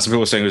 Some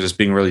people were saying it was just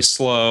being really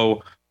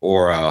slow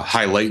or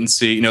high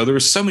latency. There were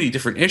so many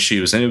different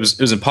issues, and it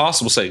was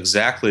impossible to say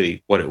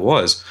exactly what it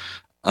was.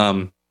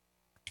 And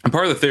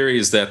part of the theory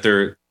is that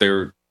they're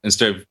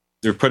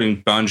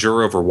putting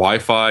Bonjour over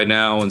Wi-Fi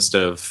now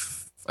instead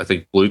of, I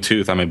think,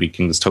 Bluetooth. I may be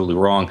getting this totally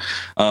wrong.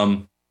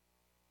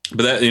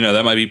 But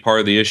that might be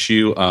part of the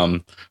issue.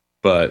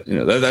 But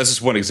that's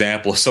just one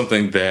example of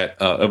something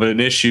that of an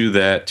issue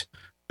that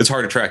it's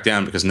hard to track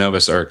down because none of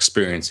us are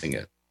experiencing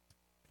it.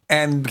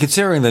 And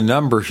considering the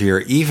number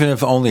here, even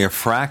if only a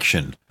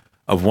fraction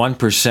of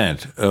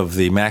 1% of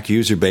the Mac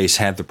user base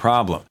had the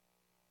problem,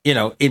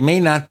 it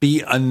may not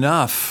be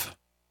enough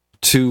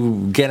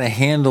to get a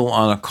handle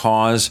on a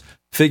cause,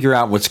 figure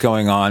out what's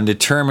going on,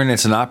 determine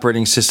it's an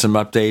operating system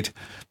update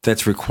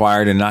that's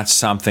required and not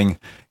something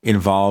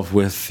involved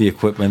with the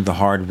equipment, the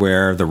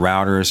hardware, the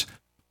routers.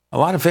 A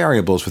lot of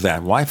variables with that.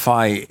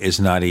 Wi-Fi is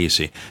not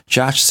easy.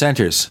 Josh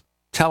Centers,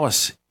 tell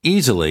us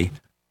easily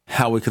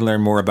how we can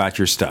learn more about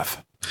your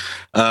stuff.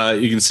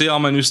 You can see all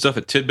my new stuff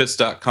at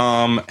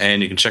tidbits.com,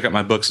 and you can check out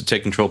my books at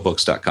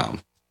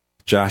takecontrolbooks.com.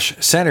 Josh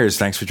Centers,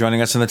 thanks for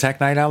joining us on the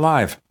Tech Night Owl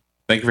Live.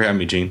 Thank you for having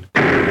me, Gene.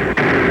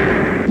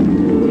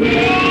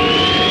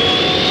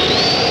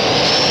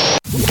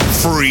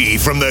 Free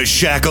from the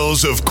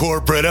shackles of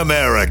corporate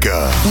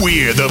America,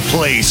 we're the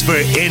place for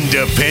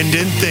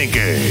independent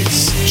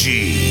thinkers.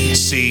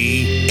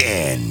 GCN.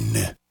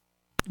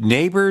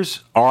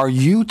 Neighbors, are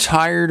you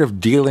tired of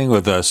dealing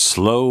with a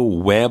slow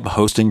web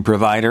hosting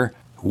provider?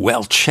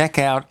 Well, check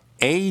out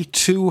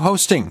A2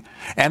 Hosting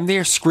and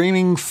their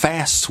screaming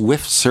fast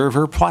Swift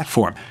server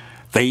platform.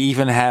 They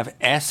even have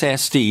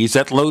SSDs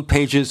that load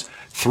pages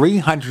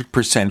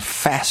 300%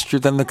 faster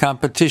than the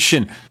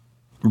competition.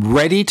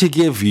 Ready to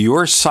give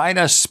your site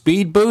a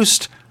speed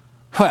boost?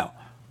 Well,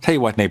 tell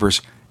you what,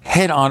 neighbors,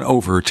 head on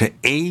over to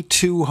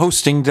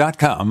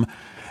a2hosting.com.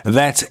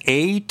 That's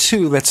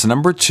A2, that's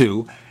number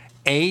 2,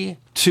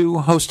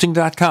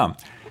 a2hosting.com.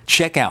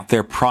 Check out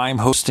their Prime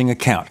hosting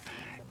account.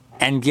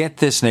 And get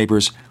this,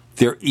 neighbors,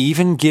 they're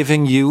even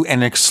giving you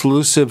an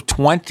exclusive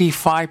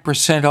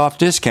 25% off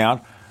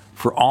discount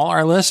for all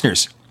our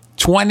listeners.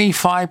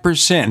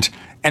 25%.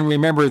 And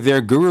remember,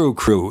 their Guru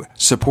Crew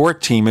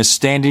support team is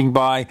standing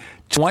by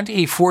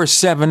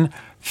 24/7,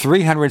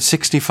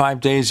 365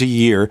 days a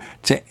year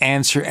to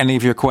answer any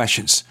of your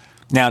questions.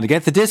 Now, to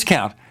get the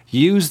discount,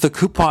 use the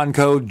coupon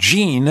code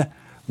GENE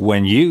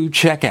when you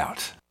check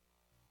out.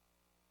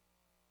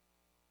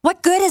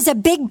 What good is a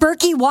Big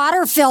Berkey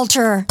water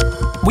filter?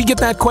 We get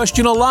that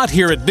question a lot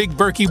here at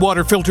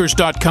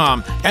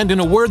BigBerkeyWaterFilters.com. And in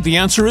a word, the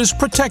answer is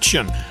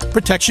protection.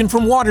 Protection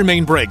from water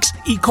main breaks,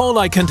 E.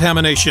 coli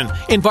contamination,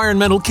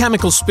 environmental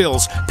chemical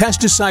spills,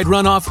 pesticide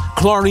runoff,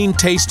 chlorine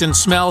taste and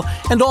smell,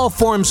 and all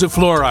forms of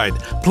fluoride.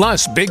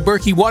 Plus, Big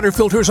Berkey water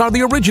filters are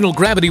the original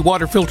gravity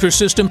water filter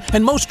system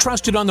and most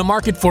trusted on the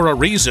market for a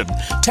reason.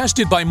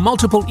 Tested by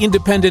multiple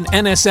independent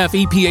NSF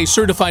EPA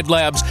certified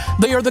labs,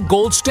 they are the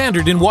gold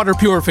standard in water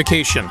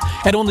purification.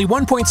 At only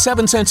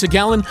 1.7 cents a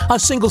gallon, a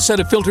single set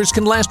of filters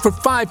can last for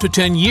 5 to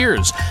 10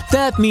 years.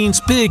 That means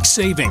big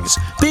savings.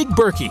 Big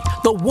Berkey,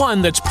 the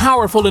one that's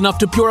powerful enough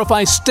to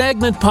purify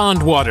stagnant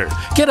pond water.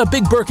 Get a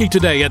Big Berkey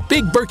today at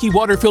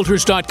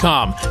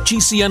BigBerkeyWaterFilters.com.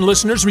 GCN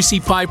listeners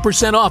receive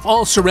 5% off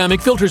all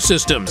ceramic filter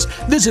systems.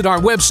 Visit our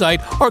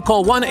website or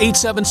call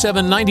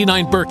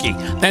 1-877-99-BERKEY.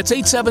 That's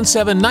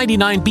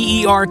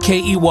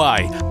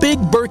 877-99-BERKEY. Big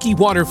Berkey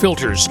Water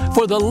Filters,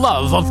 for the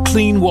love of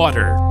clean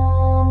water.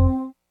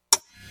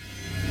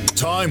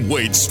 Time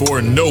waits for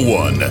no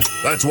one.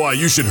 That's why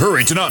you should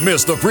hurry to not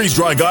miss the Freeze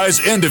Dry Guy's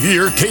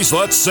end-of-year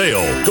Caselet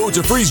sale. Go to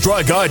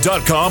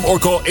freezedryguy.com or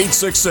call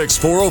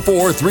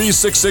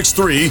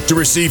 866-404-3663 to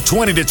receive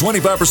 20 to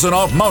 25%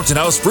 off Mountain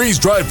House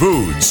freeze-dried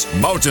foods.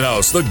 Mountain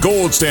House, the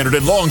gold standard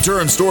in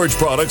long-term storage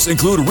products,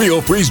 include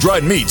real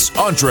freeze-dried meats,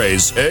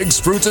 entrees, eggs,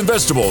 fruits, and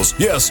vegetables.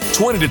 Yes,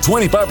 20 to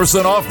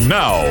 25% off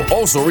now.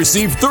 Also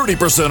receive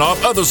 30%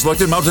 off other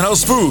selected Mountain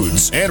House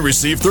foods and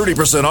receive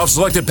 30% off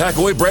selected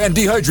Packaway brand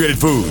dehydrated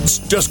foods.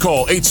 Just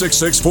call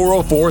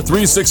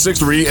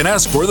 866-404-3663 and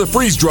ask for the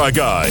Freeze Dry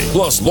Guy.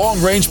 Plus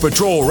long-range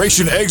patrol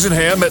ration eggs and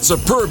ham at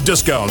superb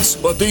discounts.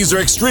 But these are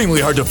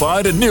extremely hard to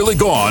find and nearly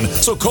gone,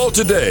 so call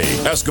today.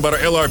 Ask about our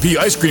LRP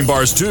ice cream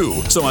bars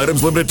too. Some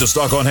items limited to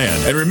stock on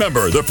hand. And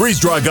remember, the Freeze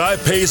Dry Guy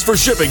pays for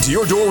shipping to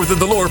your door within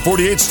the lower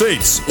 48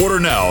 states. Order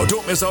now.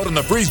 Don't miss out on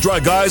the Freeze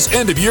Dry Guy's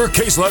end-of-year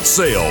Caselet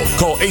sale.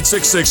 Call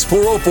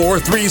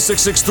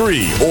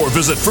 866-404-3663 or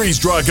visit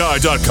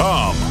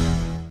freezedryguy.com.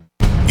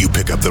 You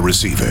pick up the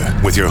receiver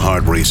with your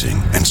heart racing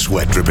and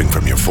sweat dripping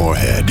from your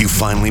forehead. You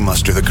finally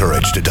muster the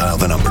courage to dial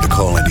the number to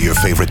call into your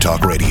favorite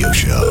talk radio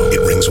show. It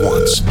rings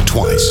once,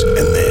 twice,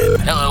 and then...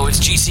 Hello,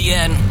 it's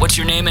GCN. What's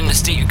your name and the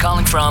state you're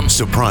calling from?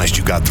 Surprised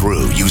you got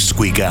through, you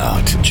squeak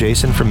out.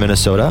 Jason from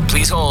Minnesota.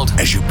 Please hold.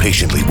 As you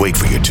patiently wait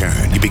for your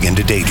turn, you begin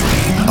to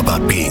daydream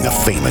about being a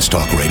famous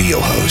talk radio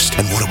host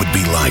and what it would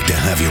be like to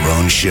have your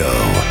own show.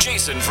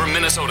 Jason from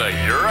Minnesota,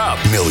 you're up.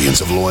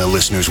 Millions of loyal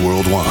listeners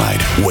worldwide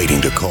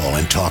waiting to call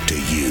and talk to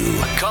you.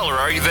 Caller,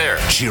 are you there?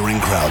 Cheering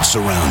crowds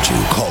surround you,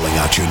 calling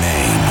out your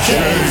name.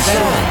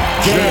 Jason!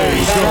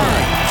 Jason!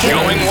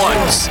 Going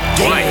once,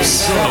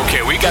 twice.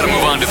 Okay, we gotta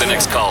move on to the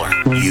next caller.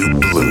 You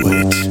blew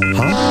it.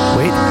 Huh?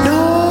 Wait,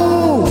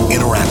 no!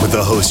 Interact with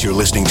the host you're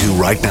listening to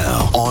right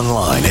now,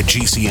 online at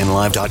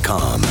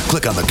GCNlive.com.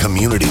 Click on the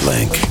community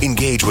link.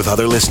 Engage with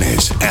other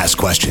listeners. Ask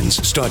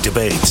questions. Start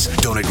debates.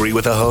 Don't agree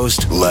with the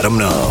host? Let them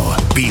know.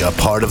 Be a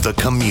part of the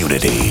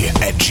community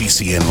at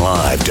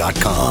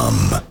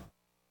GCNlive.com.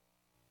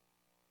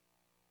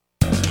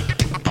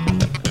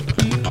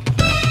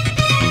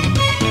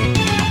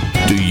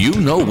 Do you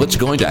know what's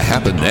going to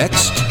happen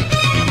next?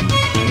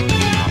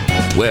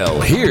 Well,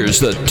 here's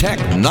the Tech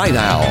Night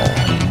Owl.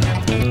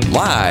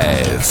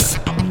 Live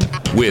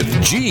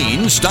with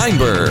Gene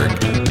Steinberg.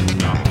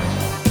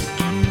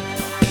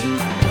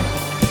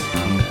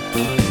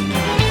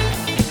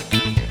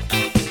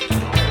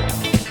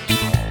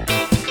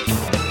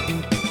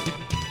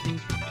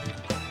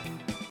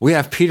 We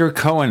have Peter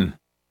Cohen.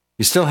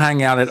 You still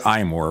hang out at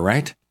iMore,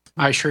 right?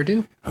 I sure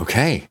do.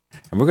 Okay.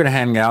 And we're going to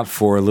hang out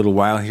for a little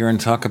while here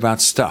and talk about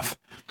stuff.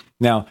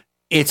 Now,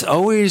 it's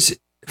always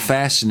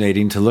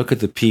fascinating to look at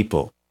the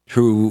people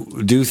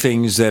who do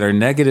things that are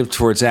negative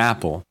towards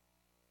Apple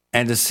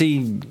and to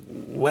see,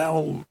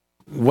 well,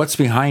 what's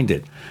behind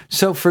it.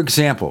 So, for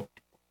example,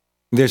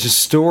 there's a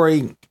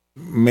story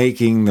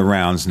making the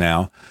rounds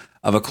now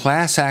of a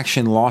class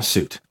action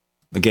lawsuit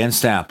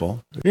against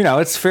Apple. You know,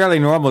 it's fairly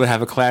normal to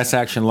have a class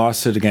action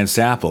lawsuit against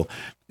Apple.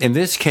 In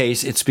this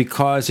case, it's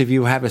because if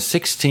you have a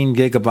 16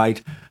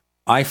 gigabyte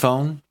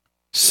iPhone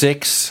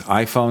 6,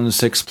 iPhone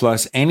 6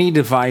 Plus, any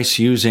device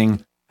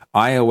using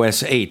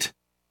iOS 8,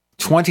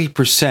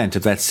 20%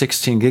 of that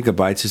 16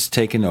 gigabytes is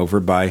taken over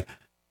by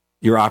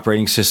your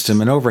operating system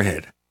and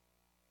overhead.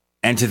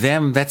 And to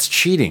them, that's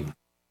cheating.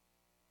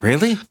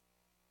 Really?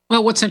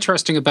 Well, what's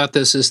interesting about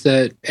this is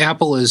that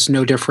Apple is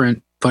no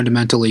different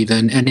fundamentally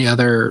than any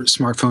other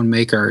smartphone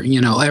maker.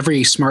 You know,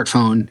 every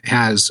smartphone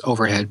has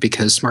overhead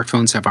because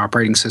smartphones have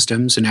operating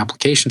systems and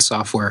application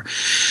software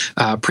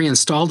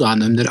pre-installed on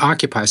them that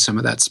occupy some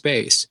of that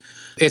space.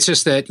 It's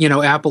just that, you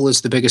know, Apple is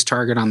the biggest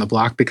target on the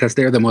block because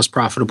they're the most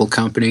profitable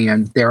company,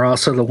 and they're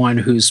also the one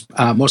who's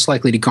most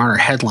likely to garner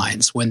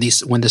headlines when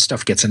this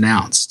stuff gets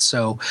announced.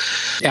 So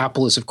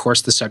Apple is, of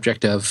course, the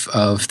subject of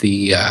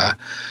the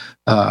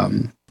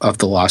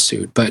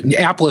lawsuit. But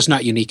Apple is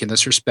not unique in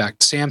this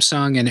respect.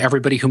 Samsung and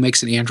everybody who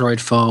makes an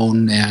Android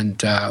phone and,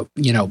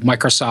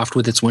 Microsoft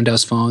with its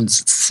Windows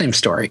phones, it's the same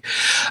story.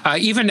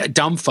 Even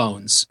dumb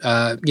phones,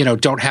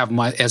 don't have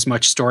as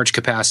much storage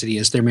capacity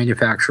as their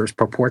manufacturers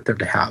purport them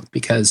to have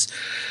because,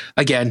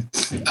 again,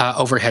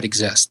 overhead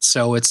exists.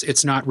 So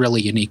it's not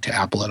really unique to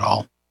Apple at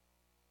all.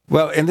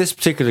 Well, in this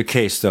particular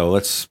case, though,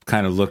 let's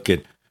kind of look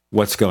at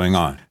what's going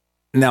on.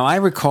 Now, I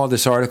recall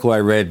this article I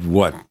read,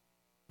 a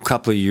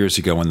couple of years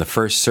ago when the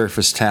first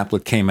Surface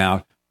tablet came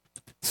out.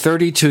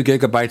 32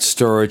 gigabyte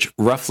storage,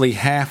 roughly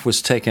half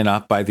was taken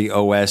up by the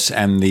OS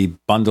and the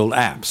bundled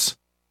apps.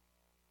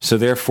 So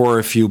therefore,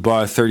 if you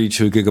bought a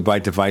 32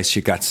 gigabyte device,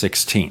 you got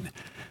 16.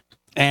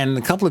 And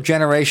a couple of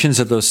generations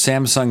of those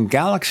Samsung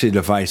Galaxy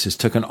devices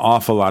took an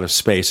awful lot of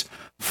space,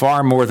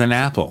 far more than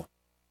Apple.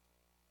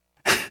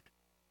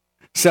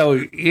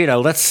 So,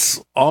 let's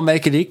all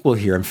make it equal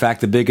here. In fact,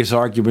 the biggest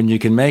argument you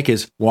can make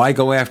is, why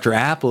go after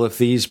Apple if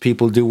these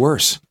people do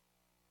worse?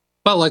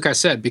 Well, like I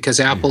said, because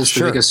Apple's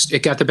the biggest,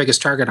 it got the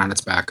biggest target on its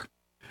back.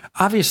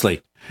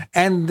 Obviously.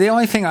 And the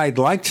only thing I'd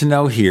like to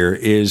know here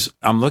is,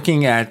 I'm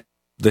looking at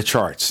the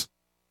charts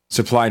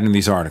supplied in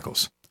these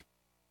articles.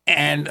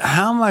 And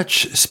how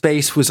much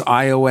space was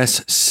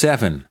iOS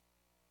 7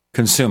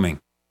 consuming?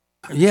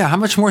 Yeah, how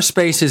much more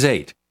space is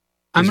 8?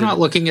 I'm not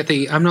looking at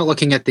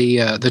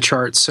the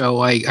chart, so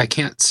I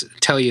can't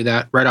tell you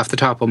that right off the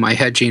top of my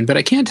head, Gene. But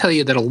I can tell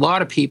you that a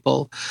lot of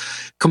people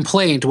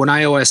complained when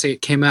iOS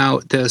 8 came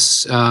out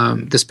this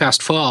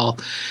past fall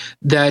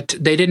that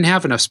they didn't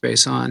have enough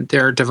space on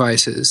their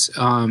devices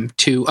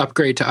to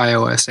upgrade to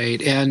iOS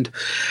 8. And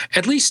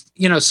at least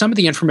some of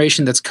the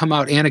information that's come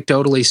out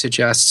anecdotally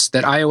suggests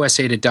that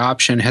iOS 8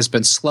 adoption has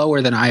been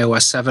slower than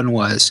iOS 7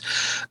 was,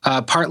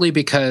 partly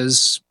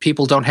because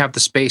people don't have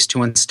the space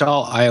to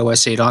install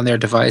iOS 8 on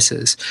their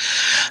devices.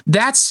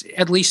 That's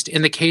at least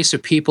in the case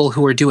of people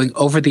who are doing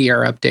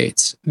over-the-air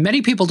updates.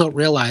 Many people don't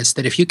realize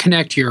that if you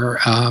connect your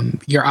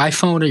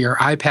iPhone or your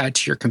iPad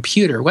to your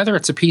computer, whether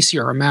it's a PC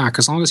or a Mac,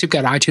 as long as you've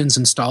got iTunes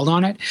installed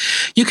on it,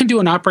 you can do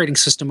an operating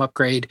system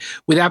upgrade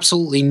with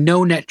absolutely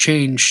no net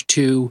change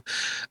to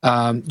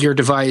your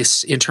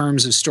device in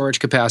terms of storage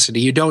capacity.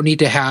 You don't need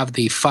to have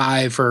the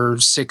 5 or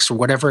 6 or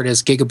whatever it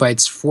is,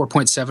 gigabytes,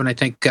 4.7, I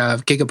think,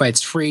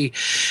 gigabytes free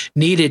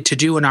needed to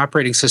do an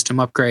operating system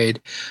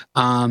upgrade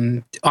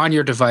on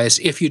your device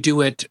if you do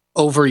it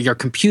over your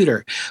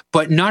computer.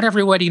 But not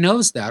everybody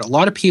knows that. A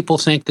lot of people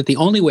think that the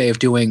only way of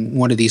doing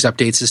one of these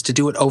updates is to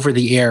do it over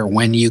the air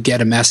when you get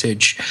a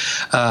message,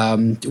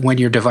 when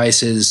your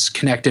device is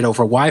connected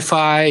over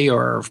Wi-Fi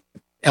or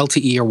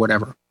LTE or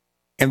whatever.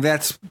 And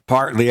that's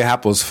partly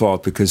Apple's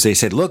fault because they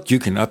said, look, you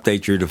can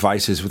update your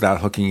devices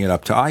without hooking it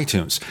up to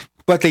iTunes.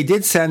 But they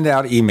did send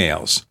out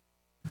emails.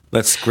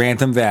 Let's grant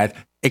them that,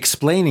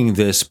 explaining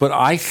this, but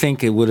I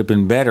think it would have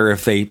been better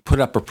if they put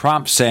up a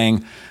prompt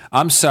saying,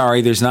 I'm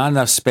sorry, there's not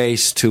enough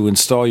space to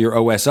install your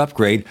OS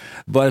upgrade,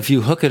 but if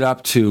you hook it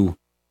up to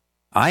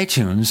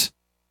iTunes,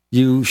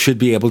 you should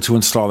be able to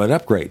install that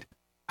upgrade.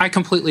 I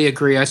completely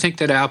agree. I think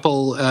that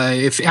Apple,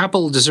 if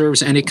Apple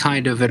deserves any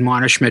kind of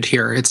admonishment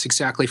here, it's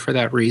exactly for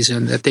that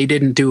reason, that they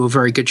didn't do a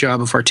very good job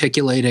of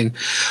articulating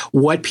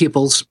what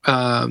people's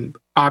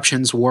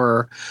options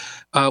were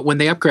when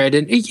they upgrade.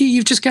 And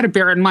you've just got to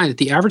bear in mind that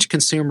the average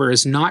consumer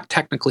is not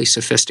technically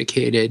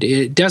sophisticated.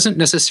 It doesn't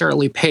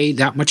necessarily pay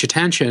that much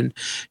attention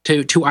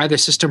to either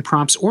system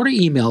prompts or to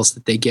emails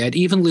that they get.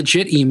 Even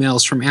legit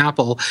emails from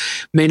Apple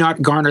may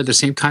not garner the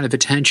same kind of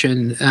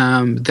attention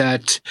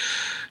that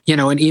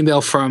an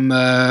email from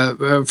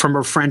a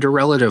friend or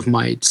relative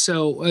might.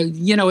 So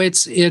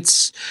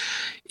it's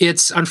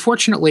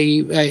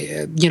unfortunately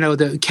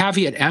the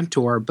caveat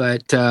emptor,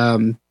 but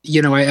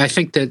I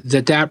think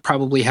that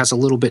probably has a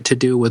little bit to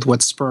do with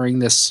what's spurring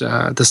this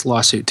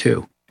lawsuit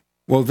too.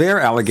 Well, their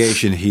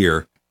allegation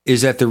here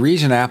is that the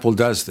reason Apple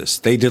does this,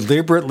 they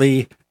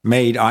deliberately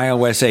made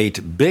iOS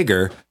 8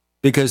 bigger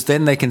because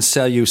then they can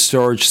sell you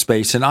storage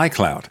space in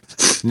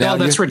iCloud. Now,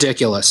 that's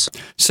ridiculous.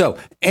 So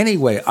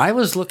anyway, I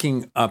was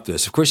looking up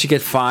this. Of course, you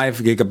get 5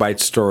 gigabytes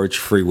storage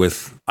free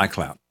with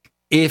iCloud.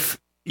 If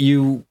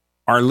you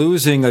are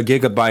losing a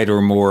gigabyte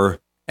or more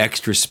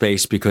extra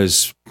space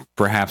because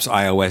perhaps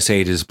iOS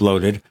 8 is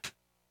bloated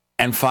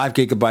and 5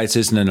 gigabytes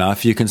isn't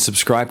enough, you can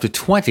subscribe to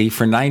 20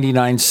 for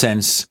 99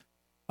 cents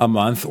a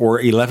month or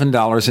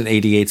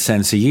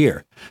 $11.88 a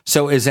year.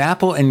 So is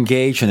Apple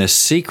engaged in a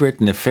secret,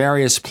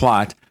 nefarious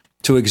plot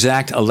to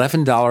exact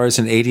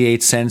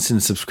 $11.88 in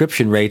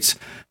subscription rates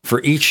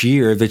for each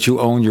year that you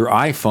own your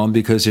iPhone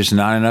because there's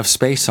not enough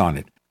space on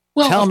it?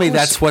 Well, tell me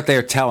that's what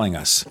they're telling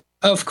us.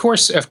 Of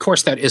course,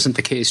 that isn't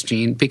the case,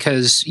 Gene,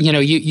 because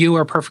you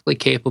are perfectly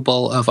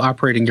capable of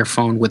operating your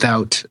phone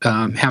without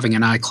having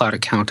an iCloud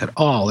account at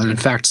all, and in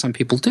fact, some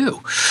people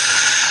do.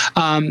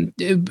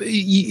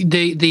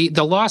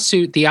 The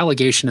lawsuit, the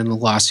allegation in the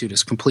lawsuit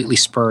is completely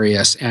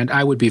spurious, and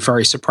I would be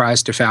very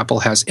surprised if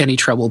Apple has any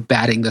trouble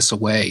batting this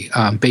away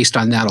based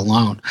on that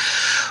alone.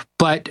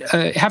 But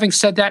having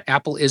said that,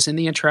 Apple is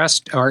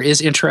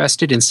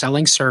interested in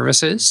selling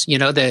services.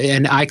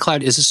 And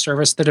iCloud is a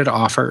service that it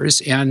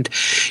offers, and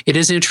it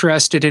is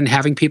interested in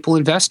having people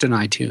invest in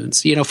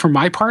iTunes. For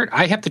my part,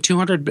 I have the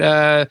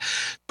 $200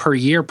 per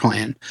year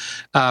plan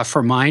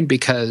for mine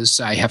because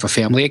I have a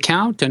family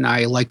account and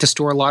I like to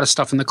store a lot of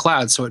stuff in the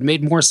cloud. So it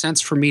made more sense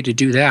for me to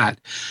do that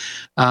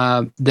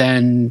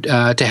than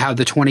to have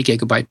the 20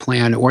 gigabyte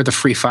plan or the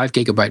free 5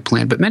 gigabyte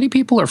plan. But many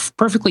people are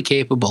perfectly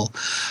capable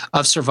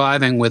of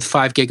surviving with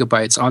 5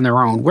 gigabytes on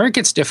their own. Where it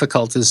gets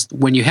difficult is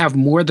when you have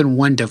more than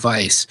one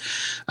device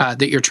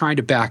that you're trying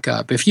to back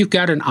up. If you've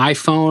got an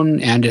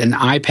iPhone and an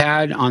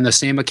iPad on the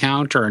same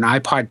account or an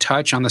iPod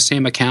Touch on the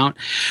same account,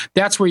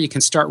 that's where you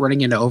can start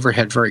running into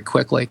overhead very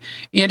quickly.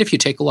 And if you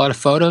take a lot of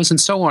photos and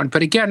so on.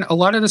 But again, a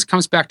lot of this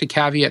comes back to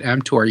caveat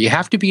emptor. You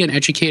have to be an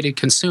educated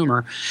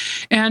consumer.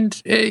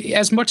 And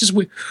as much as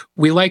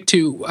we like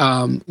to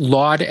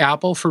laud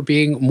Apple for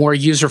being more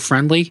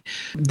user-friendly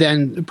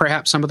than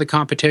perhaps some of the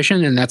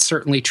competition, and that's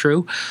certainly true,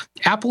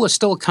 Apple is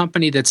still a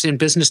company that's in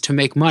business to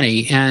make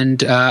money, and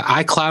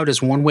iCloud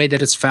is one way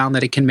that it's found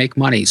that it can make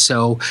money.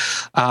 So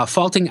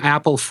faulting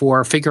Apple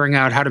for figuring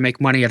out how to make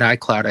money at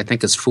iCloud, I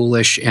think, is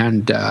foolish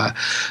and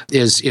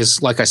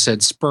is, like I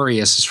said,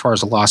 spurious as far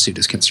as a lawsuit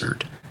is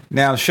concerned.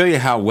 Now, to show you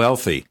how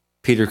wealthy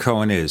Peter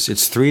Cohen is.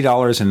 It's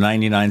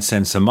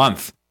 $3.99 a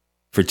month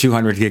for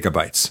 200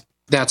 gigabytes.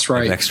 That's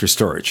right. Of extra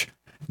storage.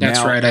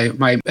 That's right.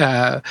 My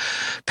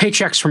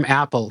paychecks from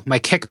Apple, my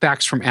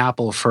kickbacks from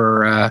Apple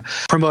for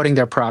promoting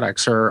their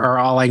products are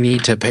all I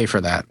need to pay for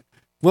that.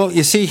 Well,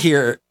 you see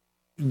here,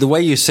 the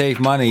way you save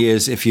money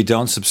is if you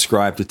don't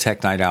subscribe to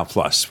Tech Night Owl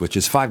Plus, which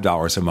is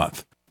 $5 a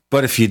month.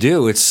 But if you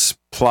do, it's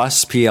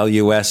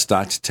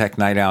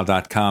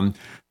plus.technightowl.com.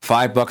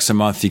 $5 a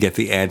month, you get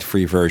the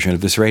ad-free version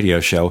of this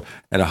radio show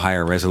at a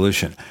higher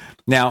resolution.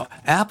 Now,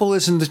 Apple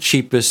isn't the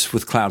cheapest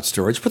with cloud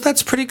storage, but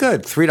that's pretty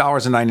good.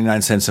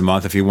 $3.99 a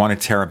month. If you want a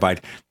terabyte,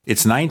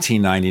 it's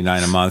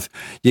 $19.99 a month.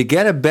 You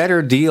get a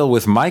better deal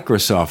with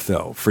Microsoft,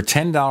 though. For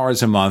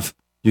 $10 a month,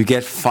 you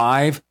get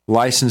 5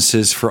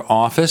 licenses for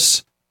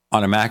Office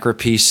on a Mac or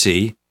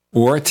PC,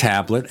 or a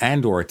tablet,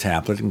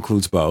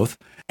 includes both,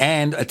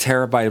 and a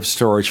terabyte of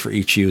storage for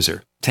each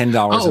user.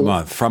 $10 a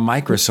month from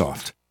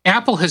Microsoft.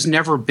 Apple has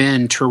never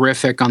been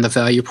terrific on the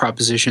value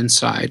proposition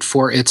side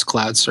for its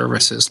cloud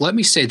services. Let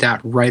me say that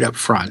right up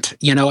front.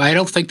 I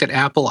don't think that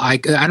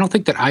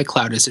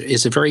iCloud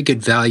is a very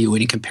good value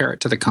when you compare it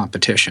to the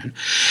competition.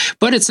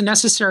 But it's a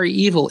necessary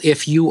evil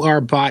if you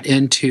are bought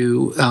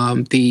into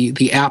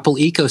the Apple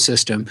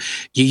ecosystem.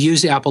 You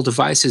use Apple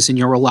devices and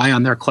you rely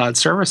on their cloud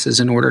services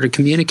in order to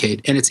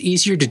communicate. And it's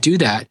easier to do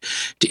that,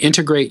 to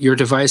integrate your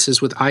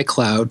devices with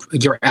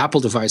iCloud, your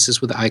Apple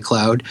devices with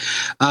iCloud,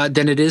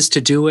 than it is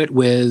to do it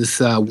with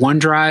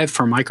OneDrive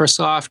for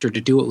Microsoft, or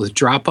to do it with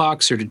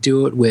Dropbox, or to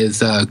do it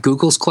with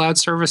Google's cloud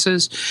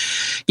services.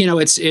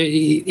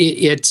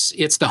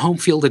 It's the home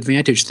field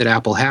advantage that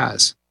Apple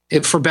has,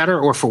 for better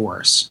or for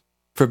worse.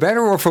 For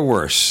better or for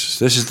worse.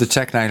 This is the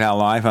Tech Night Owl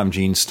Live. I'm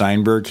Gene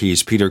Steinberg.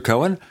 He's Peter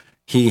Cohen.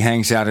 He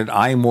hangs out at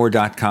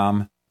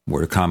imore.com.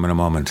 More to come in a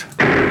moment.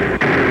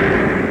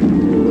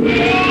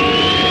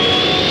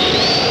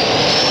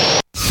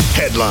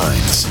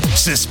 Headlines,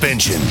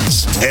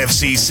 suspensions,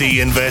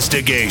 FCC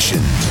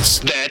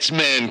investigations. That's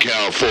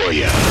Mancow for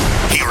you.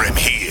 Hear him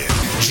here.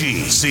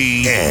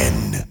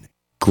 GCN.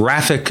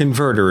 Graphic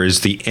Converter is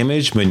the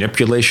image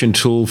manipulation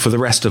tool for the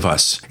rest of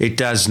us. It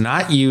does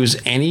not use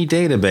any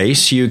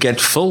database. You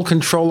get full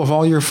control of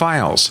all your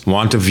files.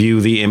 Want to view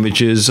the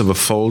images of a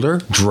folder?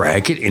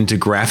 Drag it into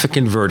Graphic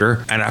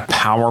Converter, and a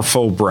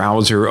powerful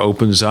browser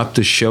opens up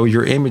to show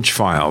your image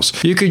files.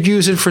 You could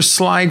use it for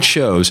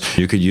slideshows.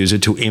 You could use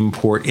it to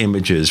import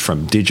images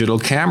from digital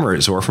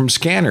cameras or from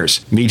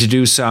scanners. Need to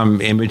do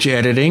some image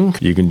editing?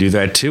 You can do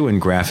that too in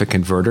Graphic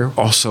Converter.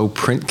 Also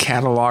print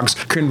catalogs.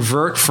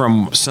 Convert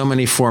from so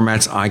many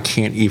formats I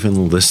can't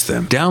even list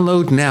them.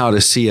 Download now to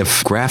see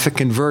if Graphic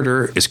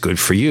Converter is good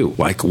for you,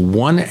 like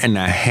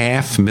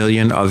 1.5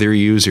 million other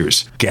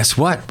users. Guess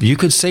what? You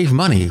could save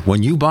money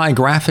when you buy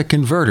Graphic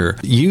Converter.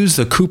 Use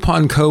the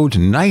coupon code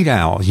Night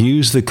Owl.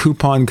 Use the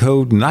coupon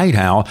code Night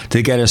Owl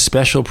to get a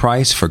special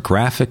price for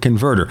Graphic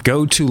Converter.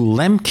 Go to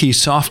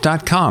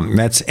lemkesoft.com.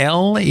 That's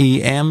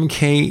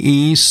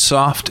LEMKE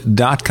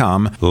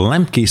soft.com.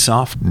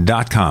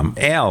 lemkesoft.com.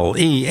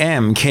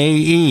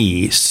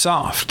 LEMKE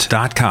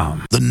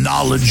soft.com. The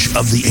knowledge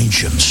of the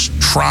ancients,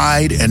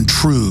 tried and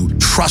true,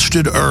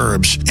 trusted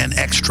herbs and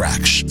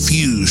extracts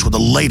fused with the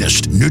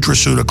latest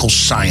nutraceutical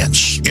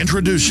science.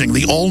 Introducing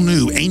the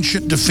all-new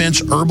Ancient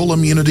Defense Herbal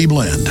Immunity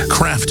Blend,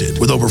 crafted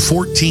with over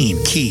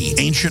 14 key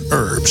ancient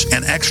herbs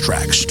and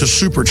extracts to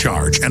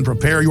supercharge and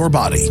prepare your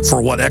body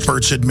for what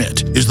experts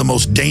admit is the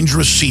most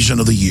dangerous season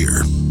of the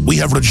year. We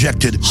have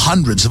rejected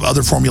hundreds of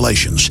other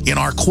formulations in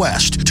our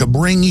quest to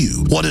bring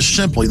you what is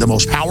simply the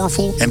most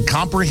powerful and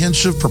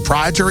comprehensive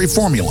proprietary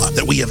formula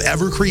that we have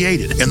ever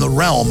created in the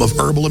realm of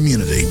herbal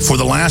immunity. For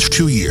the last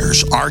 2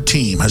 years, our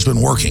team has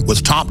been working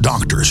with top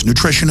doctors,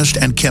 nutritionists,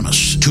 and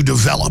chemists to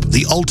develop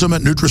the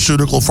ultimate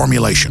nutraceutical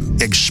formulation.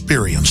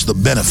 Experience the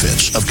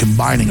benefits of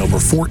combining over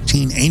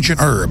 14 ancient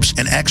herbs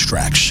and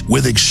extracts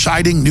with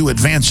exciting new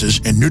advances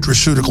in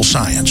nutraceutical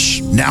science.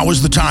 Now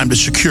is the time to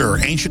secure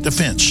Ancient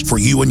Defense for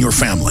you and your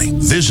family.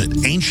 Visit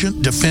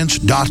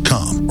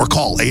ancientdefense.com or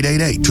call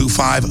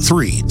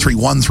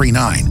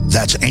 888-253-3139.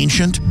 That's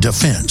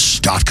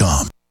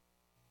ancientdefense.com.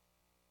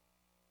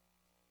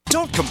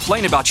 Don't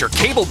complain about your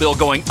cable bill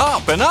going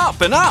up and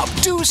up and up.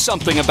 Do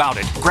something about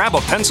it. Grab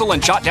a pencil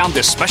and jot down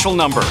this special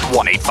number,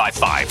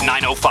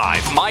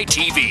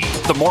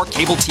 1-855-905-MY-TV. The more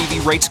cable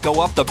TV rates go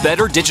up, the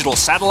better digital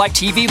satellite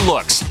TV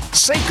looks.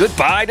 Say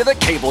goodbye to the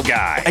cable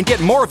guy and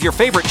get more of your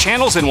favorite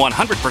channels in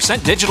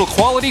 100% digital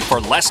quality for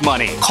less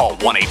money. Call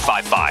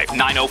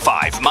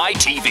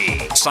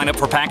 1-855-905-MY-TV. Sign up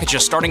for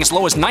packages starting as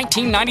low as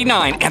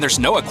 $19.99, and there's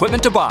no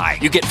equipment to buy.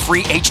 You get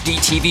free HD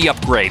TV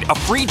upgrade, a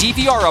free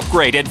DVR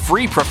upgrade, and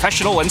free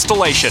professional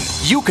installation.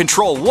 You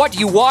control what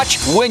you watch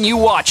when you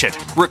watch it.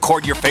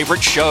 Record your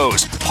favorite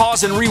shows,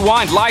 pause and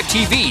rewind live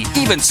TV,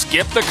 even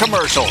skip the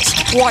commercials.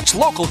 Watch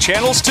local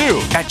channels too.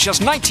 At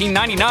just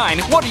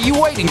 $19.99, what are you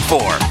waiting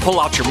for?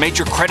 Pull out your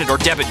major credit or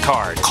debit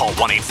card. Call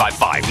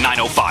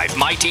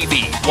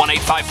 1-855-905-MyTV.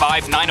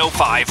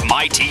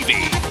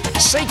 1-855-905-MyTV.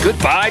 Say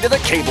goodbye to the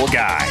cable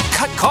guy.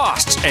 Cut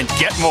costs and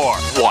get more.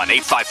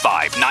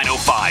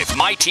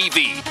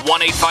 1-855-905-MyTV.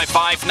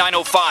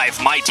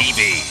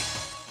 1-855-905-MyTV.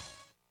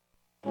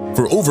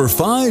 For over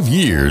 5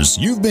 years,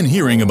 you've been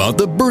hearing about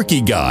the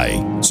Berkey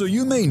Guy, so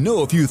you may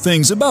know a few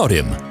things about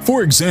him.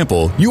 For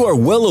example, you are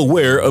well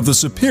aware of the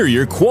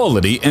superior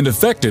quality and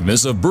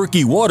effectiveness of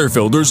Berkey water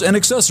filters and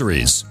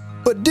accessories.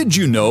 But did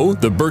you know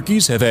the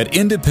Berkeys have had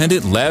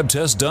independent lab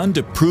tests done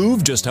to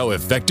prove just how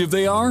effective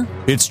they are?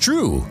 It's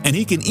true, and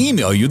he can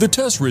email you the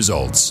test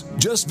results.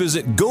 Just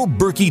visit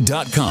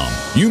GoBerkey.com.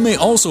 You may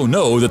also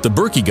know that the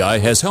Berkey Guy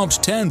has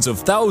helped tens of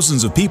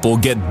thousands of people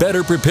get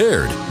better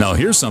prepared. Now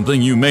here's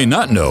something you may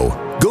not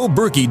know.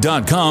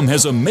 GoBerkey.com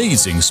has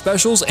amazing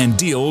specials and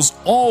deals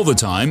all the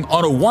time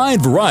on a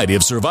wide variety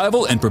of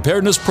survival and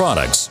preparedness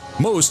products.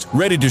 Most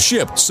ready to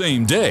ship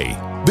same day.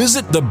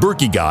 Visit the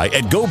Berkey Guy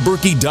at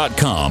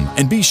GoBerkey.com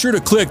and be sure to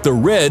click the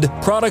red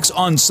Products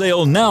on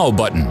Sale Now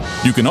button.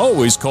 You can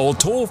always call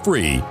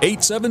toll-free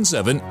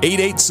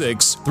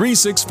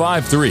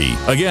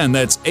 877-886-3653. Again,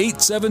 that's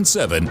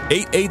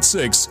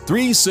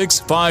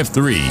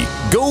 877-886-3653.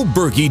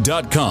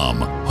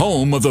 GoBerkey.com,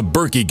 home of the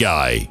Berkey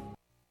Guy.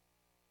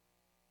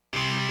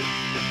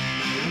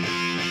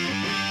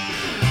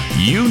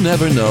 You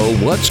never know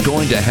what's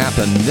going to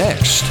happen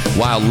next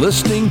while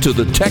listening to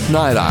the Tech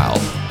Night Owl,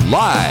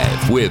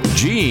 live with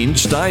Gene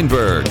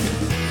Steinberg.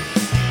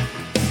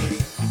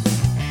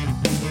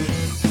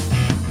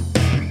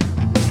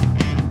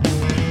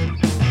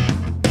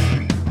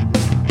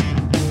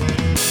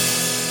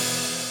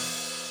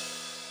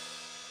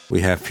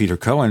 We have Peter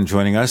Cohen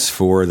joining us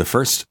for the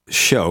first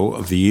show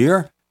of the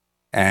year.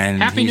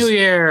 And Happy New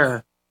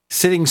Year!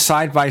 Sitting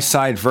side by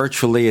side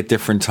virtually at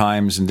different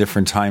times in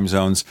different time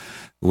zones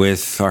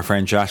with our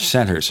friend Josh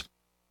Centers.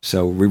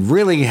 So we're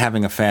really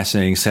having a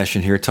fascinating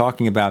session here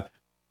talking about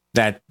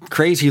that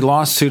crazy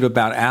lawsuit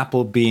about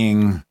Apple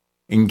being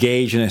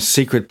engaged in a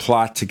secret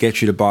plot to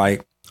get you to buy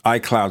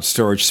iCloud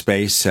storage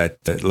space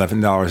at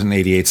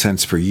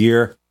 $11.88 per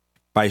year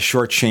by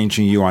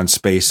shortchanging you on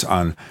space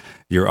on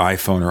your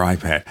iPhone or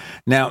iPad.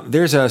 Now,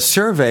 there's a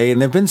survey, and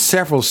there have been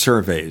several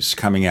surveys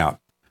coming out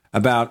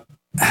about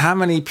how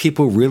many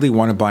people really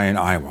want to buy an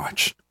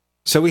iWatch.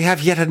 So we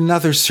have yet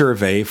another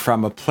survey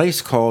from a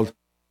place called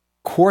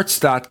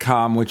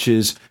Quartz.com, which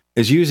is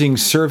using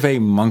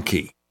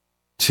SurveyMonkey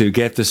to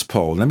get this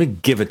poll. Let me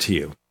give it to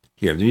you.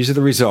 Here, these are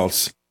the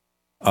results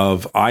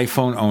of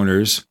iPhone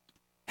owners.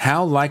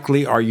 How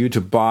likely are you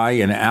to buy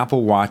an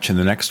Apple Watch in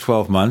the next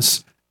 12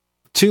 months?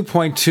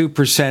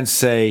 2.2%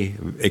 say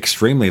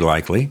extremely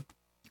likely.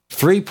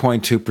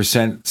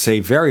 3.2%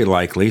 say very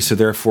likely, so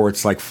therefore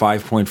it's like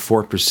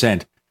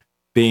 5.4%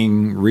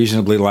 being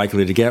reasonably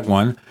likely to get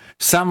one.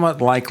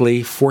 Somewhat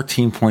likely,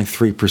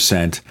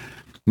 14.3%.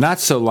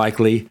 Not so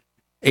likely,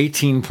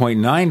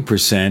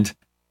 18.9%.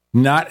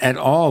 Not at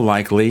all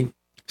likely,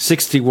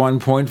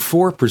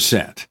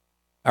 61.4%.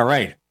 All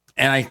right.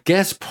 And I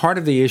guess part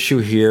of the issue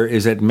here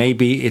is that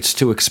maybe it's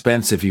too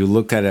expensive. You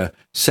look at a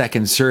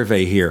second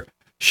survey here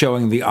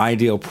showing the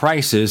ideal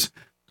prices.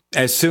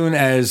 As soon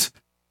as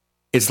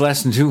it's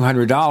less than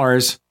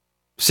 $200,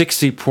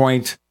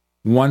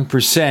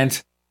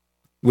 60.1%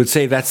 would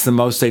say that's the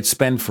most they'd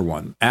spend for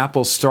one.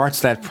 Apple starts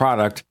that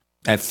product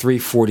at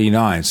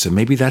 $349, so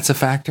maybe that's a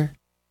factor?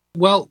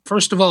 Well,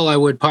 first of all, I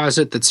would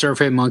posit that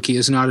SurveyMonkey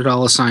is not at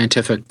all a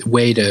scientific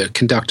way to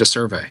conduct a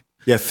survey.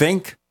 You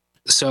think?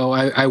 So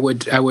I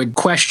would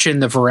question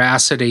the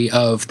veracity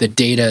of the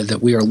data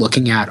that we are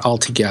looking at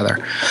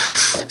altogether.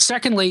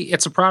 Secondly,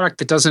 it's a product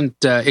that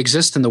doesn't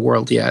exist in the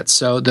world yet.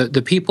 So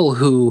the people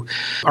who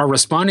are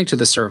responding to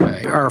the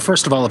survey are,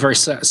 first of all, a very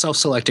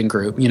self-selecting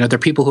group. You know, they're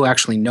people who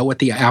actually know what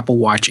the Apple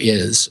Watch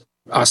is,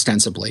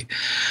 ostensibly.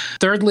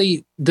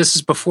 Thirdly, this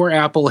is before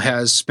Apple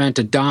has spent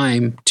a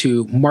dime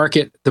to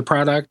market the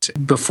product,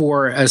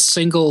 before a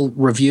single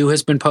review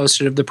has been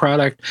posted of the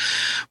product,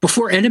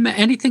 before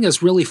anything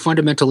is really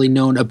fundamentally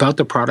known about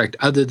the product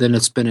other than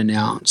it's been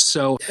announced.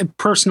 So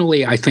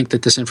personally, I think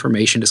that this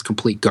information is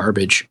complete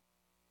garbage.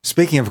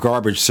 Speaking of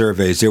garbage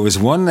surveys, there was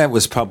one that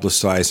was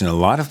publicized in a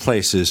lot of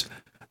places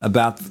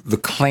about the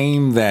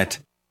claim that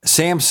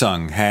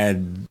Samsung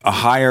had a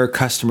higher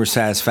customer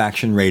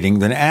satisfaction rating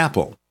than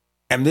Apple.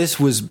 And this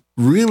was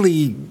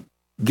really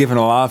given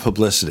a lot of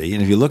publicity.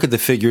 And if you look at the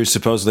figures,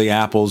 supposedly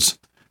Apple's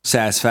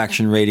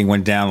satisfaction rating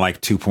went down like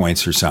 2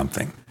 points or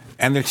something.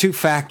 And there are two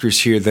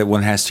factors here that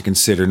one has to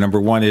consider. Number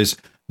one is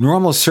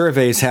normal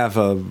surveys have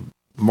a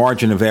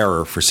margin of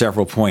error for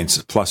several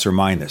points, plus or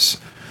minus.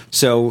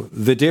 So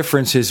the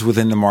difference is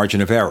within the margin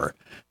of error.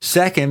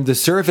 Second, the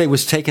survey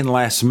was taken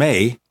last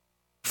May,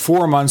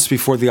 4 months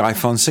before the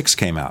iPhone 6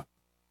 came out.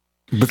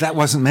 But that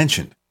wasn't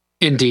mentioned.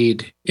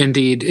 Indeed.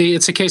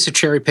 It's a case of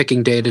cherry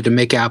picking data to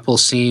make Apple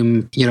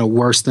seem,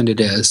 worse than it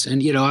is.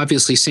 And,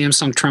 obviously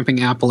Samsung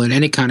trumping Apple in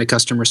any kind of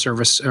customer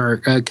service or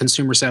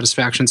consumer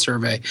satisfaction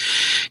survey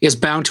is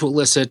bound to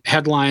elicit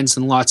headlines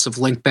and lots of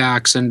link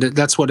backs. And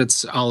that's what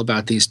it's all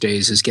about these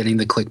days, is getting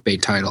the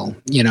clickbait title,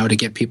 to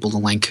get people to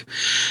link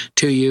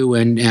to you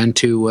and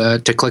to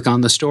click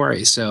on the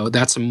story. So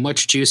that's a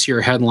much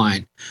juicier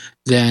headline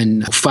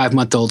than a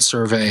 5-month-old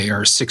survey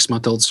or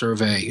 6-month-old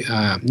survey.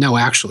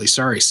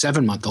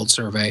 7-month-old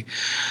survey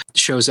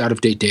shows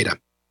out-of-date data.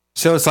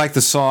 So it's like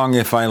the song,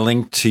 "If I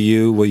link to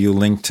you, will you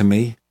link to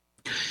me?"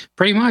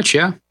 Pretty much,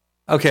 yeah.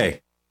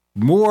 Okay,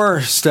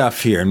 more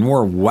stuff here,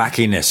 more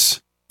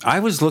wackiness. I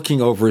was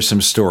looking over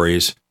some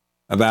stories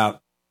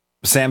about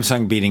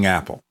Samsung beating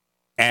Apple.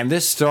 And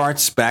this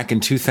starts back in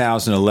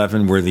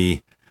 2011, where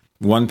the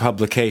one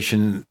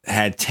publication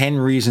had 10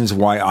 reasons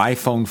why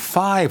iPhone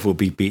 5 will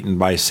be beaten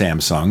by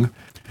Samsung.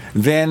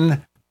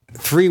 Then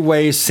 3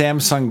 ways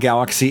Samsung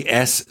Galaxy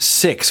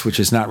S6, which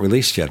is not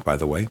released yet, by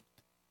the way,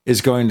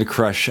 is going to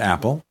crush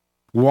Apple.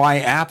 Why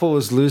Apple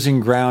is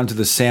losing ground to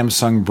the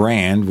Samsung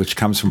brand, which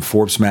comes from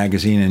Forbes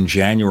magazine in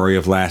January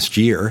of last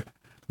year.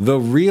 The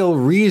real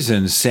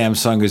reason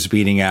Samsung is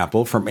beating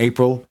Apple from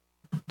April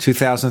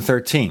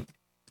 2013.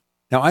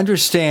 Now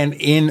understand,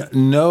 in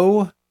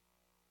no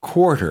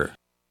quarter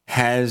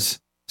has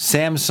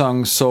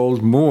Samsung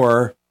sold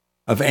more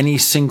of any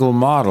single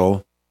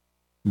model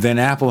than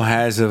Apple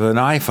has of an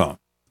iPhone.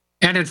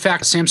 And in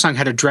fact, Samsung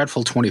had a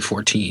dreadful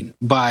 2014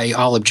 by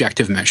all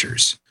objective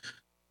measures,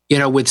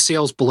 with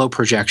sales below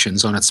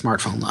projections on its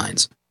smartphone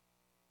lines.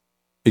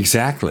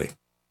 Exactly.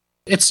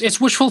 It's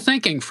wishful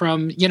thinking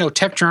from,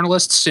 tech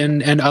journalists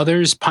and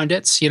others,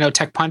 pundits,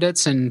 tech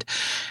pundits, and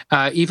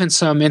even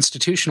some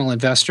institutional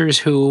investors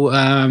who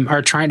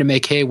are trying to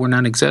make hay where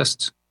none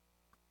exists.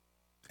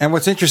 And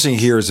what's interesting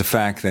here is the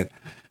fact that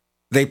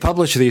they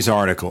publish these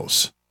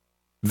articles.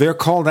 They're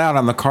called out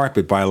on the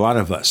carpet by a lot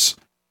of us.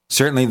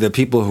 Certainly the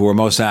people who are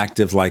most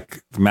active,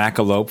 like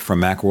Macalope from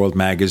Macworld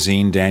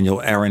Magazine, Daniel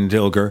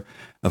Arendilger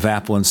of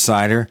Apple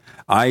Insider.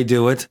 I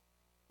do it.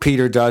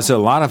 Peter does it. A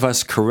lot of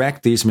us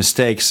correct these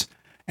mistakes.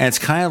 And it's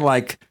kind of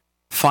like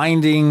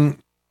finding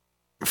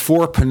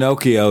 4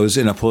 Pinocchios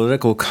in a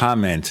political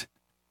comment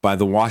by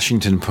the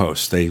Washington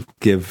Post. They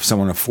give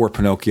someone a 4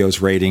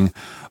 Pinocchios rating,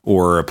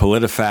 or a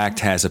PolitiFact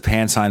has a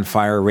Pants on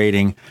Fire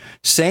rating.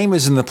 Same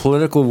as in the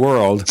political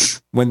world,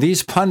 when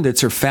these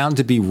pundits are found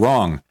to be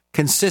wrong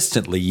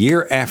consistently,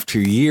 year after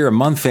year,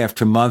 month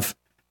after month,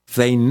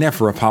 they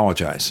never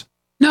apologize.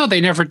 No,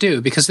 they never do,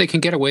 because they can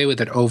get away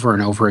with it over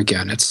and over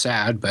again. It's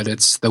sad, but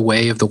it's the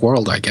way of the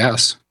world, I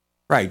guess.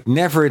 Right.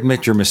 Never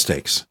admit your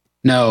mistakes.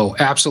 No,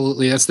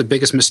 absolutely. That's the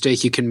biggest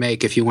mistake you can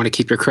make if you want to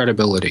keep your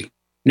credibility.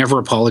 Never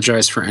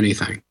apologize for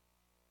anything.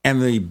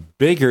 And the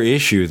bigger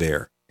issue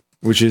there,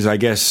 which is, I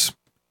guess,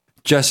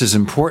 just as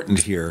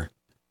important here,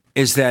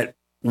 is that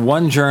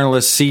one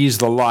journalist sees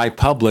the lie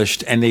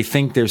published and they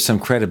think there's some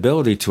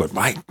credibility to it.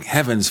 My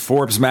heavens,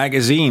 Forbes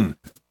magazine.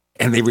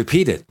 And they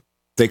repeat it.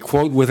 They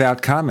quote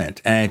without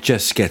comment, and it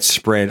just gets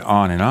spread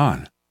on and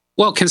on.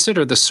 Well,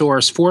 consider the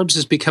source. Forbes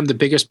has become the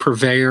biggest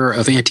purveyor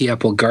of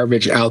anti-Apple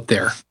garbage out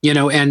there.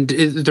 And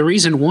the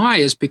reason why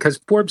is because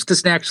Forbes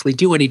doesn't actually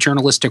do any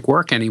journalistic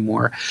work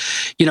anymore.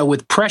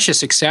 With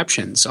precious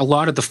exceptions, a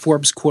lot of the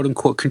Forbes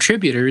quote-unquote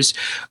contributors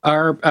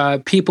are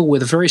people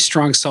with a very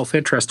strong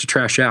self-interest to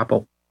trash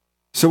Apple.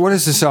 So what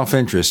is the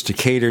self-interest? To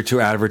cater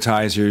to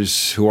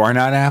advertisers who are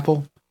not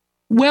Apple?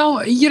 Well,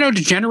 to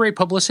generate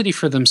publicity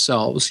for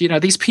themselves.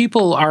 These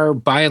people are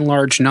by and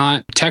large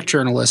not tech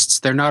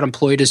journalists. They're not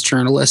employed as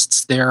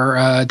journalists.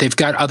 They've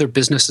got other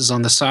businesses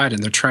on the side,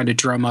 and they're trying to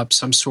drum up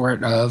some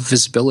sort of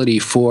visibility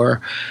for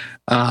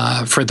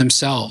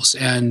themselves.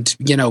 And,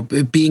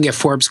 being a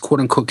Forbes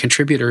quote-unquote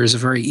contributor is a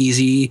very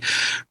easy,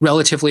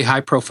 relatively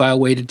high-profile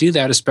way to do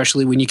that,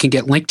 especially when you can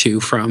get linked to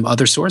from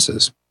other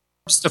sources.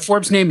 The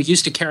Forbes name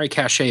used to carry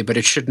cachet, but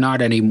it should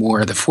not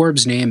anymore. The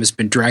Forbes name has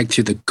been dragged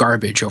through the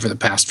garbage over the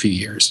past few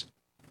years.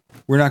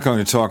 We're not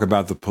going to talk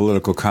about the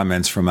political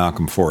comments from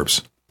Malcolm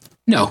Forbes.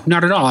 No,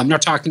 not at all. I'm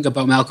not talking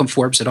about Malcolm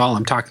Forbes at all.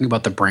 I'm talking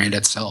about the brand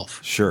itself.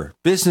 Sure.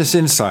 Business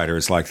Insider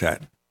is like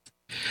that.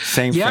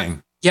 Same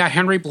thing. Yeah,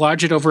 Henry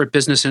Blodgett over at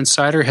Business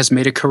Insider has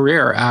made a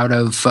career out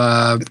of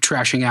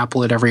trashing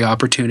Apple at every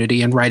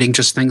opportunity and writing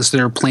just things that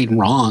are plain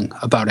wrong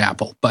about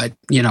Apple. But,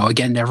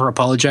 again, never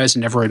apologize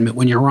and never admit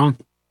when you're wrong.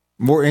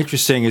 More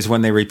interesting is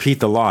when they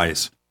repeat the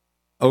lies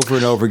over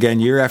and over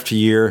again, year after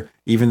year,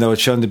 even though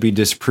it's shown to be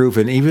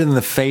disproven, even in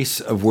the face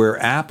of where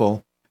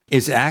Apple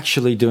is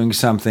actually doing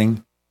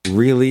something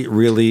really,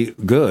 really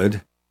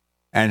good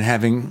and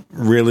having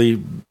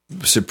really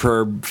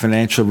superb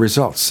financial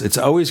results. It's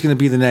always going to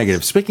be the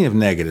negative. Speaking of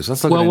negatives,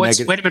 let's look at the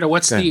negative. Wait a minute.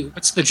 What's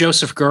the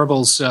Joseph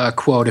Goebbels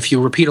quote? If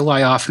you repeat a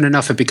lie often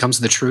enough, it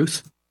becomes the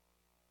truth.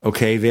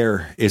 Okay,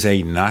 there is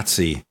a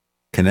Nazi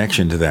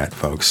connection to that,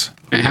 folks.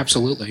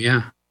 Absolutely,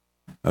 yeah.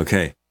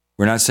 Okay.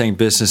 We're not saying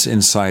Business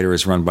Insider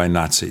is run by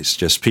Nazis,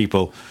 just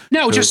people.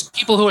 No, just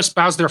people who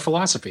espouse their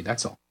philosophy.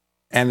 That's all.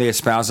 And they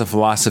espouse a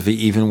philosophy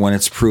even when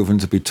it's proven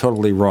to be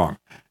totally wrong.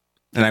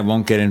 And I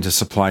won't get into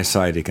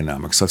supply-side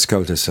economics. Let's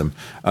go to some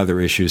other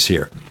issues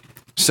here.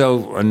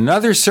 So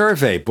another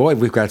survey, boy,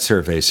 we've got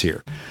surveys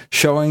here,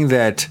 showing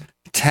that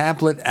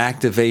tablet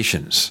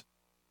activations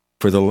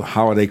for the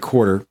holiday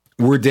quarter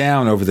were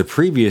down over the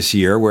previous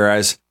year,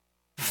 whereas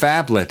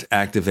phablet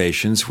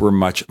activations were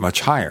much,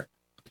 much higher.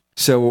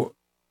 So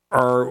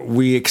are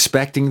we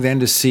expecting then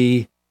to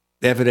see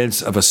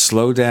evidence of a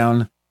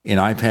slowdown in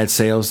iPad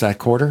sales that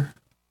quarter?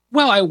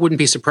 Well, I wouldn't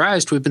be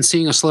surprised. We've been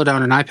seeing a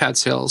slowdown in iPad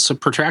sales, a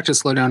protracted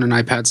slowdown in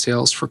iPad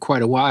sales for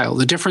quite a while.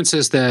 The difference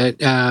is that,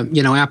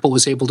 Apple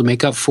was able to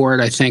make up for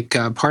it, I think,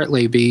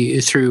 partly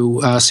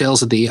through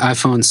sales of the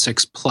iPhone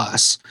 6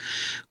 Plus,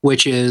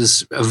 which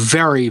is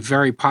very,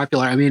 very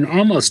popular. I mean,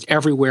 almost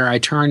everywhere I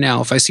turn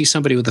now, if I see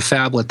somebody with a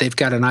phablet, they've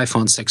got an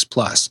iPhone 6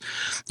 Plus,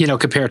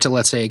 compared to,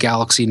 let's say, a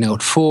Galaxy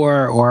Note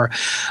 4 or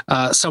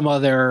some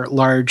other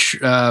large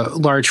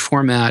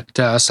format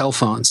cell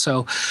phone.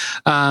 So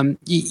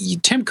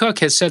Tim Cook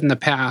has said in the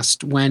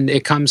past, when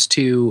it comes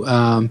to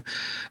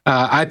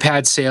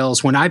iPad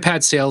sales, when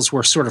iPad sales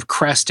were sort of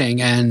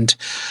cresting and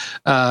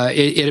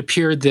it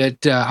appeared that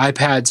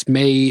iPads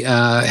may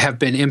have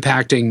been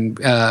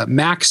impacting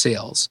Mac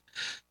sales,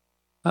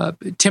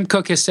 Tim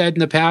Cook has said in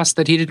the past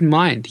that he didn't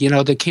mind.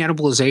 The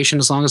cannibalization,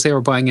 as long as they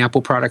were buying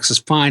Apple products, is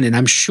fine. And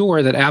I'm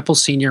sure that Apple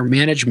senior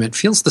management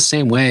feels the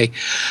same way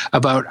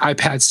about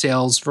iPad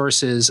sales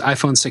versus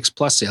iPhone 6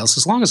 Plus sales.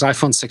 As long as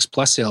iPhone 6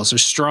 Plus sales are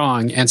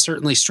strong and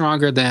certainly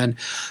stronger than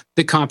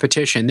the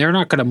competition, they're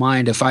not going to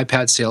mind if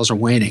iPad sales are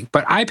waning.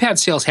 But iPad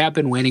sales have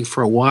been waning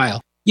for a while.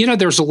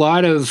 There's a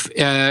lot of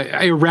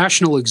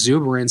irrational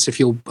exuberance, if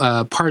you'll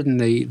pardon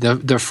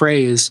the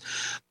phrase,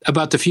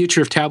 about the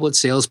future of tablet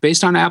sales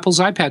based on Apple's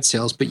iPad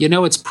sales. But,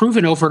 it's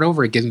proven over and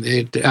over again.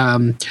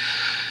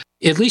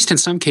 At least in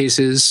some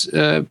cases,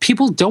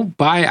 people don't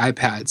buy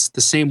iPads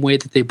the same way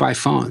that they buy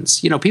phones.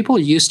 People are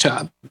used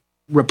to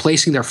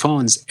replacing their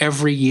phones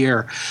every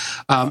year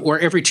or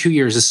every 2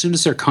 years, as soon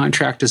as their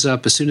contract is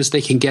up, as soon as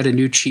they can get a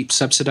new cheap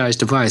subsidized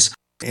device.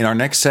 In our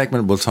next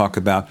segment, we'll talk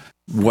about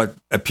what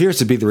appears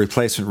to be the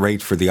replacement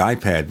rate for the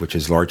iPad, which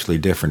is largely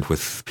different,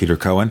 with Peter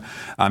Cohen.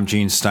 I'm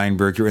Gene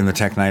Steinberg. You're in the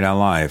Tech Night Owl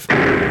Live.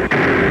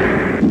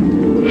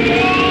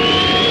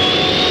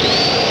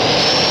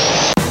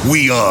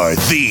 We are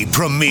the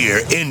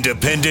premier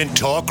independent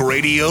talk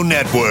radio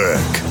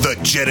network, the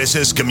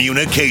Genesis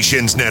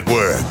Communications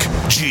Network,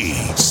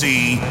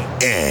 GCN.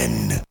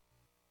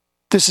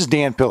 This is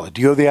Dan Pilla.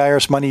 Do you owe the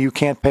IRS money you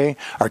can't pay?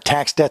 Are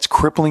tax debts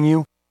crippling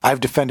you? I've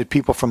defended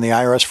people from the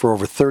IRS for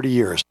over 30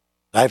 years.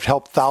 I've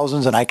helped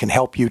thousands, and I can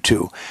help you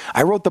too.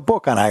 I wrote the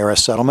book on IRS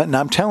settlement, and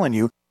I'm telling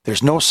you,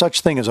 there's no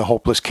such thing as a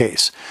hopeless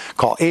case.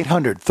 Call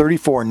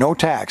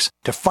 800-34-NO-TAX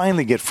to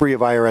finally get free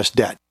of IRS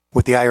debt.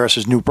 With the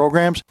IRS's new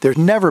programs, there's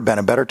never been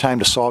a better time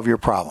to solve your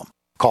problem.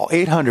 Call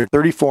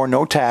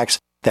 800-34-NO-TAX.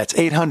 That's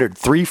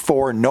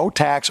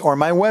 800-34-NO-TAX, or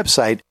my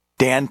website,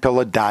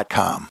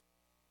 danpilla.com.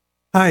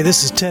 Hi,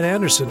 this is Ted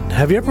Anderson.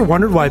 Have you ever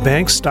wondered why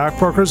banks,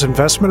 stockbrokers,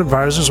 investment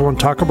advisors won't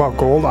talk about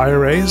gold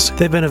IRAs?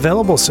 They've been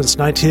available since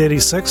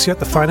 1986, yet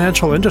the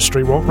financial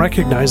industry won't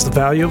recognize the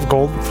value of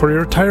gold for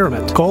your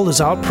retirement. Gold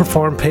has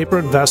outperformed paper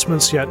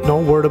investments, yet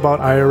no word about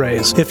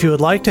IRAs. If you would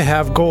like to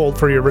have gold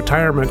for your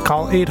retirement,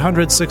 call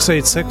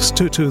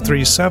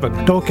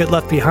 800-686-2237. Don't get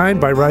left behind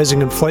by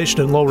rising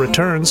inflation and low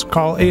returns.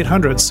 Call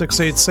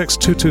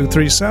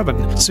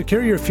 800-686-2237.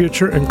 Secure your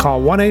future and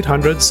call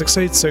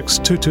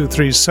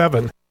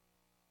 1-800-686-2237.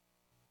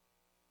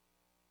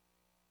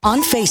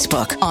 On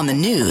Facebook, on the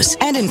news,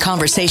 and in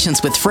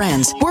conversations with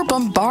friends, we're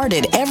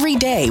bombarded every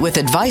day with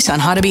advice on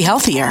how to be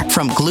healthier,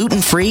 from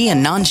gluten-free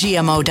and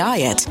non-GMO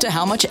diets to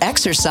how much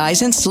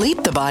exercise and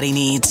sleep the body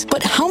needs.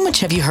 But how much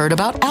have you heard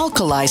about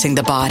alkalizing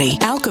the body?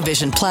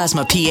 AlkaVision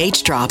Plasma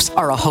pH drops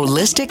are a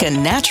holistic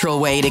and natural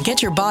way to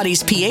get your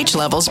body's pH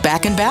levels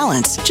back in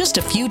balance. Just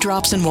a few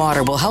drops in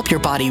water will help your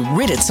body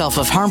rid itself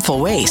of harmful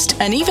waste.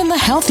 And even the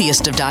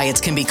healthiest of diets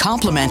can be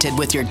complemented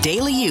with your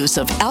daily use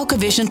of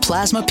AlkaVision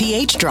Plasma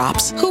pH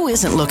drops. Who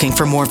isn't looking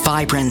for more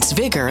vibrance,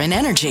 vigor, and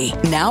energy?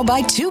 Now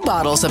buy 2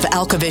 bottles of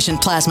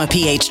AlkaVision Plasma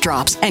pH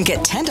drops and get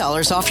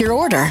 $10 off your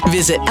order.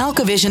 Visit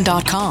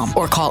alkavision.com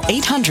or call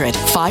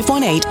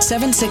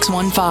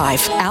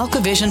 800-518-7615.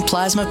 AlkaVision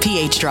Plasma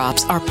pH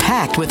drops are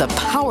packed with a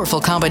powerful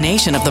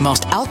combination of the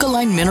most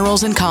alkaline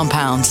minerals and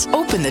compounds.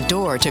 Open the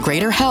door to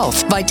greater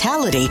health,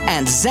 vitality,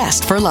 and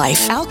zest for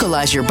life.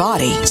 Alkalize your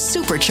body.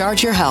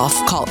 Supercharge your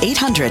health. Call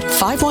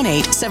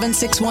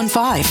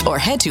 800-518-7615 or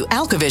head to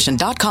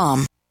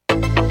alkavision.com.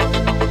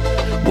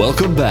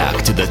 Welcome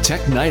back to the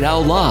Tech Night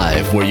Owl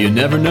Live, where you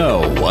never know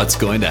what's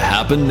going to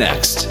happen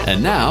next.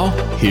 And now,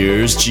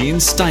 here's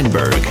Gene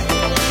Steinberg.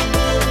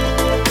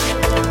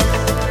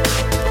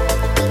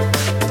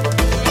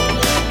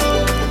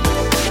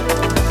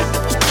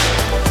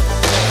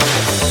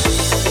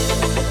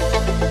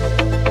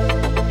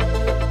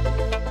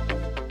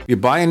 You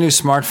buy a new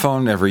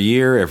smartphone every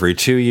year, every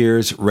 2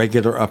 years,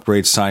 regular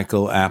upgrade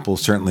cycle. Apple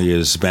certainly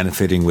is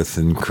benefiting with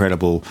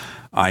incredible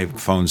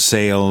iPhone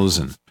sales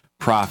and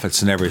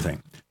profits and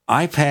everything.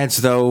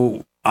 iPads,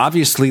 though,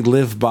 obviously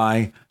live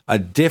by a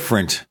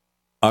different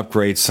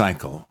upgrade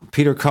cycle.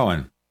 Peter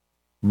Cohen,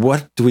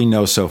 what do we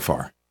know so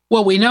far?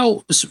 Well, we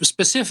know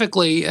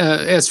specifically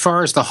as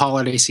far as the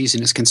holiday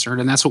season is concerned,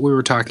 and that's what we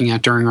were talking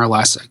about during our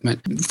last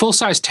segment.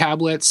 Full-size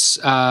tablets,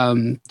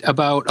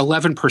 about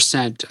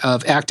 11%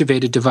 of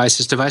activated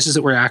devices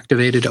that were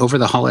activated over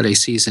the holiday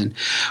season,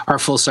 are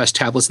full-size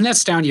tablets, and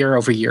that's down year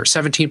over year,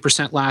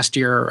 17% last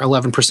year,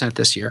 11%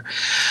 this year.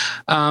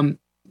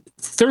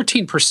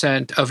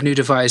 13% of new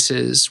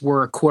devices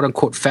were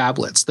quote-unquote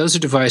phablets. Those are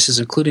devices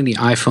including the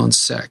iPhone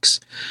 6.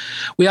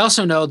 We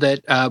also know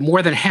that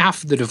more than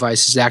half of the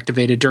devices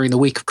activated during the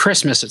week of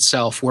Christmas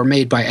itself were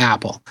made by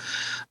Apple.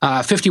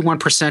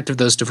 51% of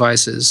those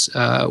devices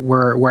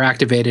were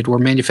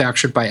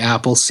manufactured by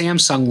Apple.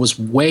 Samsung was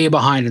way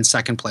behind in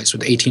second place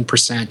with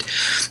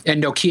 18%,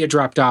 and Nokia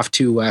dropped off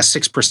to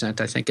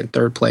 6%, I think, in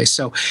third place.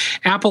 So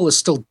Apple is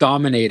still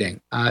dominating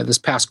this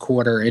past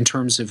quarter in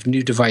terms of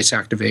new device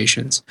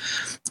activations.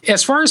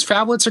 As far as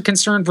phablets are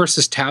concerned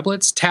versus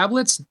tablets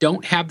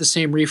don't have the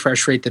same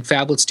refresh rate that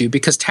phablets do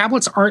because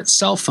tablets aren't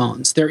cell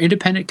phones. They're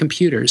independent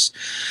computers.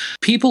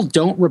 People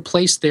don't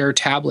replace their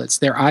tablets,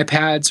 their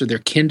iPads or their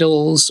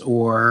Kindles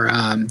or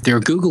their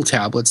Google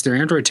tablets, their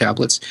Android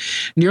tablets,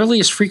 nearly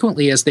as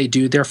frequently as they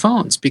do their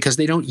phones because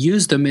they don't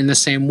use them in the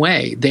same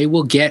way. They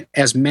will get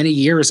as many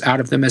years out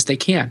of them as they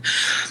can.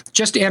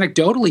 Just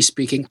anecdotally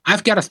speaking,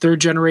 I've got a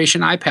third-generation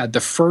iPad, the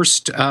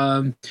first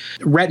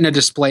Retina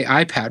display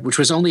iPad, which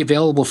was only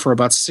available for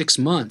about 6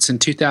 months in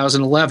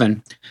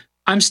 2011.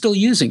 I'm still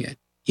using it.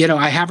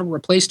 I haven't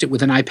replaced it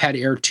with an iPad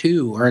Air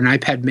 2 or an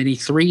iPad Mini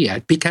 3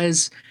 yet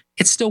because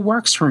it still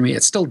works for me.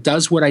 It still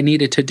does what I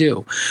need it to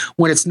do.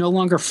 When it's no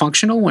longer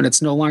functional, when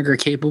it's no longer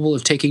capable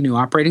of taking new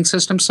operating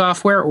system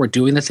software or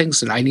doing the things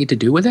that I need to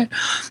do with it,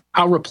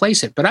 I'll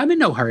replace it. But I'm in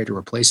no hurry to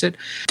replace it.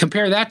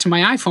 Compare that to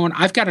my iPhone.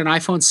 I've got an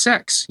iPhone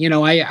 6.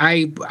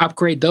 I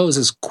upgrade those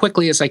as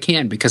quickly as I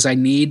can because I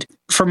need,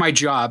 for my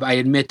job, I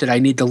admit that I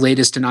need the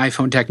latest in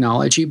iPhone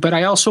technology, but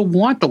I also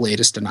want the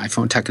latest in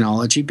iPhone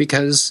technology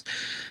because,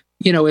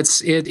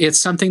 it's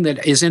something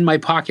that is in my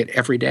pocket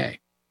every day.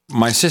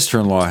 My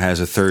sister-in-law has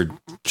a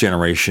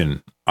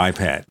third-generation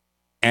iPad,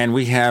 and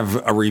we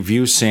have a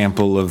review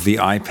sample of the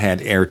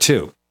iPad Air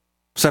 2.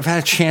 So I've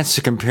had a chance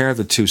to compare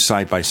the two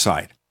side by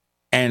side.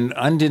 And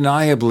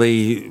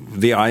undeniably,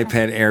 the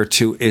iPad Air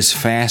 2 is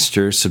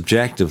faster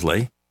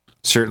subjectively,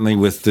 certainly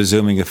with the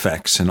zooming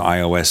effects in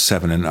iOS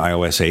 7 and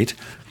iOS 8.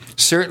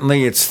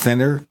 Certainly it's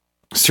thinner.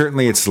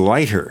 Certainly it's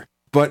lighter.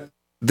 But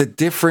the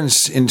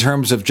difference in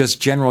terms of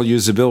just general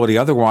usability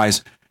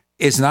otherwise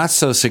is not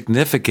so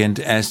significant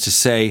as to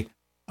say,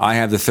 I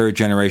have the third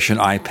generation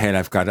iPad,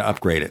 I've got to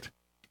upgrade it.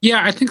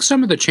 Yeah, I think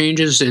some of the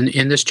changes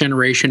in this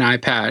generation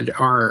iPad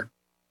are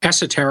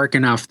esoteric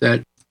enough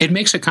that it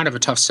makes it kind of a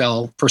tough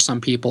sell for some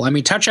people. I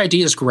mean, Touch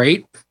ID is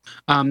great.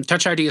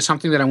 Touch ID is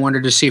something that I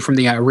wanted to see from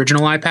the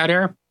original iPad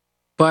Air.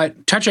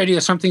 But Touch ID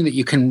is something that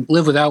you can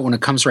live without when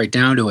it comes right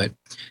down to it.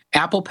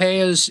 Apple Pay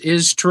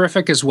is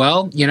terrific as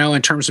well,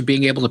 in terms of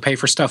being able to pay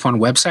for stuff on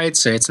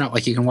websites. It's not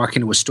like you can walk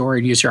into a store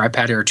and use your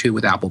iPad Air 2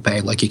 with Apple Pay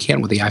like you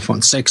can with the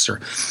iPhone 6 or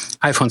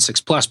iPhone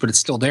 6 Plus, but it's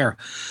still there.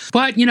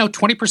 But,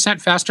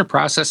 20% faster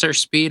processor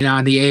speed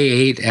on the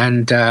A8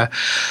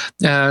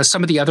 and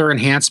some of the other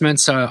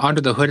enhancements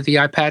under the hood of the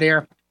iPad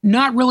Air.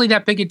 Not really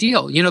that big a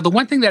deal. The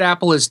one thing that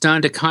Apple has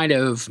done to kind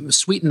of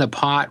sweeten the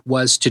pot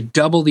was to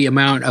double the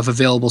amount of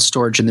available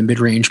storage in the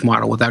mid-range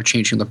model without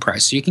changing the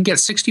price. So you can get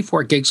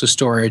 64 gigs of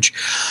storage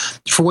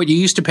for what you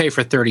used to pay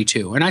for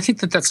 32. And I think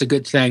that that's a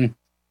good thing.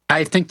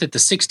 I think that the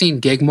 16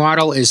 gig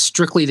model is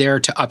strictly there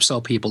to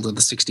upsell people to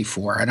the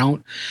 64. I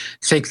don't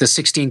think the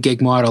 16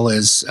 gig model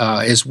is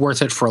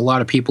worth it for a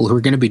lot of people who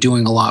are going to be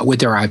doing a lot with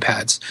their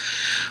iPads.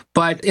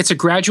 But it's a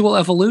gradual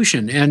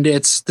evolution, and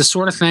it's the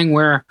sort of thing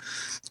where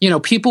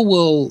people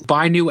will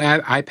buy new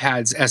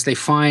iPads as they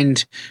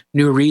find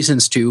new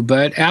reasons to,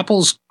 but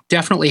Apple's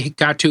definitely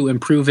got to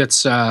improve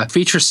its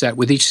feature set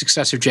with each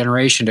successive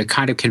generation to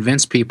kind of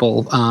convince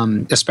people,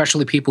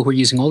 especially people who are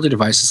using older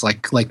devices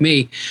like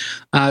me,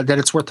 that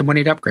it's worth the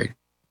money to upgrade.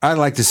 I'd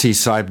like to see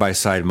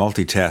side-by-side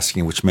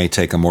multitasking, which may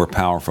take a more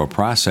powerful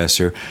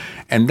processor.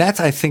 And that's,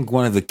 I think,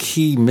 one of the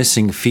key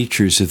missing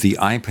features of the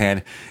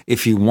iPad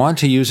if you want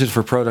to use it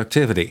for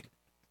productivity.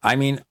 I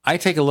mean, I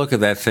take a look at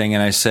that thing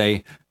and I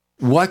say,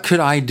 what could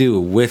I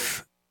do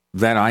with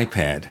that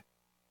iPad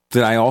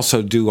that I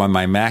also do on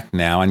my Mac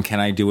now, and can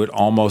I do it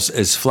almost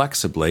as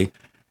flexibly?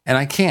 And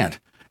I can't.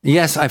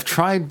 Yes, I've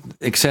tried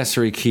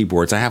accessory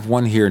keyboards. I have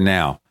one here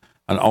now,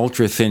 an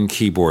ultra-thin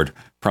keyboard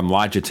from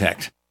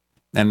Logitech.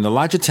 And the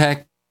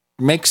Logitech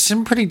makes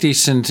some pretty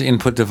decent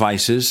input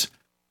devices.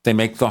 They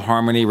make the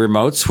Harmony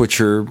remotes,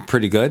 which are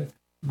pretty good.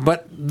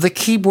 But the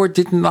keyboard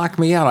didn't knock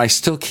me out. I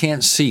still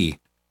can't see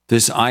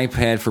this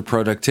iPad for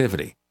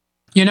productivity.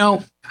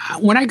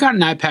 When I got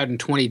an iPad in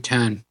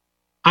 2010,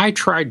 I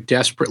tried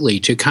desperately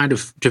to kind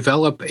of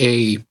develop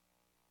a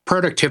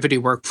productivity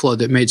workflow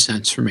that made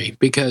sense for me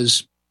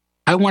because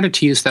I wanted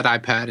to use that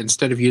iPad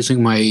instead of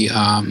using my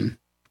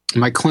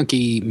my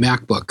clunky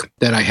MacBook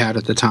that I had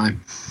at the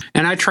time.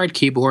 And I tried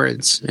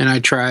keyboards, and I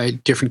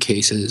tried different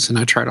cases, and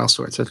I tried all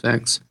sorts of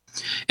things.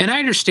 And I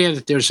understand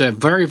that there's a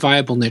very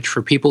viable niche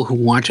for people who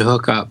want to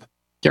hook up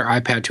their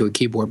iPad to a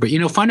keyboard. But,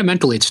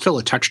 fundamentally, it's still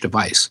a touch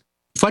device.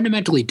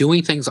 Fundamentally,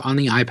 doing things on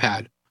the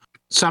iPad,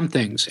 some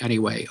things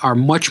anyway, are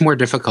much more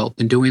difficult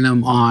than doing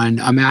them on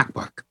a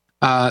MacBook.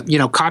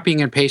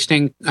 Copying and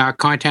pasting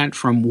content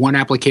from one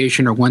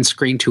application or one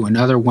screen to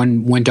another,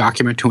 one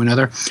document to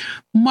another,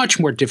 much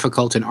more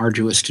difficult and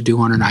arduous to do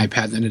on an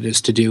iPad than it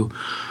is to do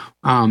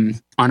on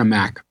a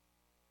Mac.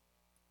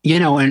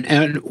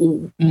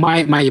 And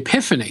my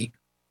epiphany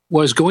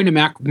was going to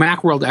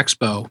Macworld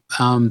Expo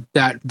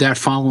that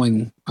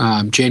following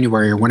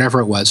January or whenever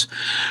it was,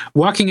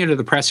 walking into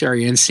the press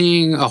area and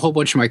seeing a whole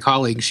bunch of my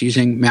colleagues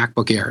using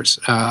MacBook Airs,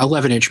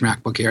 11-inch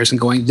MacBook Airs,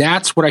 and going,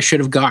 that's what I should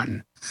have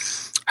gotten.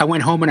 I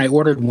went home and I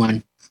ordered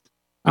one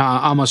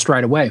almost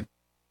right away.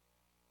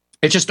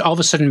 It just all of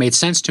a sudden made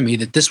sense to me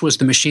that this was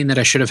the machine that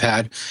I should have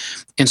had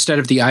instead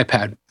of the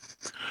iPad.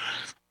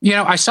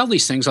 I sell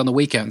these things on the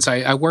weekends.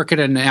 I work at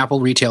an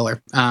Apple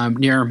retailer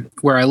near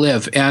where I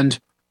live, and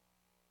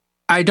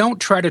I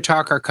don't try to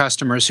talk our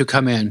customers who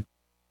come in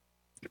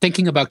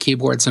thinking about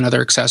keyboards and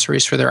other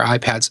accessories for their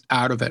iPads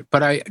out of it.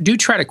 But I do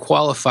try to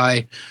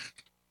qualify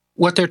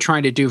what they're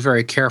trying to do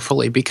very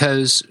carefully,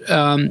 because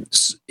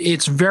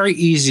it's very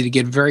easy to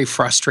get very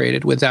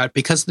frustrated with that,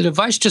 because the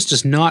device just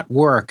does not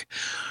work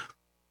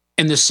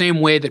in the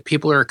same way that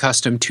people are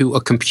accustomed to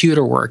a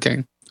computer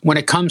working when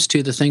it comes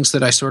to the things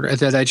that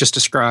I just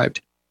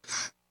described.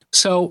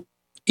 So,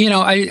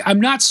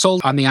 I'm not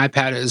sold on the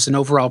iPad as an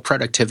overall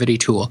productivity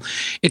tool.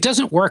 It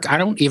doesn't work. I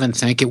don't even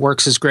think it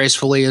works as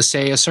gracefully as,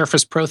 say, a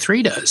Surface Pro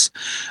 3 does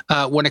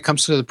when it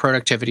comes to the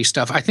productivity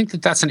stuff. I think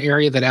that that's an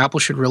area that Apple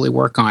should really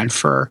work on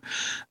for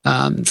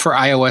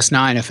iOS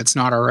 9 if it's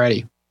not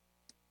already.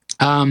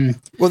 Well,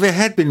 there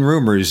had been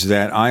rumors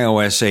that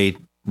iOS 8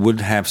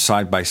 would have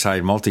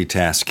side-by-side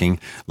multitasking.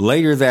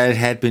 Later, that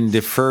had been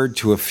deferred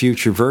to a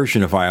future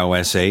version of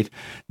iOS 8.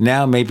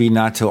 Now, maybe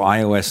not till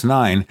iOS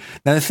 9.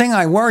 Now, the thing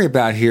I worry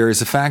about here is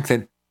the fact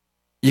that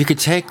you could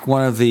take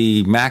one of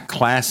the Mac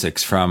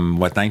classics from,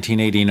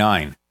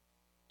 1989,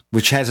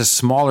 which has a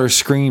smaller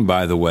screen,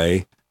 by the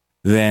way,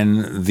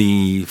 than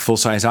the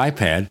full-size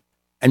iPad,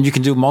 and you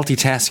can do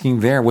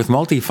multitasking there with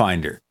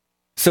MultiFinder.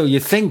 So you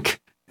think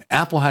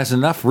Apple has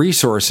enough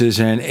resources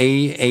and an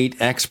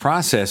A8X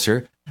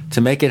processor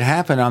to make it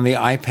happen on the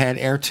iPad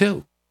Air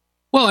 2.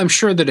 Well, I'm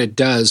sure that it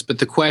does, but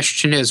the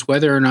question is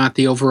whether or not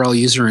the overall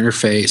user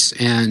interface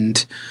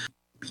and,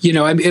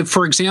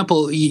 for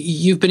example,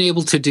 you've been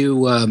able to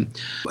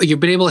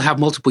have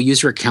multiple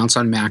user accounts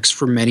on Macs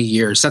for many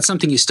years. That's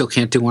something you still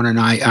can't do on an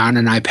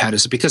iPad.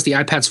 Is it because the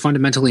iPad's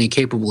fundamentally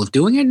incapable of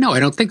doing it? No, I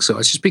don't think so.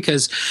 It's just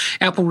because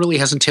Apple really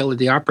hasn't tailored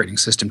the operating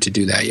system to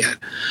do that yet.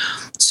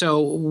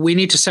 So we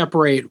need to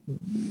separate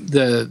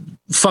the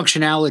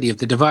functionality of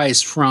the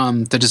device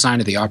from the design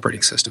of the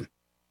operating system.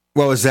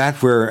 Well, is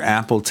that where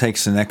Apple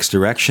takes the next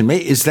direction?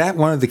 Is that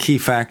one of the key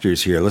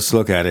factors here? Let's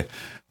look at it.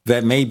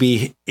 That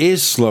maybe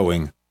is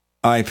slowing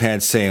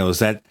iPad sales,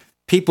 that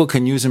people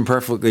can use them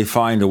perfectly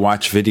fine to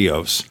watch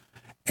videos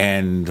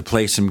and to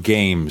play some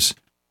games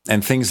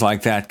and things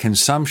like that,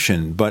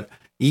 consumption. But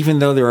even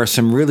though there are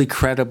some really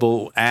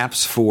credible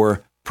apps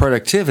for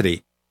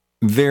productivity,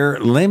 they're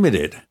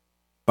limited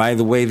by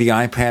the way the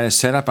iPad is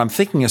set up. I'm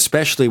thinking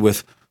especially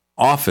with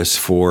Office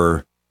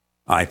for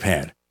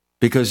iPad,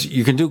 because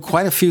you can do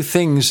quite a few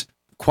things,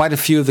 quite a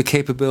few of the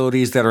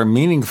capabilities that are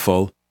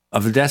meaningful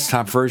of the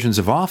desktop versions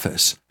of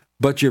Office,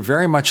 but you're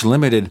very much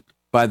limited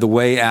by the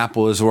way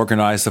Apple has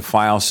organized the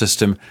file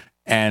system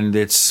and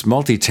its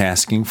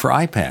multitasking for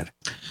iPad.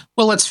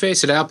 Well, let's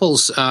face it,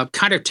 Apple's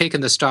kind of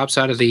taken the stops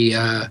out of the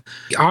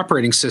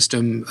operating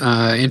system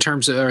in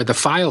terms of, or the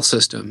file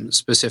system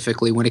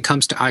specifically, when it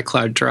comes to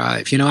iCloud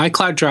Drive.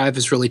 iCloud Drive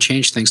has really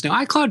changed things. Now,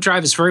 iCloud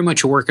Drive is very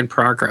much a work in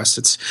progress.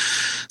 It's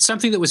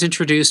something that was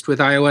introduced with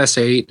iOS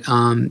 8.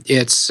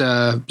 It's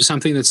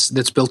something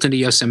that's built into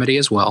Yosemite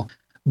as well.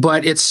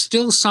 But it's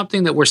still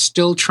something that we're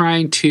still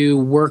trying to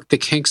work the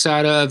kinks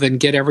out of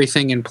and get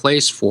everything in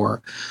place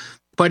for.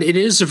 But it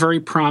is a very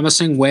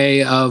promising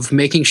way of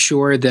making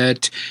sure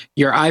that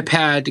your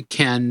iPad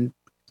can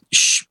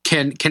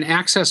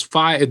access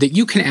that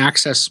you can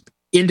access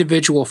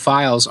individual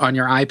files on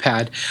your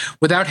iPad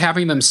without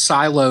having them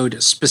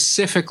siloed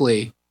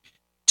specifically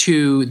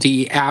to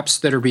the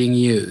apps that are being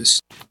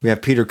used. We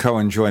have Peter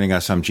Cohen joining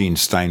us. I'm Gene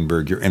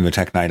Steinberg. You're in the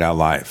Tech Night Owl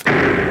Live.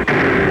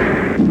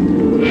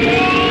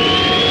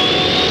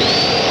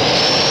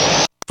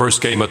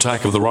 First came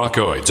Attack of the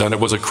Rockoids, and it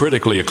was a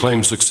critically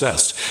acclaimed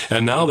success.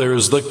 And now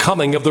there's The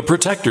Coming of the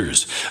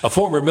Protectors. A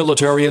former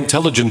military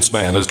intelligence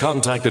man is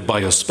contacted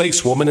by a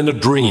space woman in a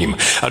dream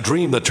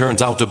that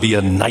turns out to be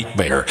a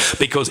nightmare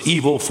because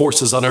evil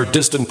forces on her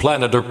distant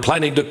planet are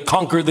planning to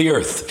conquer the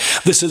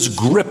Earth. This is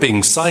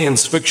gripping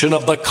science fiction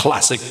of the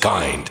classic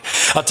kind.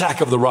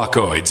 Attack of the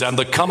Rockoids and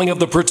The Coming of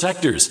the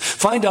Protectors.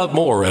 Find out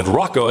more at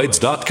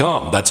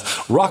rockoids.com. That's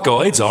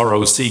Rockoids,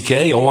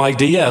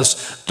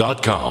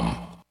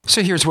 ROCKOIDS.com.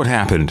 So here's what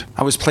happened.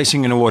 I was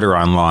placing an order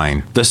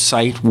online. The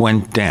site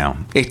went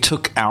down. It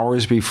took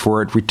hours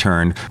before it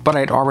returned, but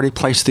I'd already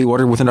placed the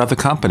order with another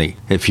company.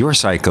 If your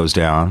site goes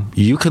down,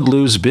 you could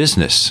lose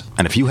business.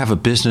 And if you have a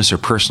business or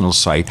personal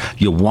site,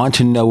 you'll want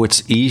to know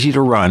it's easy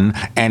to run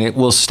and it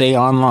will stay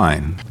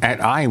online. At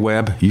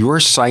iWeb,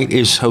 your site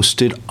is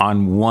hosted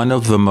on one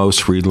of the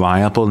most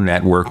reliable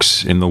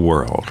networks in the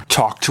world.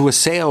 Talk to a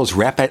sales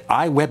rep at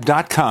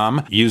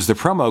iWeb.com. Use the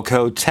promo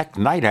code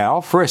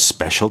TechNightOwl for a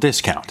special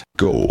discount.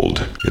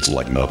 Gold. It's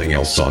like nothing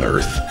else on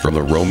Earth. From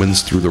the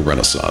Romans through the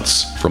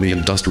Renaissance, from the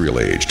Industrial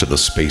Age to the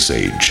Space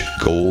Age,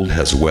 gold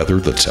has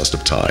weathered the test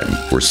of time.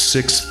 For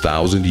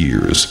 6,000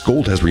 years,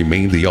 gold has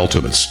remained the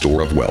ultimate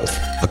store of wealth.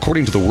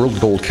 According to the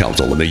World Gold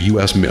Council and the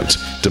U.S. Mint,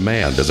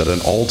 demand is at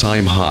an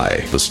all-time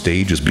high. The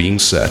stage is being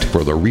set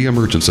for the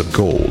reemergence of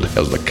gold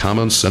as the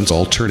common-sense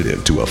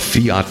alternative to a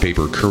fiat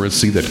paper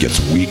currency that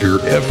gets weaker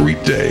every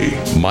day.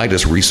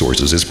 Midas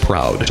Resources is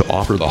proud to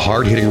offer the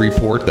hard-hitting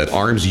report that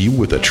arms you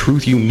with the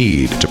truth you need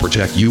to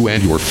protect you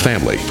and your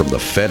family from the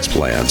Fed's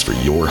plans for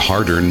your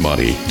hard-earned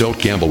money. Don't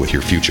gamble with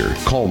your future.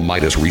 Call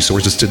Midas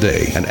Resources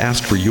today and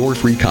ask for your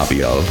free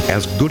copy of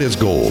As Good as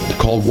Gold.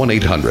 Call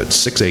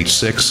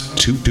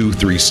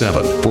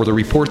 1-800-686-2237 for the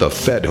report the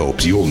Fed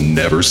hopes you'll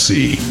never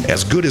see.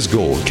 As Good as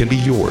Gold can be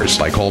yours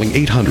by calling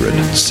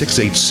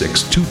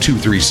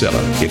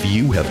 800-686-2237. If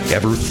you have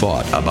ever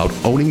thought about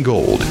owning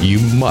gold, you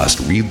must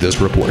read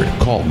this report.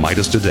 Call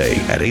Midas today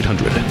at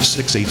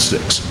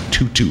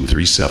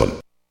 800-686-2237.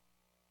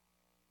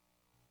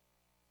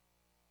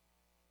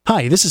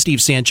 Hi, this is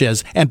Steve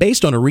Sanchez, and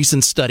based on a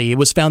recent study, it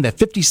was found that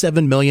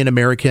 57 million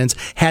Americans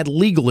had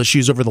legal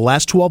issues over the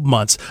last 12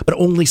 months, but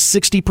only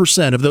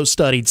 60% of those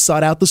studied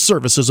sought out the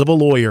services of a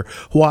lawyer.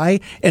 Why?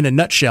 In a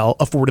nutshell,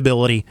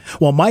 affordability.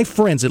 Well, my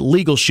friends at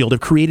Legal Shield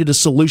have created a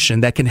solution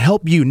that can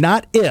help you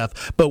not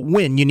if, but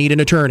when you need an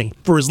attorney.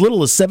 For as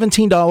little as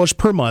 $17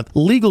 per month,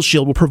 Legal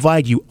Shield will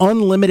provide you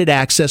unlimited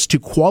access to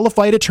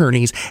qualified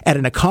attorneys at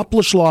an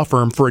accomplished law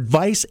firm for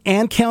advice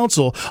and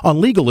counsel on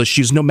legal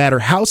issues, no matter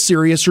how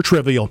serious or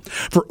trivial.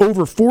 For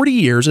over 40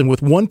 years and with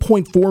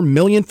 1.4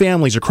 million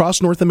families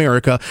across North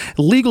America,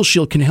 Legal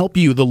Shield can help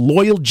you, the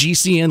loyal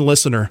GCN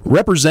listener.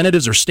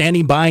 Representatives are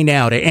standing by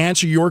now to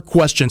answer your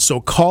questions,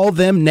 so call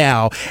them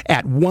now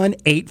at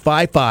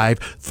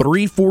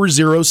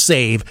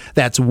 1-855-340-SAVE.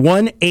 That's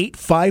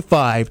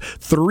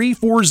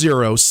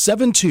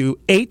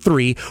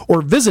 1-855-340-7283,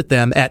 or visit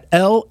them at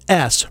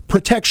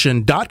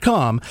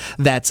lsprotection.com.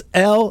 That's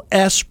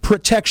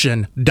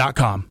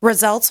lsprotection.com.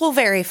 Results will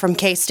vary from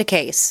case to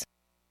case.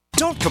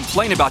 Don't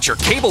complain about your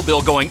cable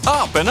bill going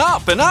up and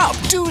up and up.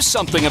 Do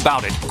something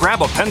about it.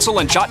 Grab a pencil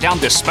and jot down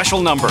this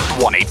special number,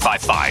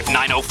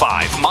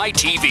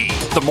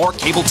 1-855-905-MY-TV. The more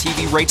cable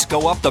TV rates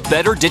go up, the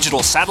better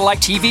digital satellite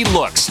TV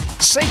looks.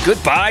 Say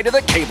goodbye to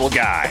the cable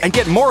guy and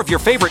get more of your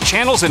favorite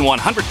channels in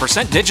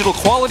 100% digital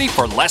quality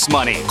for less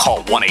money.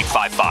 Call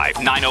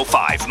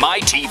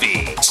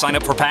 1-855-905-MY-TV. Sign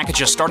up for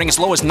packages starting as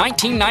low as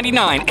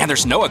 $19.99, and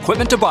there's no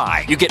equipment to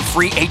buy. You get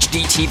free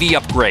HD TV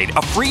upgrade,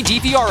 a free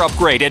DVR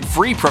upgrade, and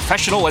free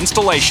professional installation.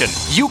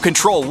 You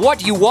control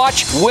what you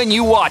watch when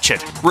you watch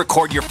it.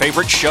 Record your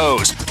favorite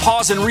shows.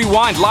 Pause and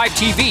rewind live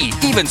TV.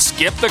 Even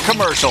skip the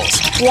commercials.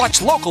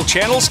 Watch local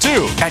channels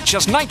too. At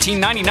just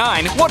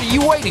 $19.99, what are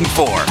you waiting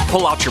for?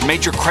 Pull out your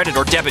major credit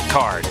or debit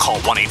card. Call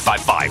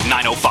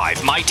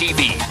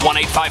 1-855-905-MY-TV.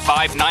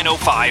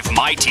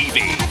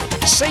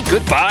 1-855-905-MY-TV. Say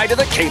goodbye to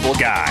the cable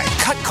guy.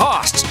 Cut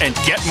costs and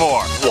get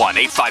more.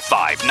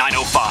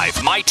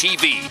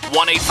 1-855-905-MY-TV.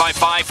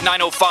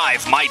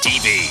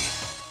 1-855-905-MY-TV.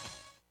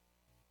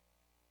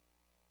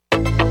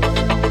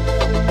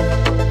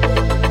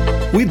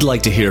 We'd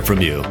like to hear from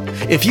you.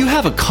 If you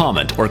have a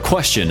comment or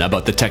question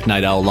about the Tech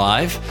Night Owl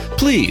Live,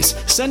 please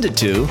send it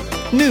to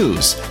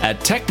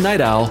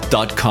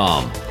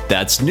news@technightowl.com.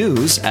 That's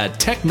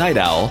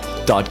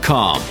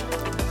news@technightowl.com.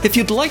 If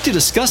you'd like to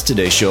discuss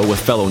today's show with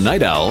fellow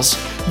night owls,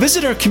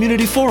 visit our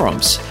community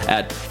forums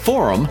at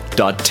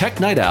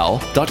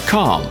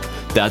forum.technightowl.com.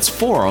 That's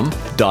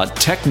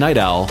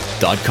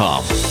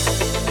forum.technightowl.com.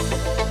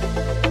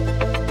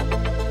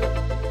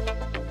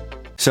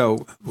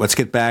 So let's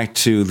get back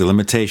to the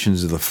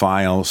limitations of the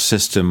file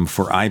system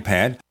for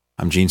iPad.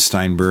 I'm Gene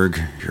Steinberg.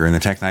 You're in the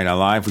Tech Night Owl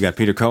Live. We got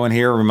Peter Cohen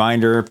here. A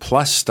reminder,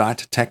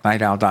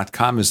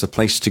 plus.technightowl.com is the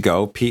place to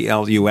go.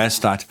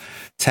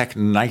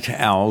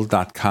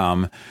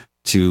 plus.technightowl.com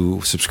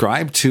to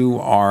subscribe to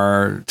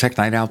our Tech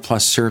Night Owl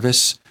Plus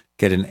service.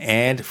 Get an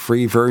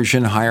ad-free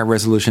version, higher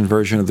resolution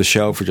version of the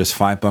show for just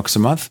 $5 a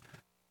month,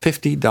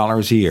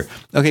 $50 a year.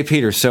 Okay,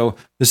 Peter, so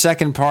the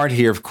second part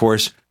here, of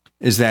course,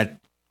 is that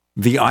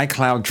the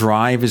iCloud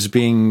Drive is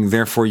being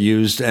therefore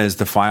used as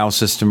the file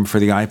system for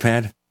the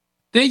iPad?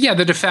 Yeah,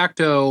 the de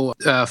facto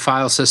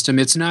file system,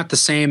 it's not the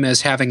same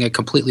as having a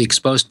completely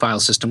exposed file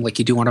system like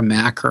you do on a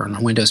Mac or on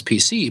a Windows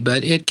PC,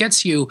 but it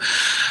gets you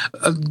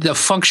the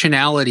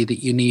functionality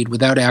that you need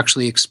without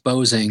actually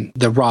exposing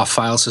the raw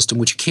file system,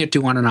 which you can't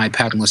do on an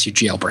iPad unless you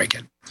jailbreak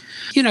it.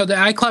 You know, the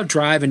iCloud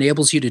Drive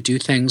enables you to do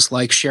things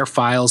like share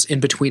files in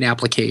between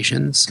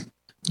applications.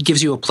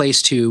 gives you a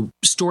place to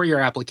store your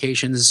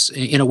applications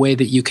in a way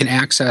that you can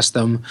access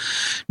them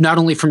not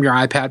only from your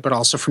iPad, but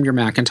also from your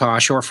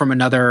Macintosh or from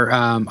another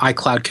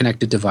iCloud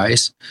connected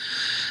device.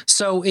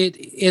 So it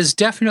is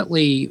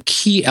definitely a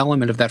key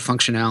element of that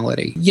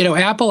functionality.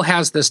 Apple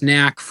has this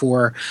knack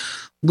for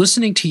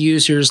listening to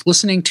users,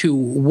 listening to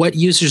what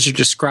users are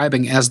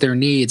describing as their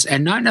needs,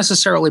 and not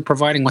necessarily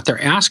providing what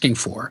they're asking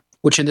for,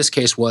 which in this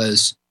case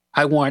was,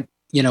 I want,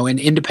 an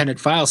independent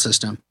file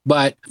system.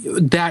 But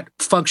that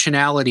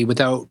functionality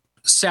without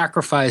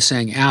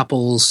sacrificing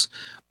Apple's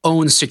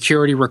own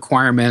security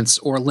requirements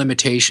or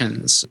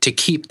limitations to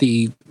keep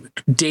the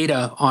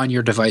data on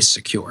your device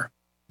secure.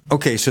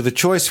 Okay, so the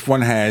choice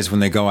one has when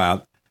they go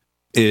out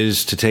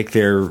is to take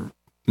their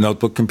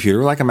notebook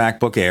computer, like a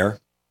MacBook Air,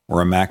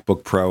 or a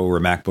MacBook Pro, or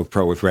a MacBook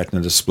Pro with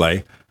Retina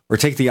display, or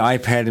take the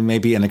iPad and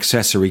maybe an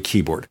accessory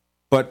keyboard.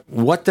 But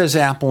what does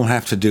Apple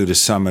have to do, to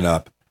sum it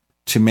up,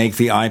 to make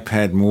the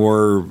iPad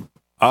more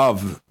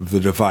of the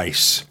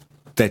device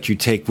that you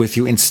take with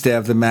you instead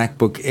of the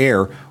MacBook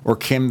Air, or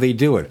can they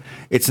do it?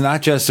 It's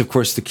not just, of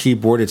course, the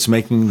keyboard. It's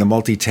making the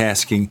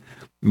multitasking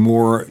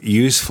more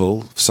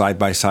useful,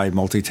 side-by-side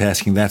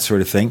multitasking, that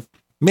sort of thing.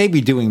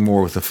 Maybe doing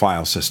more with the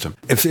file system.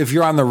 If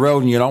you're on the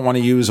road and you don't want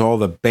to use all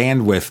the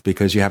bandwidth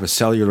because you have a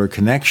cellular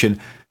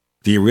connection,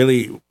 do you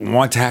really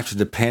want to have to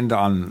depend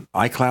on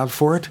iCloud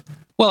for it?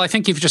 Well, I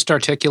think you've just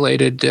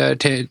articulated,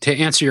 to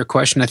answer your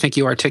question, I think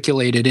you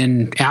articulated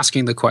in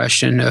asking the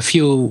question a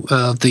few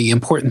of the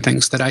important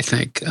things that I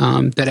think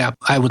that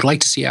I would like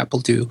to see Apple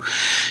do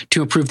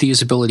to improve the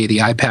usability of the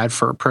iPad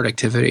for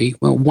productivity.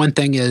 Well, one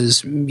thing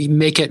is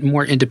make it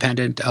more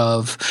independent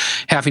of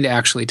having to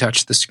actually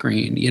touch the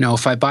screen.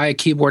 If I buy a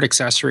keyboard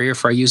accessory or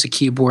if I use a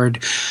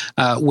keyboard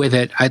with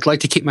it, I'd like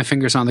to keep my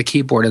fingers on the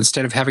keyboard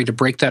instead of having to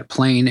break that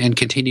plane and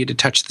continue to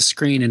touch the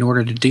screen in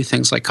order to do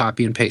things like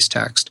copy and paste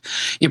text.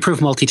 Improve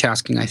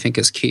multitasking, I think,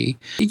 is key.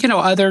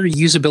 Other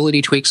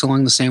usability tweaks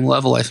along the same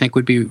level, I think,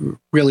 would be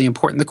really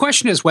important. The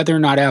question is whether or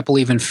not Apple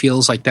even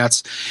feels like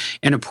that's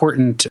an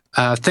important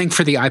thing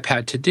for the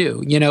iPad to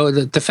do.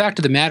 The fact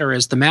of the matter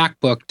is the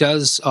MacBook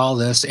does all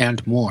this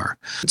and more.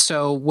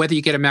 So whether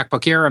you get a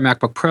MacBook Air, a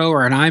MacBook Pro,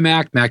 or an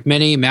iMac, Mac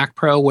Mini, Mac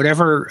Pro,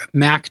 whatever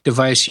Mac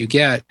device you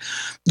get,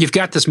 you've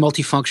got this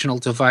multifunctional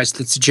device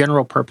that's a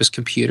general purpose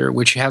computer,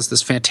 which has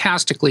this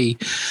fantastically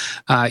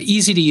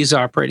easy to use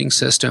operating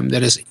system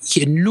that is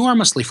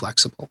enormously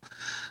flexible.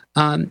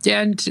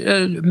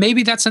 And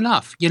maybe that's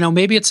enough.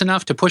 Maybe it's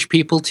enough to push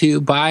people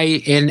to buy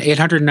an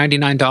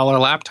 $899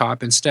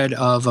 laptop instead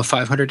of a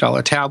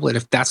 $500 tablet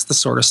if that's the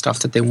sort of stuff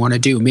that they want to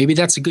do. Maybe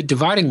that's a good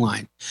dividing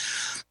line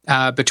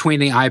between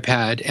the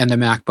iPad and the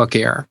MacBook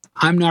Air.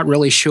 I'm not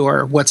really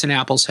sure what's in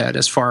Apple's head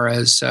as far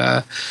as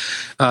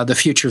the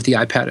future of the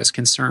iPad is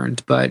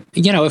concerned. But,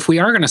 if we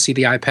are going to see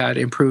the iPad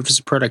improve as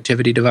a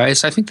productivity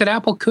device, I think that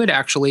Apple could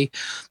actually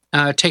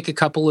take a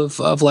couple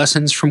of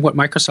lessons from what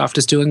Microsoft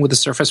is doing with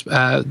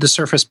the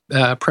Surface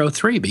Pro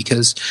 3,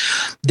 because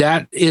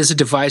that is a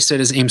device that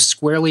is aimed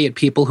squarely at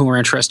people who are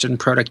interested in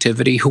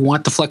productivity, who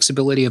want the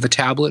flexibility of a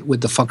tablet with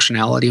the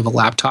functionality of a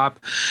laptop.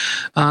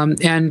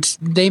 And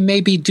they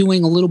may be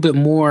doing a little bit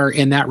more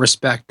in that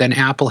respect than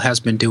Apple has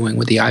been doing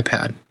with the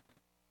iPad.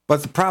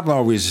 But the problem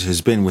always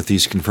has been with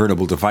these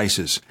convertible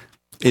devices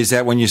is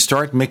that when you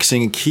start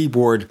mixing a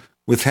keyboard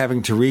with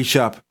having to reach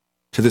up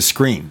to the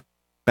screen,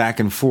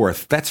 back and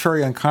forth, that's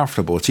very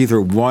uncomfortable. It's either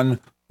one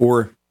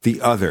or the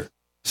other.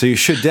 So you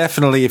should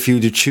definitely, if you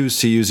choose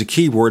to use a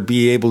keyboard,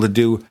 be able to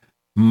do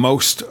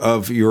most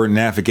of your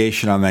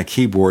navigation on that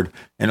keyboard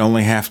and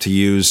only have to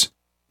use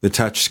the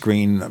touch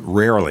screen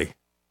rarely.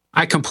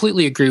 I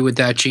completely agree with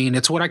that, Gene.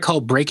 It's what I call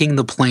breaking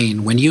the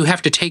plane. When you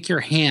have to take your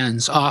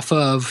hands off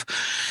of,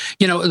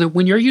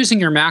 when you're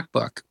using your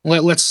MacBook,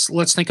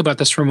 let's think about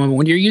this for a moment.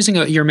 When you're using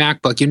your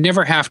MacBook, you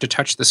never have to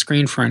touch the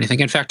screen for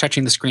anything. In fact,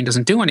 touching the screen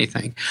doesn't do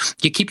anything.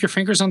 You keep your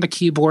fingers on the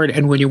keyboard,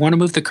 and when you want to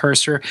move the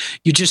cursor,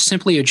 you just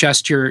simply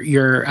adjust your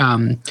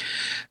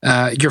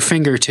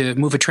finger to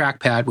move a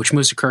trackpad, which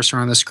moves the cursor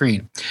on the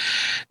screen.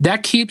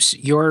 That keeps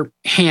your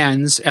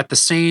hands on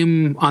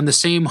the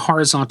same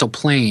horizontal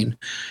plane.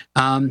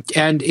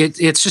 And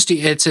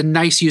it's a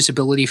nice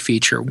usability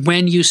feature.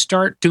 When you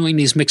start doing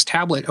these mixed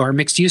tablet or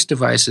mixed use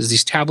devices,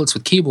 these tablets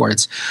with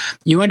keyboards,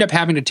 you end up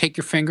having to take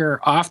your finger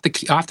off the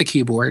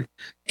keyboard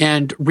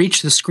and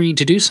reach the screen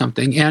to do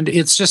something. And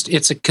it's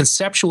a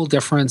conceptual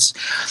difference.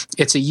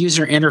 It's a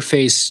user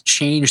interface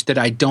change that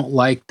I don't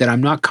like, that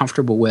I'm not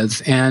comfortable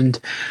with, and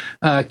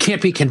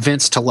can't be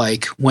convinced to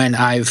like when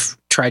I've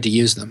tried to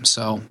use them.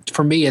 So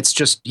for me, it's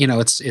just,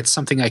 it's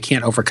something I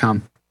can't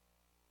overcome.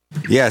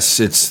 Yes,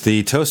 it's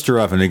the toaster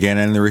oven again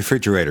and the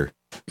refrigerator.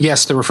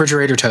 Yes, the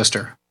refrigerator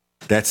toaster.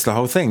 That's the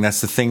whole thing. That's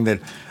the thing that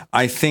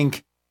I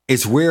think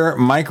is where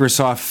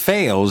Microsoft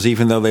fails,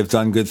 even though they've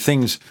done good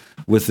things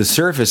with the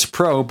Surface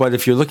Pro. But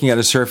if you're looking at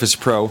a Surface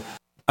Pro,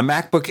 a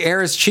MacBook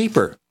Air is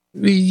cheaper.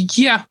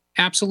 Yeah,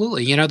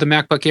 Absolutely. You know, the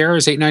MacBook Air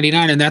is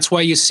 $899, and that's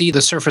why you see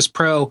the Surface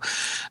Pro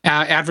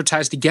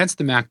advertised against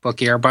the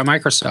MacBook Air by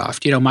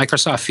Microsoft. You know,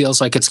 Microsoft feels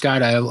like it's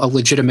got a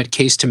legitimate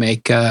case to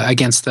make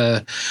against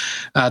the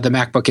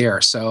MacBook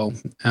Air. So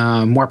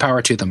more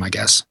power to them, I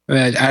guess.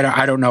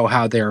 I don't know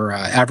how their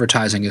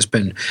advertising has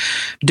been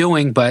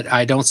doing, but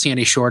I don't see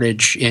any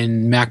shortage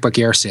in MacBook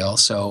Air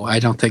sales. So I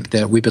don't think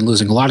that we've been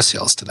losing a lot of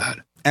sales to that.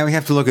 And we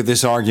have to look at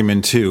this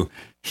argument, too,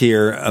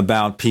 here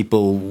about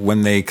people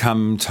when they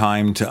come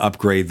time to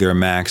upgrade their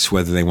Macs,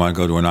 whether they want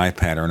to go to an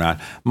iPad or not.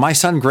 My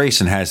son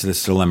Grayson has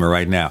this dilemma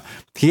right now.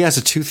 He has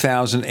a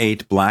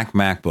 2008 black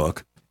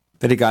MacBook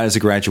that he got as a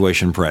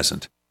graduation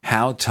present.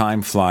 How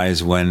time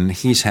flies when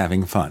he's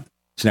having fun.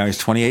 So now he's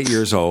 28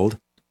 years old.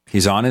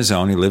 He's on his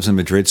own. He lives in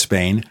Madrid,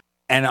 Spain.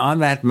 And on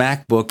that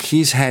MacBook,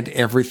 he's had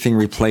everything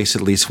replaced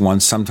at least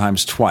once,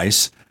 sometimes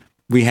twice.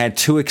 We had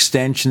 2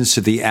 extensions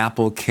to the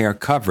Apple Care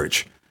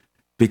coverage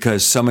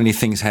because so many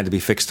things had to be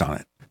fixed on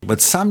it.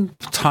 But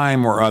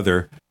sometime or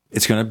other,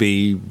 it's going to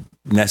be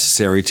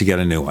necessary to get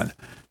a new one.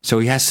 So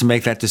he has to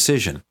make that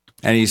decision.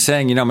 And he's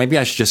saying, you know, maybe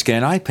I should just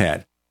get an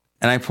iPad.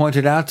 And I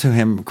pointed out to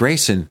him,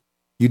 Grayson,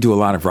 you do a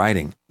lot of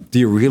writing. Do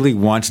you really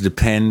want to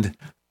depend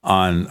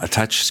on a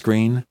touch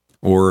screen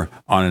or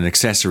on an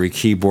accessory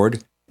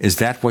keyboard? Is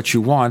that what you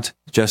want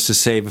just to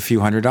save a few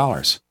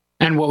 $100s?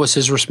 And what was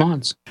his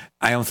response?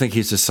 I don't think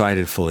he's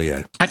decided fully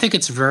yet. I think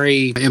it's a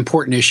very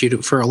important issue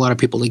for a lot of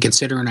people to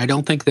consider, and I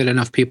don't think that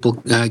enough people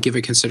give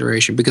it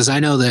consideration, because I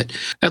know that,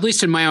 at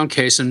least in my own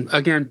case, and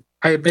again,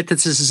 I admit that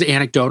this is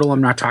anecdotal.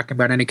 I'm not talking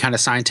about any kind of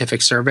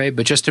scientific survey,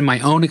 but just in my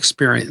own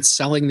experience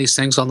selling these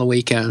things on the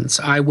weekends,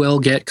 I will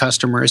get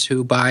customers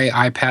who buy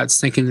iPads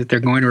thinking that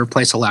they're going to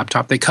replace a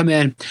laptop. They come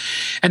in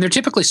and they're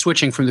typically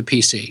switching from the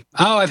PC.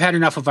 Oh, I've had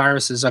enough of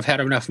viruses. I've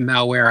had enough of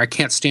malware. I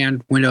can't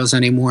stand Windows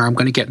anymore. I'm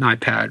going to get an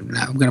iPad.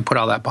 I'm going to put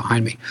all that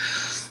behind me.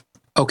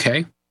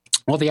 Okay.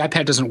 Well, the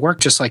iPad doesn't work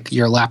just like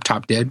your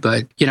laptop did,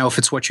 but, you know, if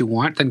it's what you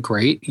want, then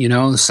great. You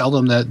know, sell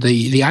them the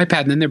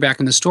iPad, and then they're back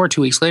in the store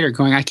 2 weeks later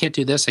going, I can't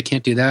do this, I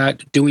can't do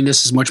that. Doing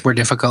this is much more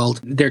difficult.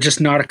 They're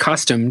just not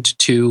accustomed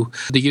to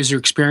the user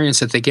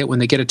experience that they get when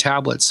they get a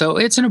tablet. So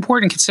it's an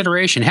important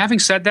consideration. Having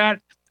said that,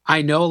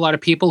 I know a lot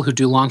of people who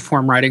do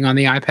long-form writing on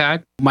the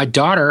iPad. My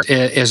daughter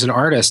is an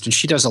artist, and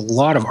she does a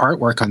lot of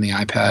artwork on the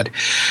iPad,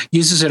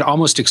 uses it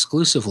almost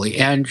exclusively,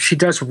 and she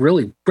does a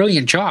really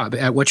brilliant job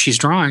at what she's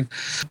drawing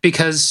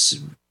because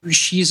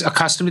she's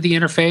accustomed to the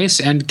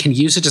interface and can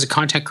use it as a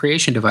content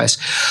creation device.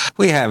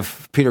 We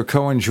have Peter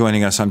Cohen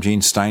joining us. I'm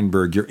Gene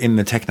Steinberg. You're in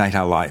the Tech Night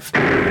Owl Live.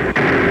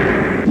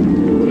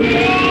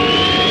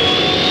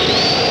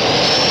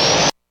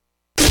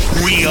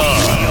 We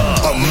are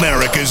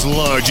America's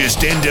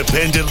largest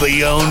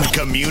independently owned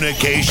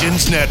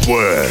communications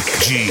network,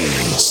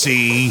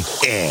 GCN.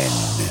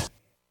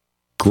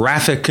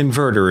 Graphic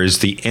Converter is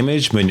the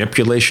image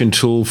manipulation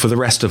tool for the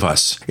rest of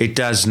us. It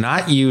does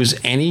not use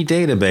any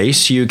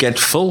database. You get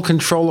full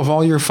control of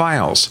all your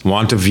files.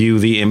 Want to view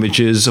the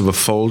images of a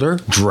folder?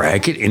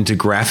 Drag it into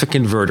Graphic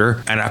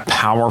Converter, and a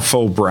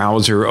powerful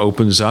browser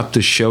opens up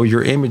to show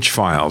your image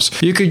files.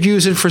 You could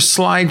use it for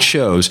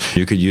slideshows.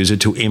 You could use it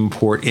to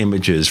import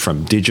images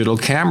from digital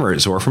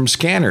cameras or from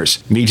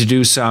scanners. Need to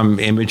do some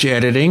image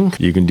editing?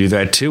 You can do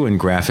that too in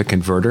Graphic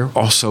Converter.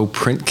 Also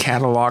print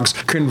catalogs.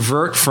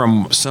 Convert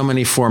from so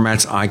many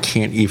formats I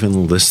can't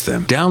even list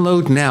them.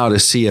 Download now to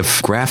see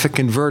if Graphic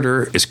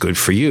Converter is good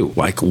for you,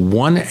 like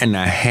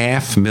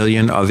 1.5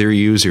 million other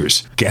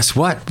users. Guess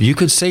what? You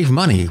could save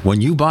money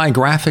when you buy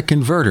Graphic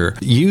Converter.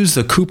 Use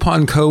the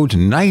coupon code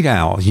Night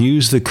Owl.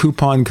 Use the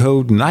coupon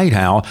code Night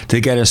Owl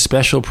to get a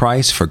special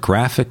price for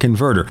Graphic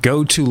Converter.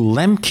 Go to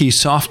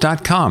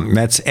lemkesoft.com.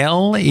 That's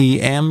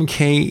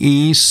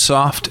LEMKE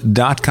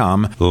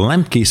soft.com.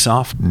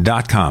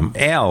 lemkesoft.com.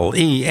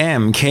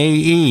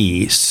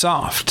 LEMKE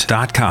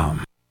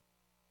soft.com.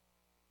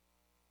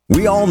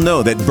 We all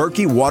know that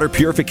Berkey Water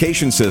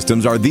Purification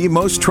Systems are the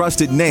most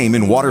trusted name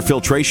in water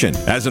filtration.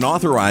 As an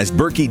authorized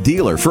Berkey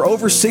dealer for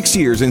over 6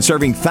 years and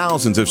serving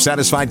thousands of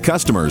satisfied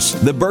customers,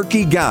 the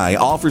Berkey Guy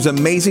offers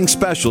amazing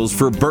specials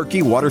for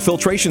Berkey Water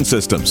Filtration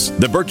Systems.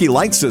 The Berkey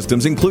Light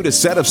Systems include a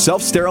set of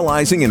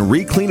self-sterilizing and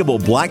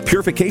recleanable black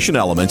purification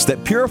elements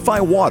that purify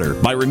water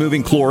by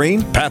removing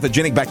chlorine,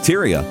 pathogenic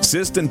bacteria,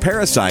 cysts, and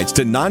parasites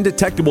to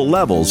non-detectable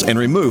levels and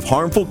remove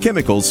harmful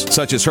chemicals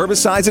such as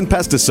herbicides and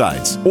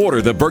pesticides.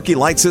 Order the Berkey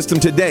Light System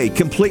today,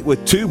 complete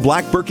with 2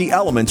 black Berkey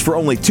elements for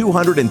only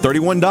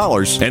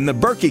 $231, and the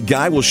Berkey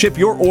Guy will ship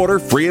your order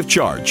free of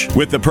charge.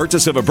 With the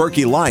purchase of a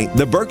Berkey Light,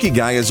 the Berkey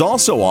Guy is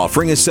also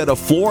offering a set of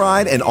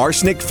fluoride and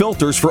arsenic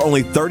filters for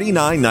only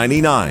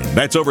 $39.99.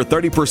 That's over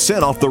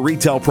 30% off the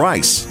retail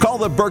price. Call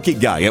the Berkey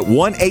Guy at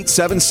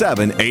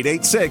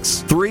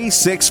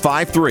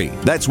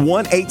 1-877-886-3653. That's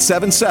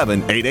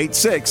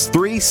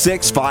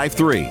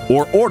 1-877-886-3653.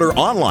 Or order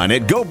online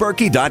at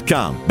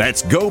GoBerkey.com.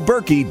 That's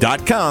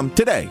GoBerkey.com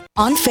today.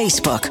 On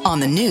Facebook,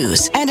 on the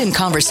news, and in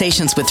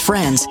conversations with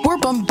friends, we're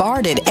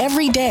bombarded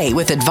every day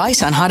with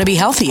advice on how to be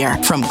healthier,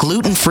 from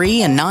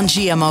gluten-free and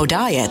non-GMO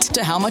diets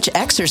to how much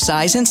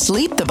exercise and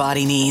sleep the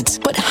body needs.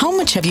 But how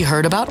much have you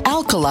heard about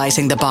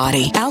alkalizing the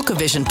body?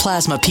 AlkaVision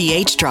Plasma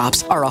pH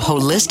drops are a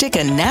holistic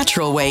and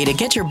natural way to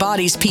get your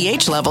body's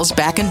pH levels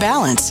back in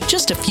balance.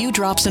 Just a few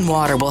drops in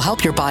water will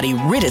help your body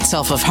rid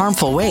itself of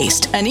harmful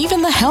waste. And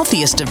even the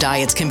healthiest of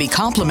diets can be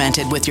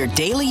complemented with your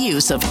daily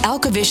use of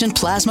AlkaVision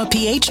Plasma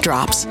pH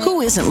drops.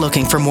 Who isn't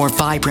looking for more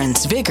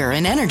vibrance, vigor,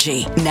 and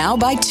energy? Now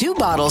buy 2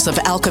 bottles of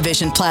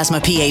AlkaVision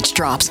Plasma pH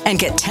drops and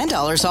get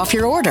 $10 off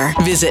your order.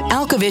 Visit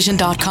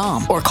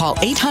alkavision.com or call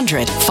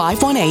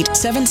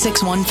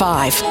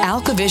 800-518-7615.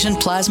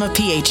 AlkaVision Plasma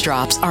pH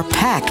drops are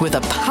packed with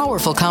a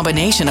powerful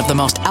combination of the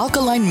most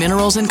alkaline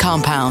minerals and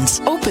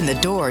compounds. Open the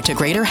door to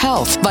greater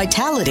health,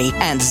 vitality,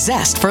 and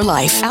zest for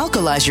life.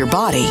 Alkalize your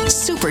body.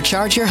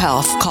 Supercharge your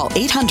health. Call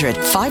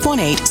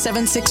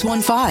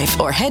 800-518-7615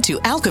 or head to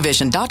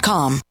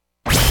alkavision.com.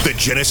 The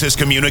Genesis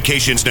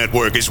Communications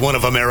Network is one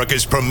of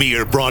America's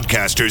premier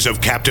broadcasters of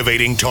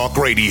captivating talk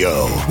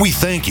radio. We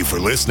thank you for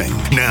listening.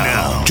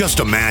 Now, just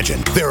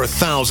imagine there are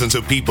thousands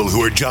of people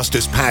who are just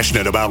as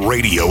passionate about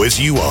radio as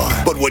you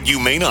are. But what you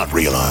may not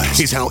realize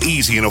is how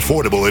easy and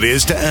affordable it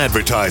is to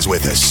advertise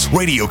with us.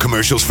 Radio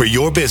commercials for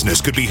your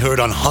business could be heard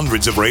on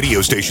hundreds of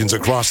radio stations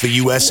across the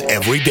U.S.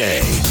 every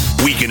day.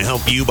 We can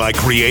help you by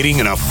creating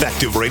an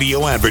effective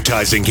radio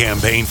advertising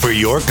campaign for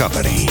your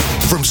company.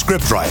 From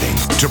script writing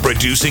to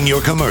producing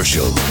your commercial,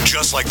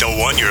 just like the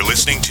one you're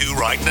listening to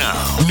right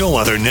now. No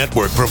other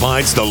network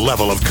provides the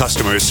level of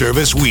customer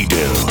service we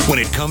do. When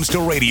it comes to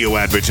radio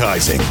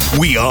advertising,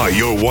 we are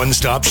your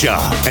one-stop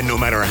shop. And no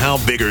matter how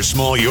big or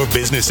small your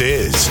business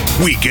is,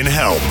 we can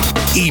help.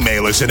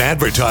 Email us at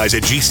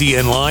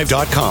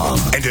advertise@gcnlive.com,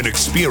 and an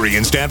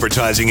experienced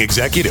advertising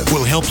executive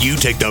will help you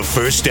take the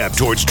first step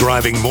towards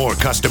driving more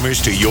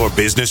customers to your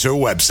business or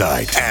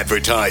website.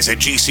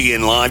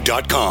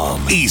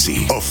 Advertise@gcnlive.com.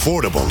 Easy,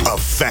 affordable,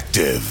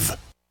 effective.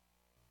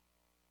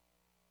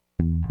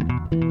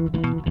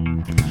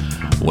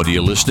 What are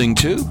you listening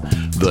to?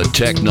 The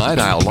Tech Night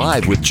Owl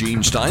Live with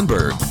Gene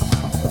Steinberg.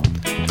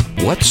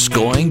 What's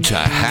going to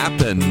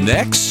happen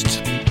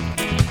next?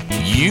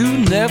 You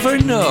never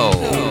know.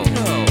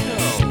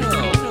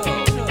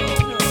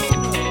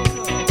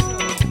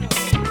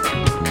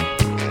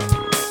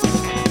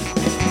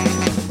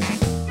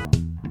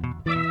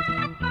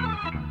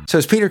 So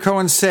as Peter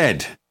Cohen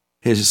said,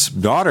 his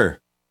daughter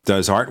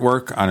does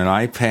artwork on an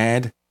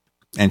iPad,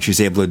 and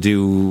she's able to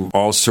do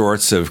all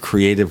sorts of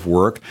creative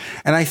work.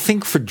 And I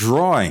think for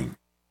drawing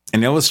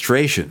and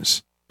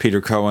illustrations, Peter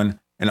Cohen,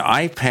 an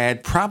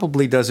iPad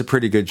probably does a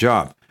pretty good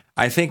job.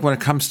 I think when it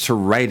comes to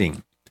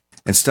writing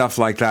and stuff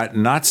like that,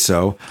 not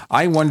so.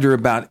 I wonder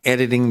about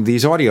editing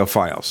these audio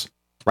files.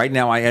 Right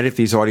now, I edit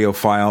these audio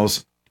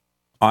files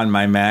on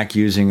my Mac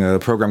using a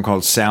program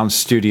called Sound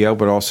Studio,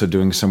 but also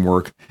doing some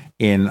work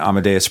in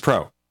Amadeus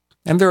Pro.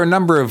 And there are a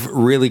number of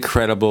really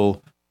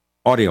credible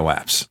audio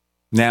apps.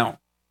 Now,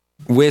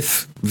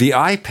 with the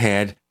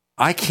iPad,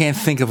 I can't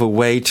think of a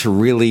way to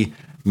really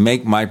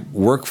make my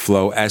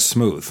workflow as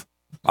smooth.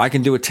 I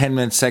can do a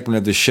 10-minute segment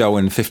of the show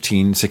in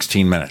 15,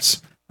 16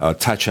 minutes,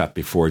 touch up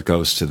before it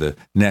goes to the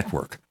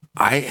network.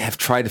 I have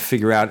tried to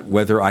figure out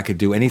whether I could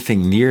do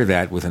anything near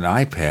that with an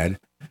iPad,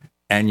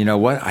 and you know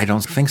what? I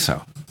don't think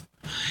so.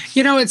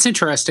 You know, it's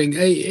interesting.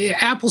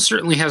 Apple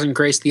certainly hasn't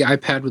graced the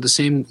iPad with the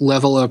same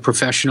level of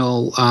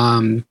professional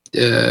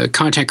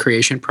content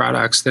creation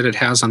products that it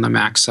has on the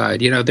Mac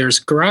side. You know,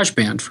 there's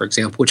GarageBand, for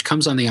example, which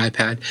comes on the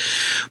iPad,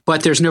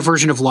 but there's no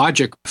version of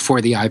Logic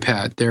for the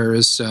iPad.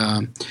 There's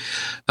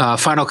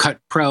Final Cut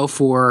Pro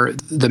for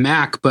the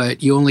Mac,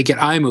 but you only get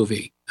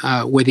iMovie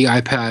with the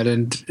iPad.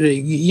 And,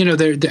 you know,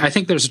 I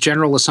think there's a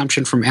general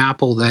assumption from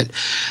Apple that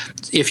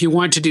if you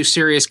want to do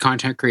serious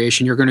content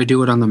creation, you're going to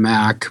do it on the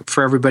Mac.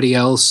 For everybody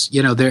else,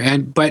 you know,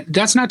 but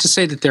that's not to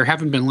say that there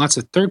haven't been lots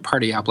of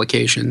third-party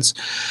applications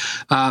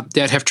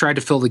that have tried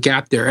to fill the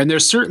gap there. And there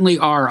certainly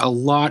are a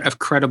lot of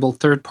credible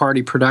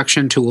third-party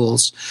production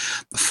tools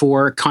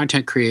for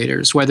content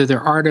creators, whether they're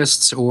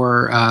artists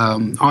or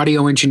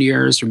audio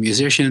engineers or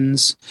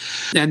musicians.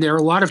 And there are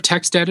a lot of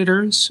text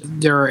editors.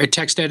 There are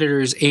text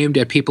editors aimed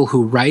at people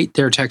who write.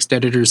 There are text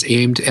editors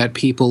aimed at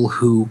people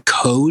who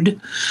code.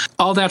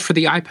 All that for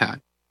the iPad.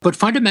 But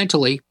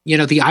fundamentally, you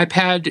know, the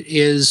iPad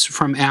is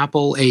from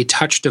Apple a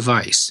touch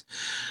device.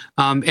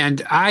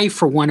 And I,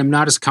 for one, am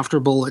not as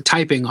comfortable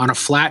typing on a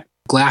flat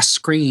glass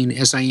screen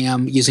as I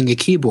am using a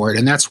keyboard.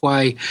 And that's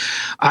why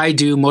I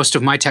do most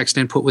of my text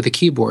input with a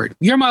keyboard.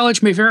 Your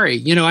mileage may vary.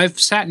 You know, I've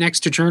sat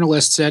next to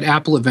journalists at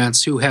Apple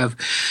events who have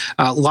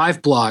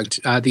live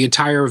blogged the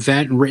entire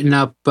event and written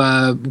up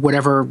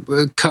whatever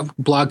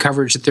blog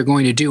coverage that they're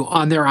going to do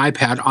on their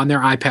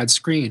iPad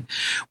screen.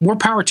 More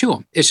power to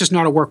them. It's just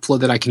not a workflow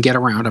that I can get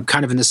around. I'm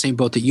kind of in the same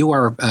boat that you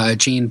are,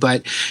 Gene,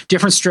 but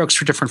different strokes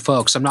for different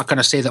folks. I'm not going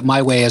to say that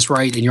my way is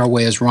right and your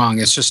way is wrong.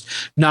 It's just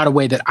not a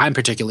way that I'm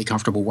particularly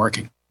comfortable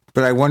working.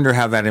 But I wonder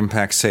how that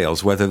impacts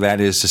sales, whether that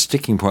is a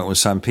sticking point with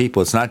some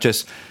people. It's not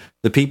just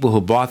the people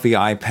who bought the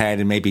iPad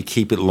and maybe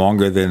keep it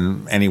longer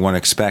than anyone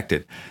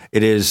expected.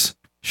 It is,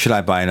 should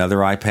I buy another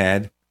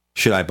iPad?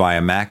 Should I buy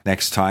a Mac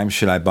next time?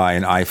 Should I buy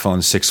an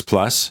iPhone 6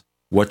 Plus?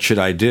 What should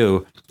I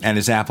do? And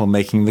is Apple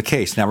making the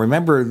case? Now,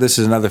 remember, this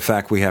is another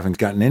fact we haven't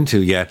gotten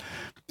into yet.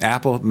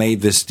 Apple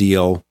made this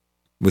deal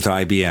with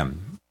IBM,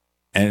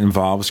 and it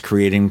involves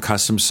creating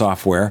custom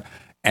software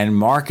and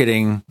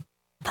marketing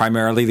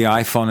primarily the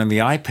iPhone and the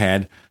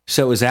iPad.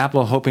 So is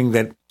Apple hoping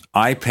that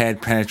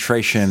iPad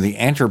penetration in the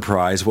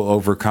enterprise will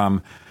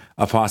overcome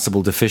a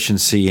possible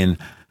deficiency in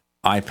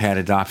iPad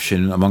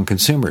adoption among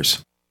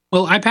consumers?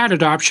 Well, iPad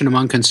adoption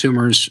among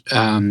consumers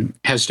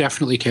has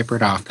definitely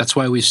tapered off. That's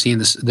why we've seen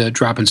the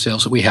drop in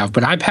sales that we have.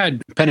 But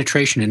iPad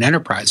penetration in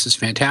enterprise is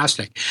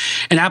fantastic.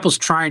 And Apple's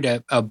trying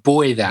to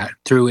buoy that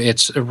through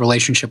its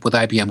relationship with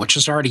IBM, which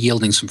is already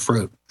yielding some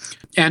fruit.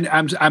 And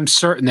I'm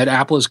certain that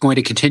Apple is going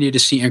to continue to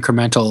see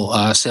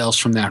incremental sales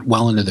from that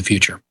well into the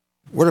future.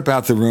 What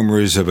about the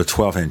rumors of a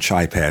 12-inch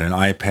iPad, an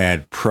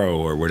iPad Pro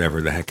or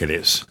whatever the heck it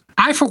is?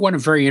 I, for one, am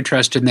very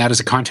interested in that as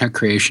a content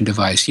creation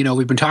device. You know,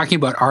 we've been talking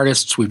about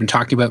artists, we've been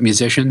talking about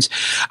musicians.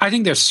 I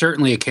think there's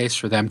certainly a case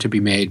for them to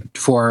be made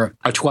for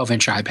a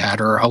 12-inch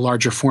iPad or a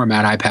larger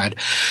format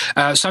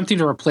iPad. Something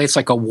to replace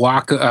like a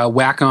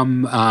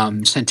Wacom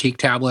Cintiq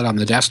tablet on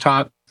the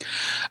desktop,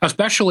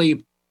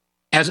 especially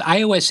as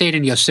iOS 8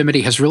 and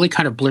Yosemite has really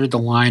kind of blurred the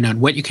line on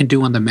what you can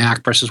do on the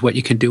Mac versus what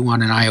you can do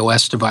on an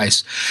iOS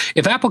device.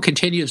 If Apple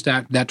continues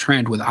that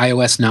trend with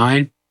iOS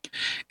 9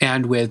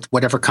 and with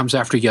whatever comes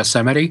after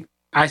Yosemite,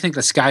 I think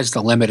the sky's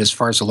the limit as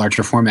far as the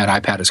larger format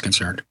iPad is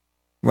concerned.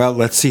 Well,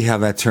 let's see how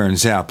that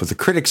turns out. But the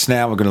critics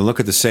now are going to look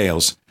at the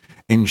sales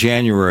in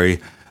January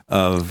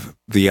of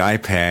the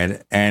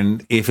iPad,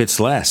 and if it's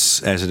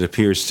less, as it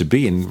appears to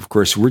be, and of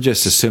course, we're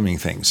just assuming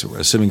things. We're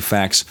assuming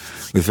facts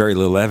with very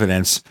little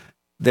evidence.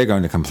 They're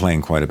going to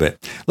complain quite a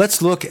bit. Let's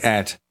look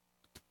at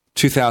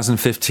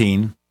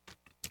 2015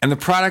 and the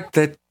product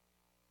that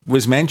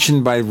was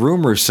mentioned by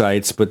rumor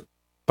sites, but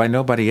by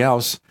nobody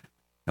else.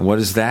 And what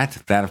is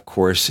that? That, of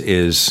course,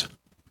 is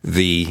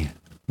the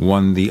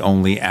one, the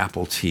only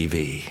Apple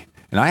TV.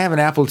 And I have an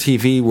Apple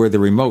TV where the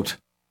remote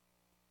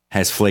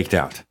has flaked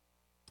out.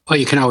 Well,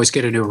 you can always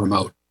get a new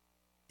remote.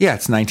 Yeah,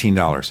 it's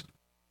 $19.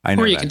 I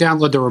know. Or you can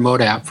download the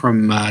remote app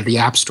from the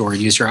App Store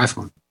and use your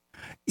iPhone.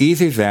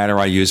 Either that or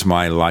I use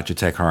my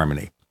Logitech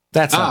Harmony.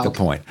 That's not the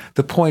point.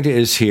 The point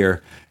is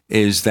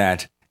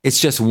that it's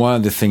just one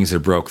of the things that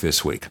broke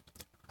this week.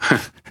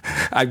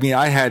 I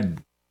mean,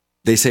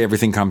 they say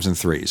everything comes in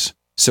threes.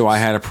 So I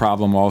had a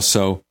problem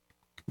also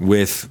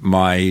with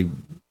my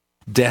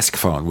desk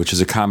phone, which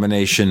is a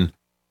combination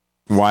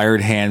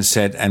wired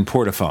handset and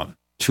portaphone,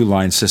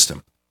 2-line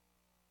system.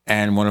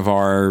 And one of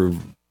our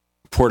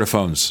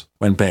portaphones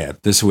went bad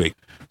this week.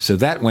 So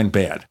that went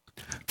bad.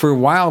 For a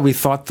while, we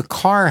thought the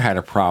car had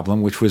a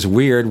problem, which was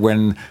weird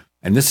when,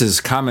 and this is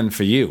common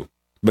for you,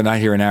 but not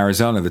here in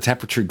Arizona, the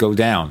temperature would go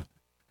down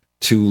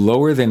to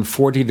lower than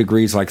 40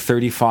 degrees, like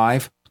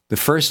 35. The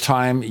first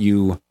time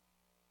you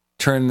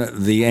turn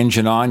the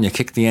engine on, you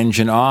kick the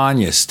engine on,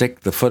 you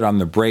stick the foot on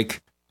the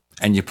brake,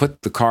 and you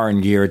put the car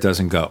in gear, it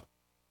doesn't go.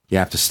 You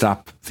have to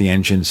stop the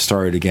engine,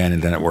 start it again,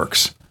 and then it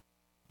works.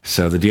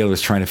 So the dealer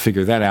is trying to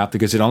figure that out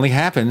because it only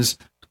happens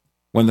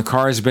when the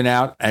car has been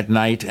out at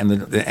night and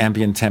the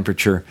ambient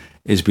temperature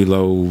is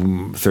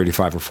below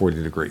 35 or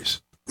 40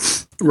 degrees.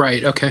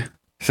 Right, okay.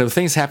 So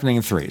things happening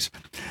in threes.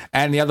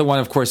 And the other one,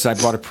 of course, I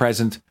bought a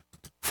present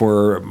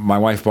for my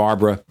wife,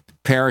 Barbara,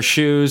 pair of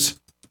shoes.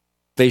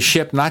 They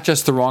shipped not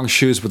just the wrong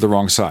shoes, but the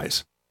wrong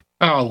size.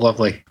 Oh,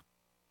 lovely.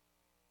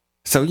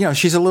 So,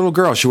 she's a little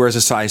girl. She wears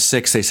a size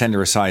 6. They send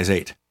her a size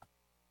 8.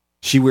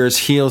 She wears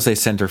heels. They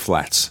send her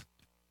flats.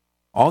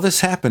 All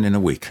this happened in a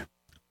week.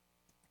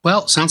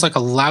 Well, sounds like a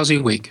lousy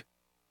week.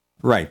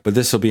 Right, but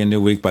this will be a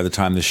new week by the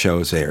time the show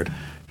is aired.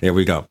 There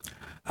we go.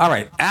 All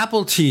right,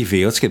 Apple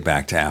TV. Let's get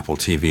back to Apple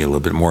TV a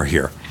little bit more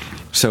here.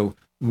 So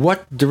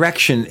what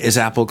direction is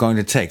Apple going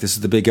to take? This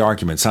is the big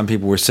argument. Some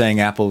people were saying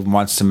Apple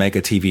wants to make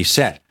a TV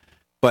set.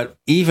 But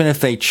even if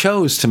they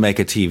chose to make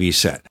a TV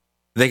set,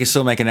 they can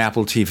still make an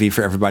Apple TV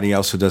for everybody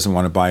else who doesn't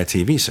want to buy a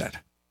TV set.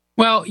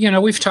 Well,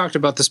 we've talked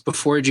about this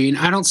before, Gene.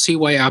 I don't see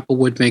why Apple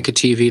would make a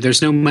TV.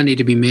 There's no money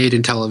to be made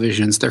in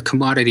televisions. They're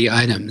commodity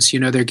items.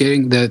 They're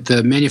getting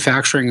the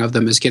manufacturing of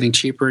them is getting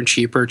cheaper and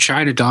cheaper.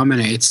 China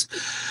dominates.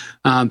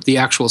 the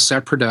actual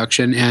set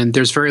production, and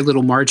there's very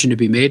little margin to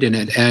be made in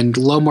it. And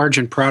low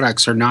margin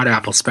products are not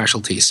Apple's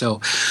specialty. So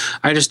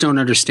I just don't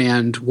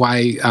understand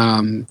why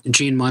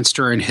Gene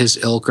Munster and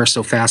his ilk are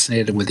so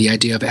fascinated with the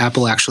idea of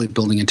Apple actually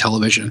building a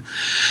television.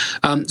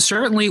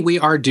 Certainly, we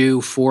are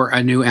due for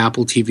a new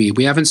Apple TV.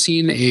 We haven't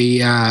seen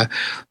a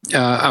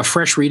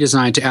fresh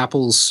redesign to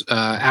Apple's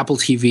Apple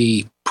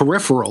TV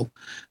peripheral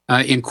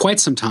in quite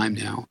some time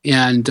now.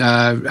 And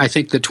I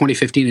think that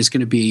 2015 is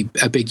going to be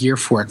a big year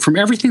for it. From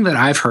everything that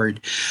I've heard,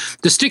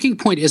 the sticking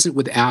point isn't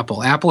with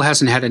Apple. Apple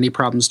hasn't had any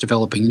problems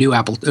developing new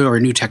Apple or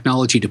new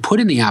technology to put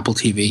in the Apple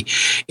TV.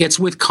 It's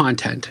with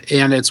content,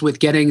 and it's with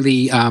getting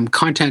the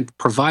content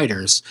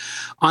providers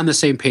on the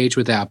same page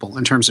with Apple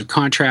in terms of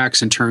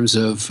contracts, in terms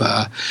of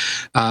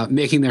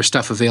making their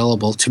stuff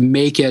available to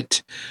make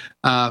it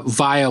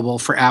viable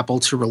for Apple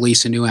to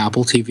release a new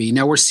Apple TV.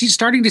 Now, we're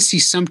starting to see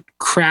some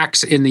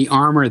cracks in the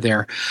armor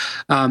there.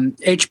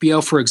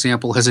 HBO, for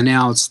example, has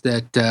announced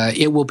that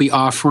it will be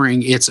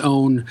offering its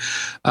own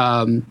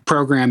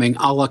programming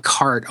a la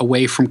carte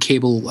away from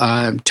cable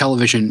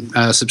television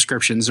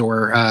subscriptions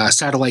or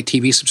satellite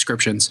TV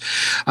subscriptions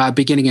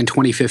beginning in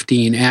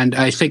 2015. And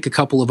I think a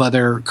couple of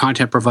other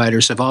content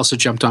providers have also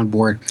jumped on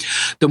board.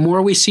 The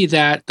more we see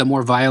that, the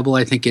more viable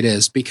I think it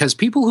is, because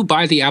people who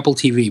buy the Apple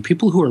TV,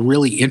 people who are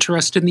really interested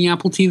in the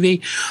Apple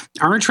TV,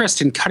 are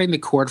interested in cutting the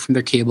cord from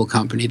their cable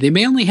company. They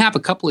may only have a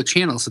couple of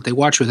channels that they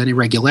watch with any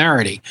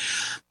regularity,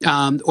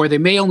 or they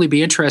may only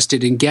be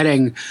interested in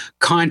getting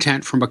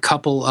content from a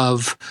couple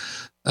of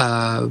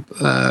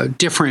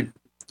different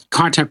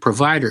content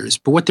providers.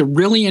 But what they're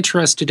really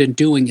interested in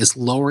doing is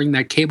lowering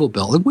that cable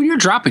bill. And when you're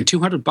dropping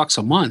 $200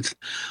 a month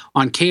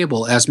on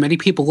cable, as many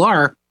people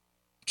are,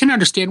 can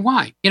understand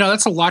why.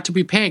 That's a lot to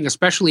be paying,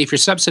 especially if you're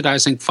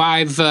subsidizing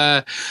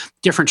 5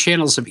 different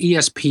channels of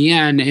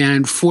ESPN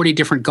and 40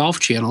 different golf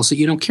channels that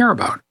you don't care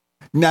about.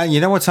 Now, you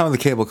know what some of the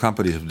cable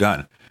companies have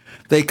done?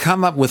 They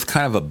come up with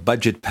kind of a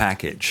budget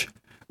package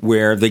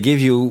where they give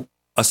you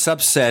a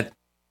subset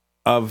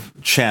of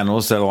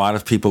channels that a lot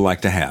of people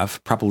like to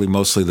have, probably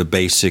mostly the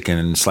basic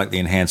and slightly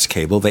enhanced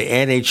cable. They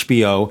add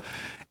HBO,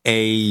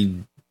 a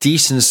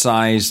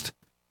decent-sized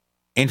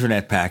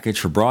internet package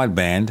for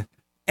broadband,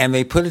 and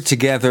they put it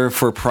together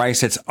for a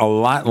price that's a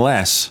lot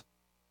less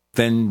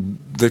than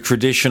the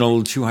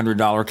traditional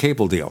 $200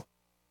 cable deal.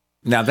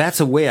 Now, that's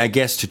a way, I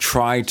guess, to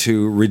try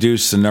to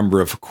reduce the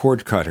number of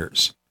cord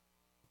cutters.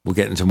 We'll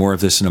get into more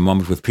of this in a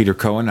moment with Peter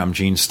Cohen. I'm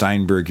Gene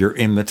Steinberg. You're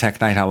in the Tech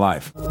Night Owl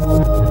Live.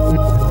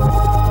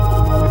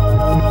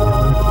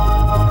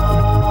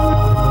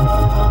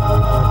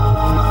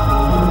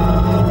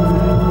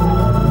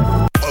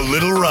 A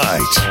little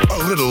right,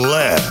 a little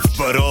left,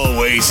 but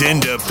always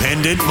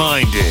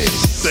independent-minded.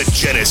 The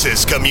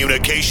Genesis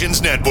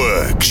Communications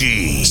Network,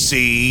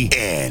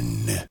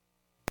 GCN.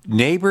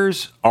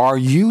 Neighbors, are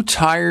you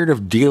tired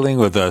of dealing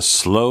with a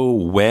slow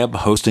web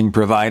hosting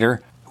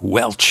provider?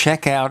 Well,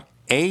 check out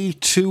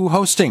A2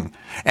 Hosting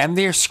and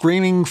their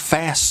screaming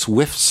fast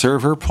Swift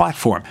server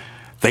platform.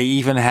 They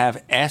even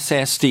have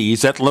SSDs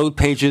that load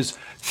pages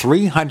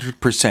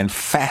 300%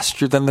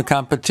 faster than the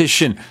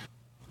competition.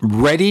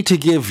 Ready to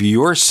give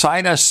your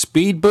site a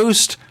speed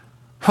boost?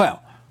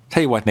 Well,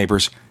 tell you what,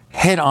 neighbors,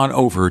 head on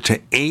over to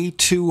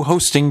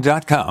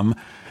a2hosting.com.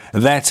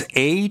 That's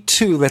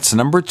A2, that's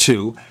number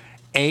 2,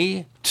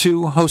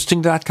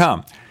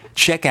 a2hosting.com.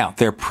 Check out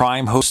their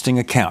Prime hosting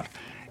account.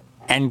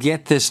 And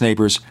get this,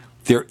 neighbors,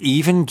 they're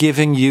even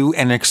giving you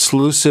an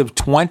exclusive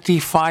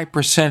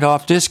 25%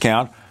 off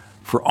discount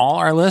for all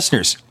our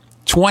listeners.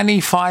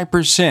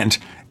 25%.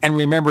 And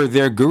remember,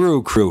 their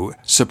Guru Crew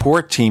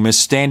support team is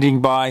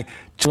standing by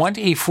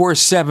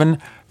 24/7,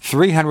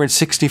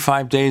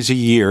 365 days a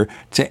year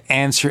to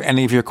answer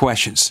any of your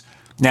questions.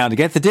 Now, to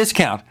get the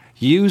discount,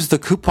 use the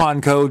coupon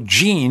code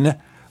GENE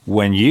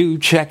when you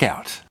check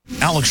out.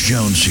 Alex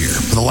Jones here.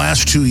 For the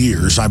last 2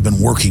 years, I've been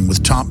working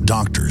with top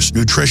doctors,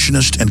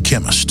 nutritionists, and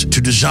chemists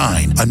to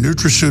design a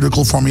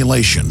nutraceutical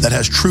formulation that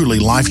has truly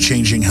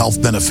life-changing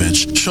health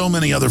benefits. So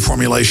many other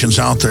formulations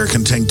out there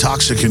contain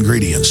toxic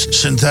ingredients,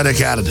 synthetic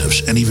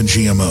additives, and even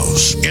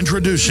GMOs.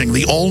 Introducing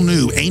the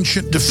all-new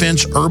Ancient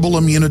Defense Herbal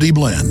Immunity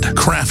Blend,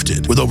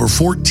 crafted with over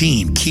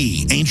 14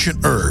 key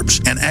ancient herbs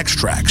and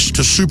extracts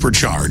to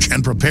supercharge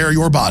and prepare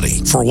your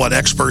body for what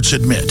experts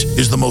admit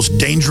is the most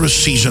dangerous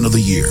season of the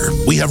year.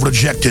 We have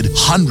rejected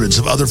hundreds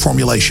of other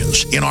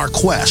formulations in our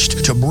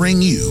quest to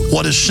bring you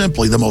what is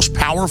simply the most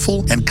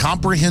powerful and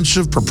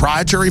comprehensive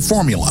proprietary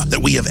formula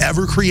that we have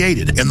ever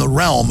created in the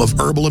realm of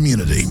herbal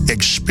immunity.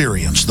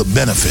 Experience the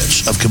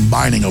benefits of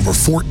combining over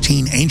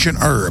 14 ancient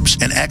herbs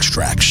and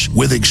extracts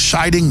with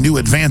exciting new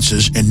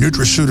advances in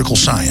nutraceutical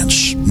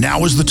science.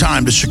 Now is the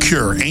time to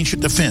secure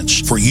Ancient Defense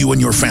for you and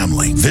your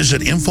family.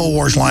 Visit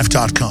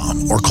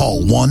InfoWarsLife.com or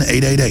call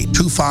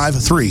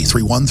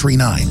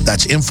 1-888-253-3139.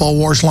 That's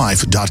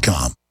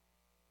InfoWarsLife.com.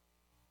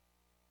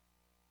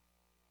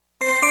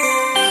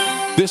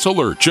 This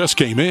alert just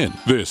came in.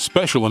 This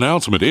special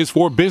announcement is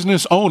for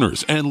business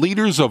owners and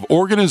leaders of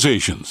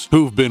organizations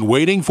who've been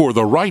waiting for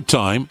the right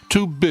time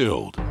to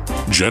build.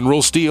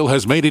 General Steel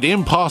has made it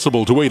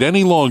impossible to wait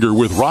any longer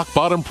with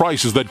rock-bottom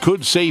prices that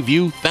could save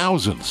you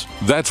thousands.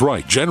 That's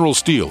right, General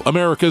Steel,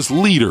 America's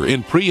leader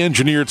in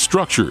pre-engineered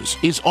structures,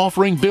 is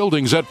offering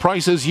buildings at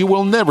prices you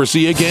will never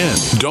see again.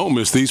 Don't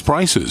miss these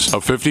prices.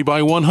 A 50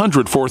 by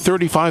 100 for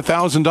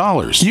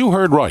 $35,000. You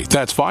heard right.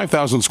 That's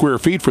 5,000 square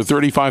feet for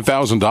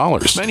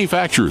 $35,000.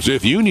 Manufacturers,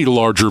 if you need a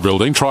larger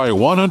building, try a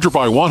 100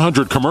 by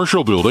 100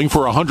 commercial building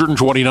for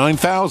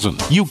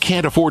 $129,000. You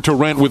can't afford to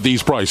rent with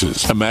these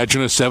prices.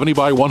 Imagine a 70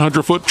 by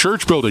 100-foot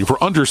church building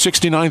for under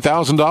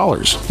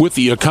 $69,000. With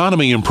the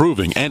economy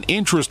improving and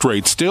interest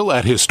rates still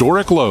at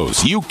historic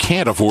lows, you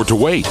can't afford to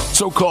wait.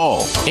 So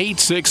call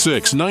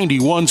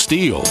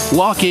 866-91-STEEL.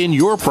 Lock in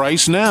your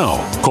price now.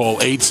 Call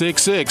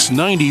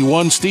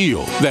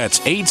 866-91-STEEL.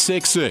 That's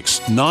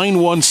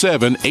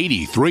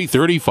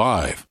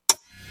 866-917-8335.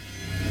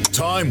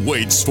 Time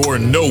waits for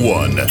no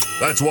one.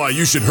 That's why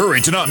you should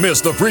hurry to not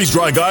miss the Freeze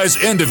Dry Guy's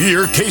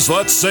end-of-year case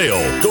lot sale.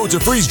 Go to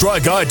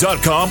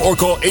freezedryguy.com or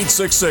call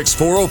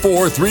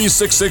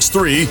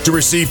 866-404-3663 to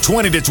receive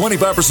 20 to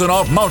 25%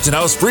 off Mountain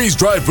House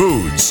freeze-dried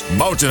foods.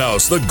 Mountain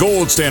House, the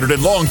gold standard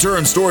in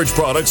long-term storage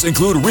products,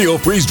 include real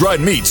freeze-dried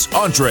meats,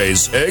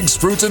 entrees, eggs,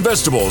 fruits, and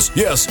vegetables.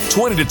 Yes,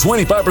 20 to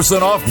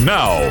 25% off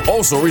now.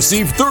 Also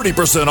receive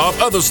 30%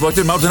 off other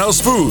selected Mountain House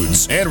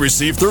foods and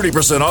receive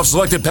 30% off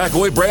selected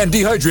Packaway brand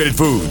dehydrated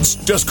foods.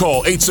 Just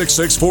call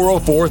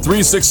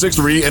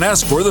 866-404-3663 and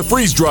ask for the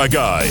Freeze Dry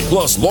Guy.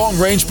 Plus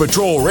long-range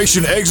patrol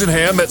ration eggs and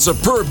ham at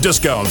superb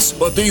discounts.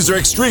 But these are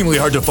extremely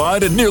hard to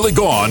find and nearly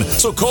gone,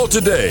 so call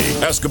today.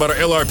 Ask about our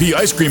LRP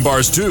ice cream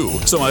bars too.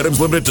 Some items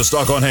limited to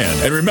stock on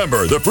hand. And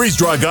remember, the Freeze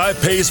Dry Guy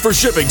pays for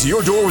shipping to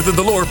your door within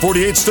the lower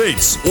 48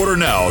 states. Order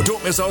now.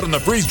 Don't miss out on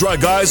the Freeze Dry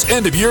Guy's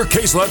end-of-year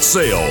case lot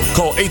sale.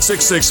 Call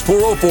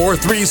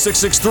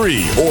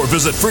 866-404-3663 or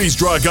visit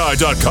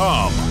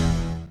freezedryguy.com.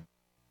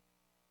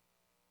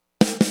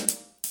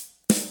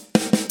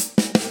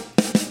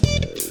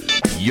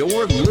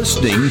 You're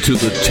listening to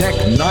the Tech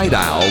Night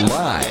Owl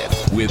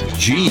Live with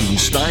Gene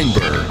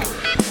Steinberg.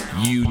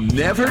 You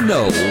never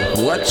know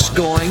what's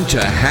going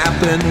to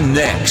happen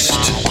next.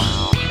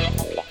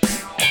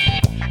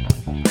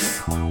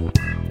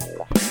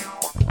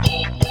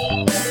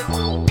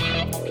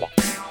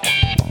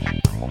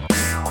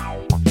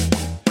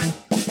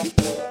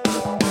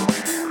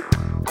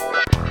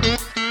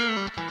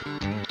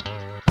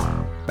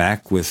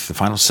 Back with the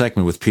final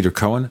segment with Peter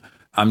Cohen.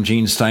 I'm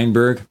Gene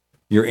Steinberg.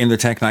 You're in the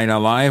Tech Night Owl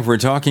Live. We're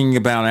talking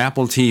about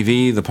Apple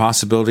TV, the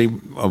possibility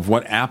of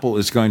what Apple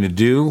is going to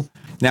do.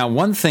 Now,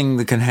 one thing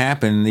that can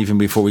happen, even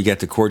before we get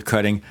to cord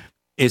cutting,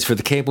 is for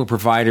the cable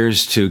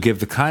providers to give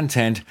the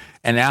content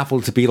and Apple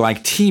to be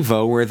like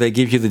TiVo, where they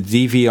give you the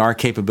DVR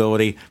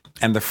capability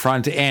and the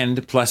front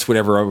end plus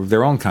whatever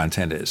their own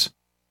content is.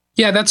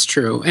 Yeah, that's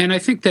true. And I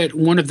think that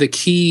one of the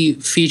key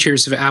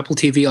features of Apple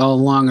TV all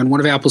along, and one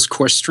of Apple's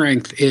core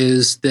strength,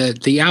 is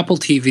that the Apple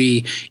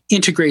TV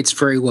integrates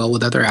very well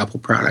with other Apple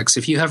products.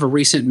 If you have a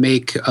recent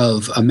make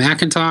of a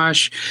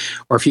Macintosh,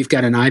 or if you've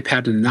got an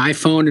iPad and an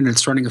iPhone and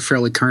it's running a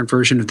fairly current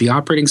version of the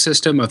operating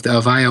system of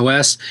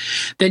iOS,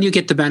 then you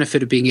get the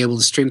benefit of being able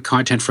to stream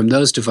content from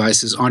those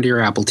devices onto your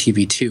Apple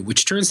TV too,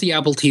 which turns the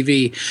Apple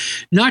TV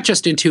not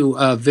just into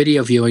a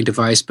video viewing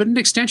device, but an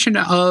extension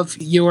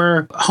of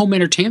your home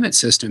entertainment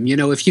system. You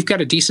know, if you've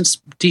got a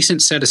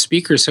decent set of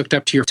speakers hooked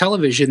up to your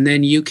television,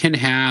 then you can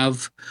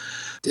have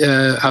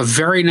a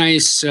very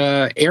nice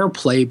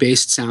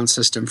AirPlay-based sound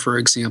system, for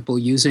example,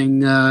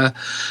 using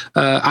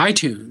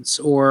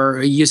iTunes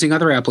or using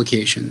other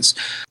applications.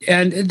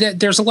 And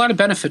there's a lot of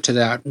benefit to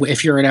that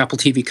if you're an Apple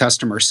TV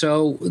customer.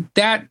 So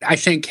that, I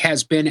think,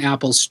 has been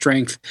Apple's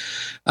strength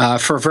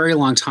for a very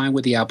long time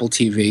with the Apple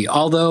TV.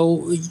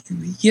 Although,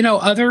 you know,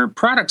 other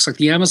products like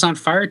the Amazon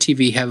Fire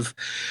TV have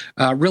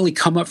really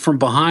come up from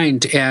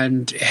behind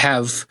and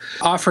have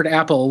offered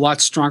Apple a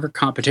lot stronger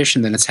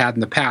competition than it's had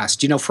in the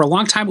past. You know, for a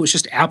long time, it was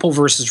just Apple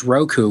versus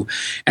Roku,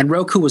 and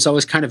Roku was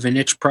always kind of a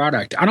niche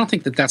product. I don't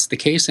think that that's the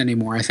case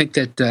anymore. I think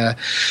that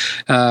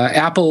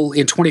Apple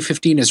in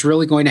 2015 is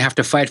really going to have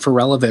to fight for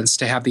relevance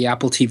to have the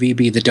Apple TV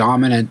be the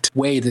dominant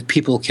way that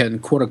people can,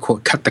 quote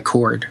unquote, cut the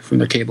cord from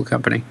their cable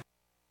company.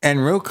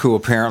 And Roku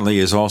apparently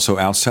is also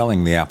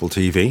outselling the Apple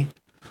TV.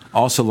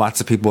 Also,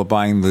 lots of people are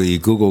buying the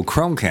Google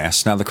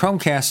Chromecast. Now, the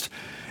Chromecast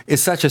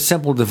is such a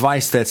simple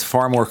device that's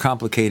far more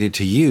complicated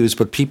to use,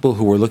 but people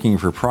who are looking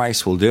for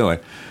price will do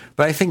it.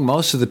 But I think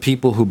most of the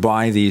people who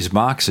buy these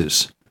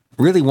boxes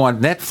really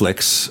want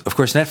Netflix. Of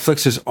course,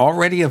 Netflix is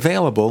already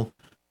available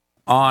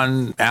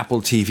on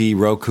Apple TV,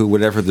 Roku,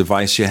 whatever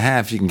device you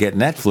have. You can get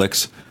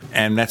Netflix,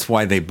 and that's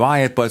why they buy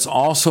it. But it's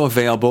also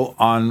available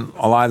on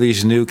a lot of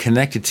these new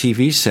connected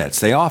TV sets.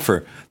 They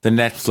offer the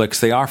Netflix.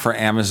 They offer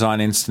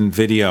Amazon Instant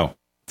Video.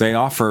 They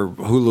offer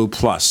Hulu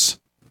Plus.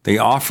 They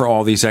offer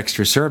all these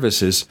extra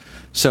services.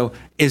 So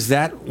is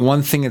that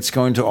one thing that's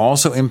going to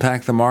also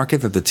impact the market,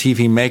 that the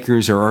TV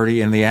makers are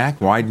already in the act?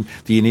 Why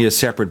do you need a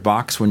separate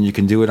box when you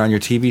can do it on your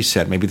TV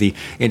set? Maybe the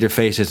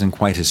interface isn't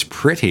quite as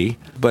pretty,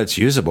 but it's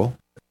usable.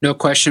 No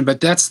question,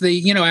 but that's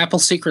the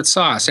Apple's secret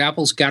sauce.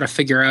 Apple's got to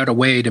figure out a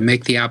way to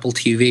make the Apple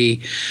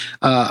TV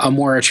a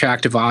more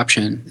attractive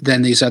option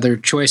than these other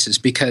choices,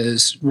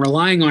 because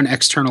relying on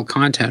external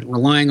content,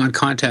 relying on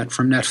content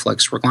from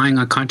Netflix, relying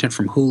on content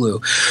from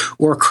Hulu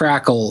or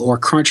Crackle or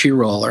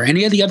Crunchyroll or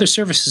any of the other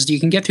services you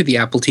can get through the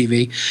Apple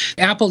TV,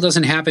 Apple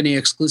doesn't have any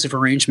exclusive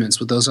arrangements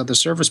with those other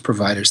service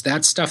providers.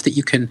 That's stuff that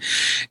you can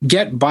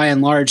get by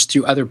and large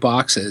through other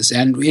boxes.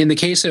 And in the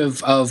case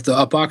of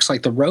a box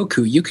like the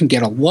Roku, you can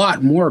get a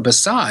lot more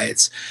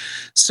besides.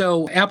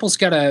 So Apple's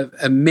got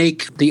to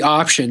make the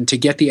option to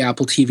get the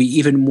Apple TV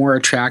even more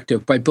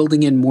attractive by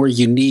building in more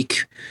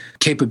unique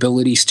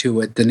capabilities to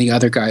it than the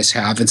other guys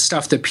have, and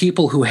stuff that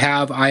people who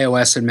have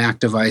iOS and Mac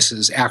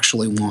devices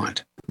actually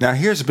want. Now,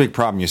 here's a big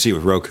problem you see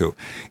with Roku.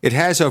 It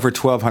has over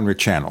 1,200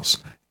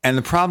 channels. And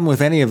the problem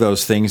with any of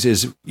those things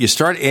is you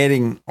start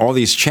adding all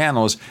these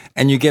channels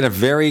and you get a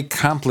very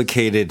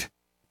complicated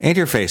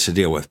interface to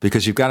deal with,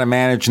 because you've got to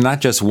manage not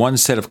just one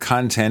set of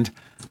content,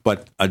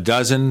 but a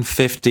dozen,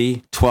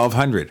 50,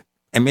 1,200.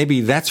 And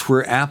maybe that's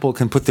where Apple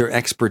can put their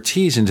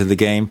expertise into the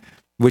game,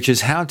 which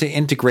is how to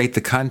integrate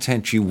the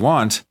content you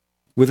want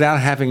without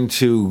having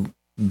to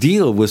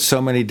deal with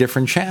so many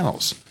different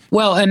channels.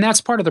 Well, and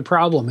that's part of the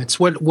problem. It's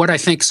what I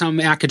think some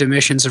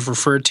academicians have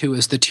referred to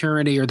as the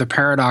tyranny or the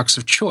paradox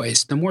of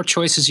choice. The more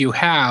choices you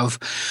have,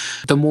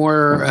 the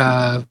more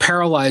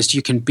paralyzed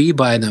you can be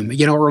by them.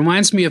 It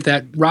reminds me of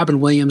that Robin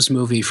Williams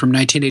movie from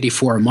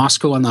 1984,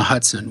 Moscow on the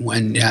Hudson,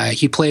 when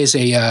he plays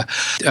a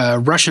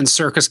Russian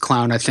circus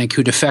clown, I think,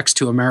 who defects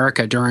to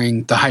America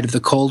during the height of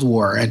the Cold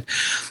War. And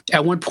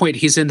at one point,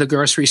 he's in the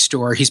grocery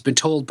store. He's been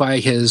told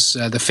by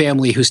the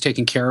family who's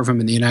taking care of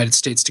him in the United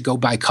States to go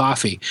buy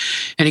coffee.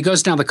 And he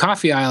goes down the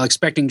coffee aisle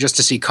expecting just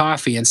to see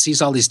coffee and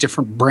sees all these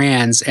different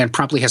brands and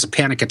promptly has a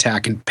panic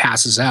attack and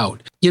passes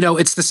out.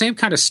 It's the same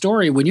kind of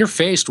story when you're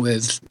faced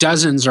with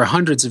dozens or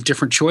hundreds of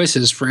different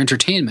choices for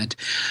entertainment.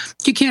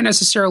 You can't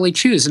necessarily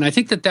choose. And I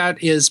think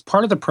that is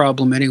part of the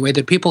problem anyway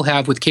that people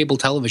have with cable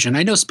television.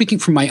 I know, speaking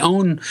from my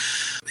own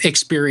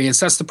experience,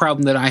 that's the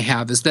problem that I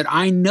have, is that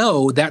I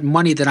know that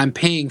money that I'm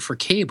paying for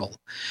cable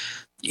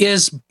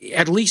is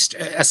at least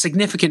a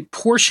significant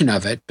portion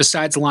of it,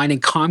 besides lining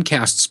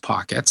Comcast's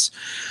pockets,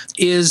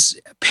 is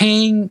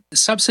paying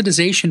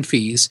subsidization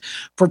fees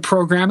for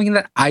programming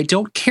that I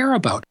don't care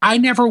about. I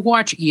never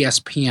watch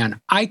ESPN.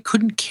 I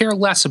couldn't care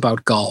less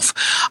about golf.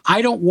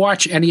 I don't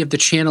watch any of the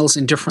channels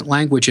in different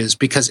languages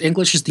because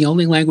English is the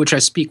only language I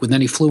speak with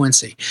any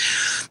fluency.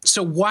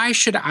 So why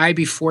should I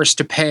be forced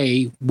to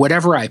pay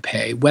whatever I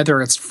pay,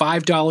 whether it's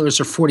 $5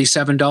 or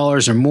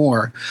 $47 or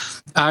more,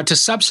 to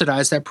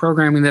subsidize that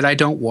programming that I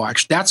don't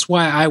watch? That's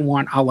why I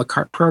want a la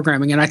carte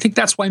programming. And I think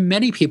that's why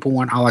many people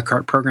want a la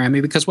carte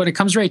programming, because when it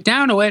comes right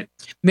down to it,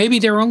 maybe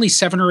there are only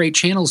 7 or 8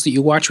 channels that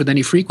you watch with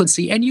any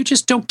frequency, and you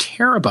just don't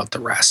care about the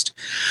rest.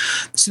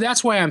 So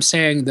that's why I'm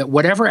saying that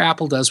whatever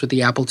Apple does with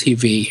the Apple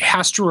TV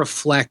has to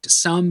reflect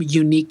some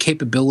unique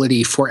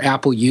capability for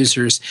Apple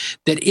users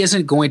that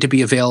isn't going to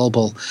be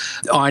available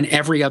on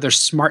every other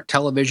smart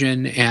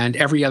television and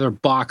every other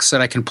box that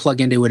I can plug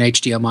into an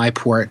HDMI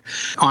port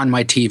on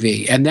my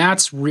TV. And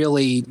that's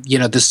really,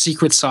 the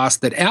secret sauce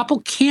that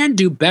Apple can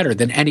do better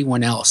than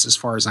anyone else, as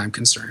far as I'm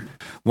concerned.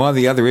 One of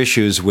the other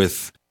issues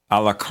with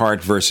a la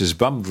carte versus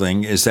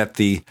bundling is that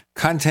the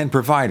content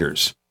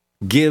providers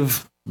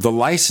give the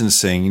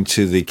licensing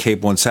to the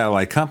cable and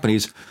satellite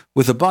companies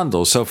with a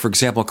bundle. So, for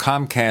example,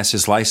 Comcast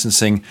is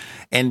licensing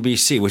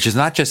NBC, which is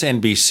not just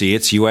NBC,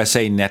 it's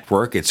USA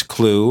Network, it's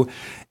Clue,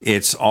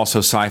 it's also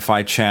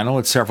Sci-Fi Channel,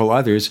 it's several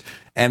others.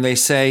 And they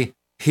say,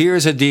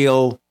 here's a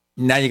deal,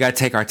 now you got to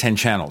take our 10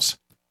 channels.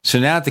 So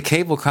now the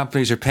cable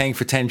companies are paying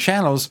for 10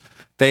 channels,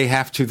 they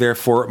have to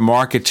therefore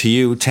market to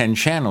you 10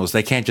 channels.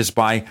 They can't just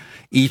buy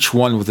each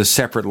one with a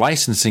separate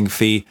licensing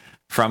fee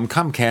from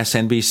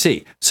Comcast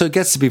NBC. So it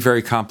gets to be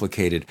very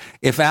complicated.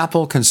 If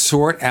Apple can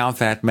sort out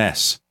that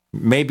mess,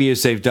 maybe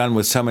as they've done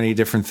with so many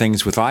different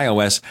things with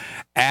iOS,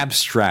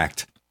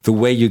 abstract the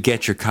way you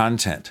get your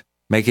content,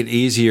 make it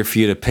easier for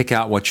you to pick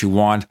out what you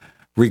want,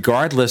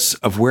 regardless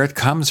of where it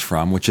comes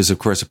from, which is, of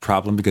course, a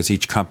problem because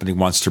each company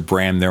wants to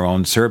brand their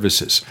own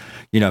services.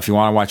 If you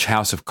want to watch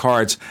House of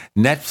Cards,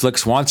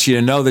 Netflix wants you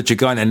to know that you're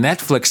going to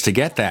Netflix to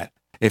get that.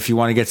 If you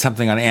want to get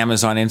something on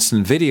Amazon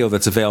Instant Video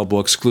that's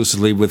available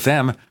exclusively with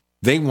them,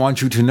 they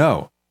want you to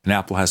know. And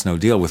Apple has no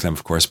deal with them,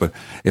 of course, but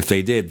if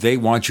they did, they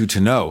want you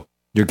to know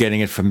you're getting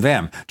it from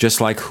them.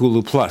 Just like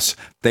Hulu Plus,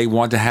 they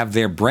want to have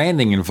their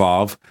branding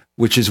involved,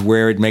 which is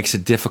where it makes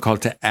it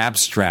difficult to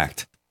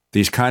abstract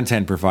these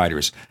content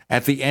providers.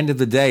 At the end of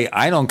the day,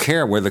 I don't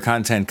care where the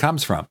content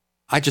comes from.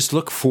 I just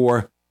look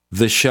for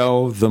the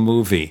show, the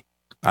movie.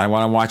 I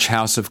want to watch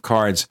House of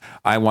Cards.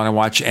 I want to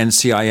watch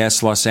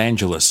NCIS Los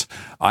Angeles.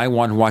 I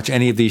want to watch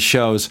any of these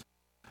shows.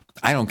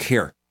 I don't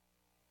care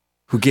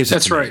who gives it to me.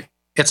 That's right.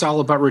 It's all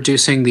about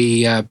reducing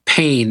the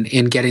pain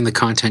in getting the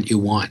content you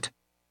want.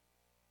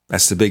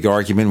 That's the big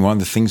argument. One of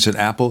the things that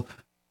Apple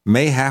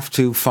may have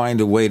to find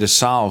a way to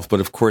solve. But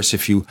of course,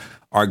 if you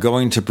are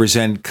going to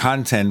present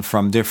content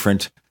from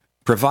different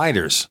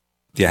providers,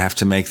 you have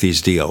to make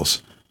these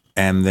deals.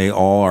 and they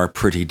all are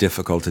pretty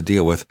difficult to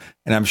deal with.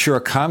 And I'm sure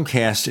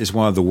Comcast is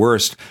one of the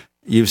worst.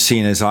 You've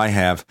seen, as I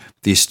have,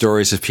 these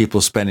stories of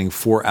people spending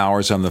 4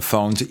 hours on the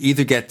phone to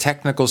either get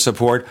technical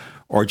support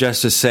or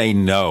just to say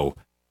no,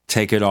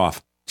 take it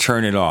off,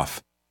 turn it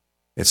off.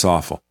 It's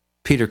awful.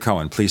 Peter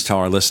Cohen, please tell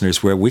our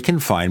listeners where we can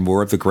find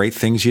more of the great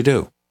things you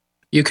do.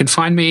 You can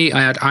find me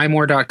at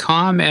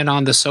imore.com and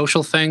on the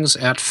social things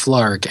at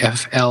Flarg,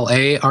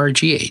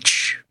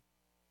 Flargh.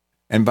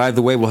 And by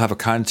the way, we'll have a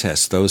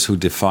contest. Those who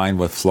define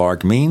what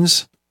Flarg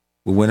means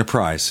will win a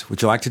prize.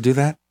 Would you like to do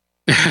that?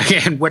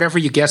 And whatever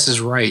you guess is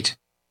right.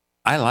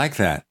 I like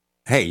that.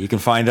 Hey, you can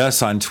find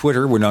us on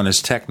Twitter. We're known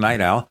as Tech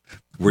Night Owl.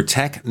 We're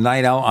Tech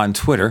Night Owl on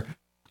Twitter.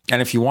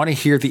 And if you want to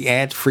hear the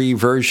ad-free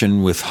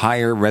version with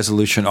higher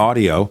resolution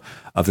audio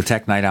of the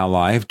Tech Night Owl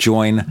Live,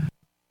 join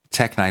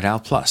Tech Night Owl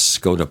Plus.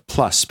 Go to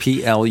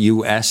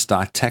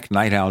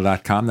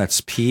plus.technightowl.com.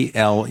 That's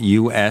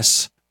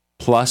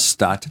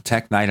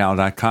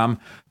plus.technightowl.com.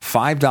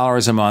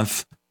 $5 a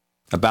month,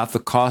 about the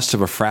cost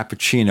of a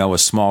Frappuccino, a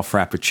small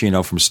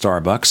Frappuccino from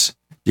Starbucks.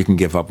 You can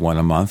give up one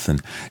a month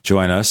and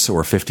join us,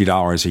 or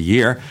 $50 a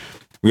year.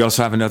 We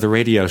also have another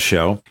radio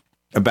show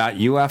about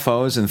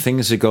UFOs and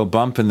things that go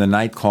bump in the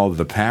night called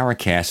the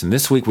Paracast. And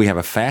this week we have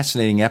a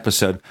fascinating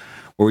episode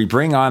where we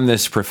bring on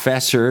this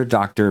professor,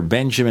 Dr.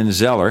 Benjamin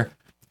Zeller,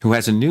 who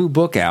has a new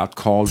book out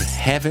called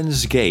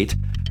Heaven's Gate,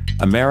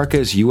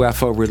 America's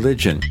UFO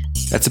Religion.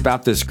 That's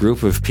about this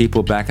group of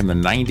people back in the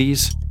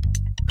 90s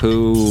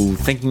who,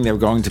 thinking they were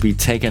going to be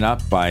taken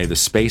up by the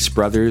Space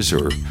Brothers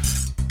or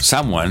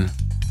someone,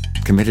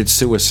 committed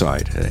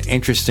suicide. An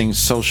interesting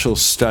social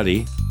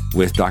study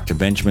with Dr.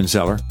 Benjamin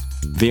Zeller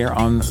there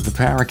on the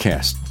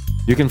Paracast.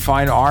 You can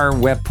find our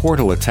web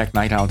portal at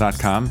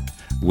technightowl.com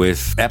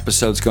with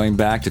episodes going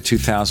back to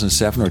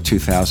 2007 or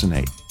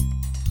 2008.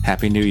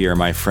 Happy New Year,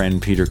 my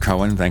friend Peter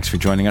Cohen. Thanks for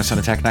joining us on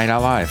the Tech Night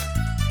Owl Live.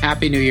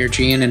 Happy New Year,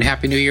 Gene, and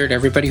Happy New Year to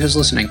everybody who's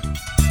listening.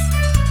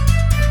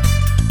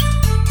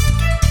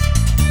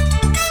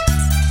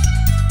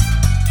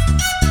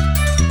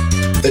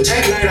 The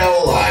Tech Night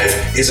Owl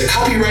Live is a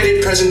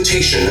copyrighted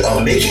presentation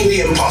of Making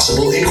the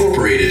Impossible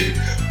Incorporated.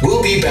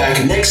 We'll be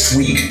back next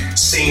week.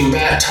 Same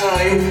bat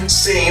time,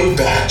 same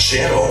bat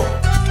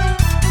channel.